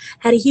floor,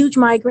 had a huge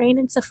migraine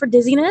and suffered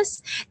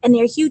dizziness, and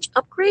their huge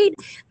upgrade,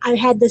 I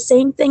had the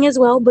same thing as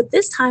well, but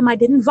this time I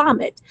didn't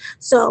vomit.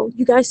 So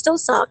you guys still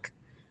suck.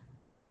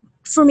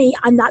 For me,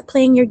 I'm not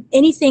playing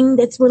anything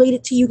that's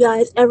related to you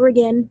guys ever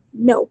again.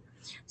 No.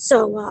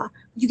 So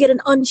you get an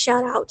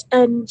unshout out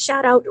and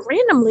shout out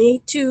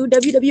randomly to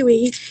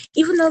WWE,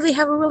 even though they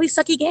have a really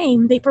sucky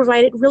game. They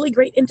provided really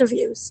great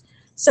interviews.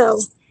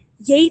 So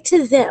yay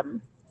to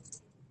them.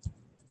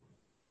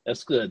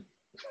 That's good.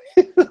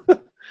 All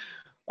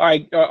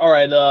right.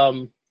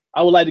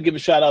 I would like to give a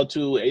shout out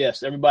to,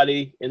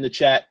 everybody in the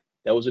chat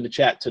that was in the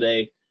chat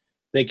today.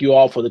 Thank you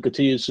all for the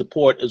continued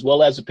support, as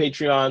well as the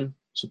Patreon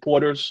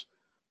supporters.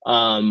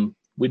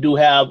 We do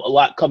have a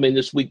lot coming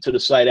this week to the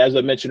site. As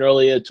I mentioned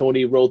earlier,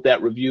 Tony wrote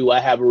that review. I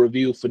have a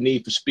review for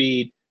Need for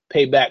Speed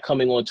Payback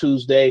coming on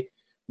Tuesday.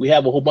 We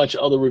have a whole bunch of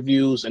other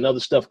reviews and other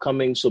stuff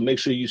coming, so make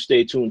sure you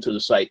stay tuned to the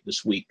site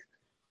this week.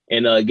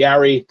 And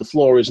Gary, the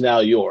floor is now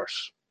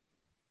yours.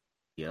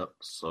 Yep.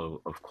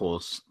 So, of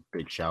course,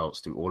 big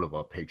shouts to all of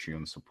our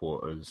Patreon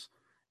supporters: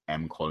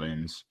 M.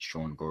 Collins,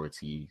 Sean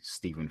Gority,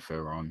 Stephen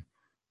Ferron,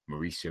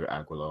 Mauricio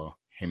Aguilar,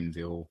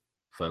 Himdil,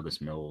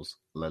 Fergus Mills,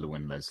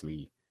 Lelwyn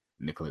Leslie,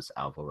 Nicholas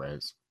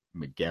Alvarez,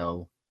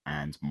 Miguel,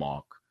 and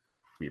Mark.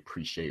 We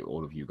appreciate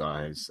all of you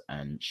guys,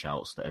 and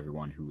shouts to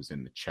everyone who was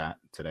in the chat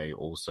today.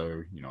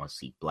 Also, I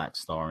see Black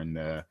Star in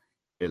there,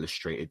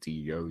 Illustrated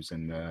DEO's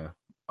in there,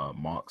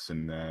 Mark's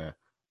in there,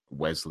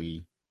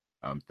 Wesley.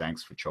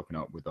 Thanks for chopping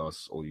up with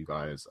us, all you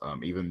guys.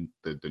 Even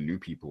the new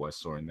people I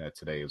saw in there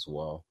today as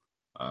well.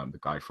 The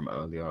guy from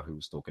earlier who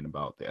was talking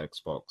about the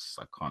Xbox,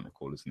 I can't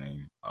recall his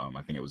name.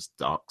 I think it was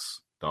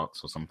Dux or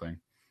something.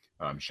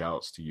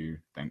 Shouts to you.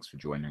 Thanks for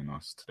joining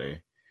us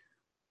today.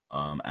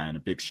 And a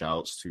big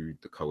shouts to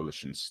the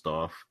coalition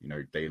staff.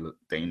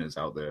 Dana's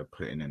out there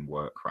putting in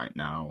work right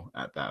now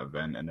at that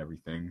event and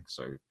everything.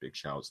 So big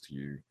shouts to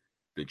you.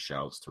 Big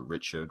shouts to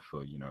Richard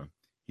for,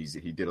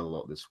 he did a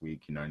lot this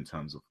week, in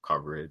terms of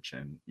coverage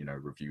and,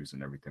 reviews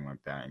and everything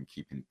like that, and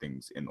keeping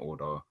things in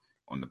order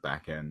on the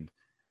back end.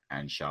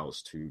 And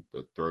shouts to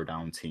the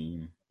Throwdown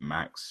team,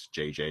 Max,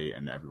 JJ,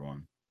 and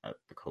everyone at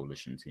the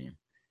coalition team.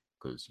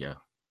 Because,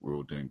 we're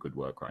all doing good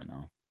work right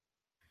now.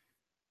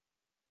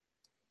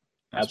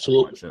 That's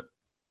absolutely.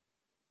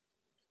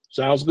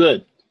 Sounds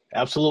good.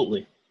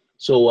 Absolutely.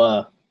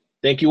 So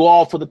thank you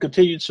all for the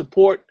continued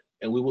support,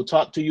 and we will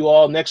talk to you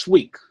all next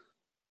week.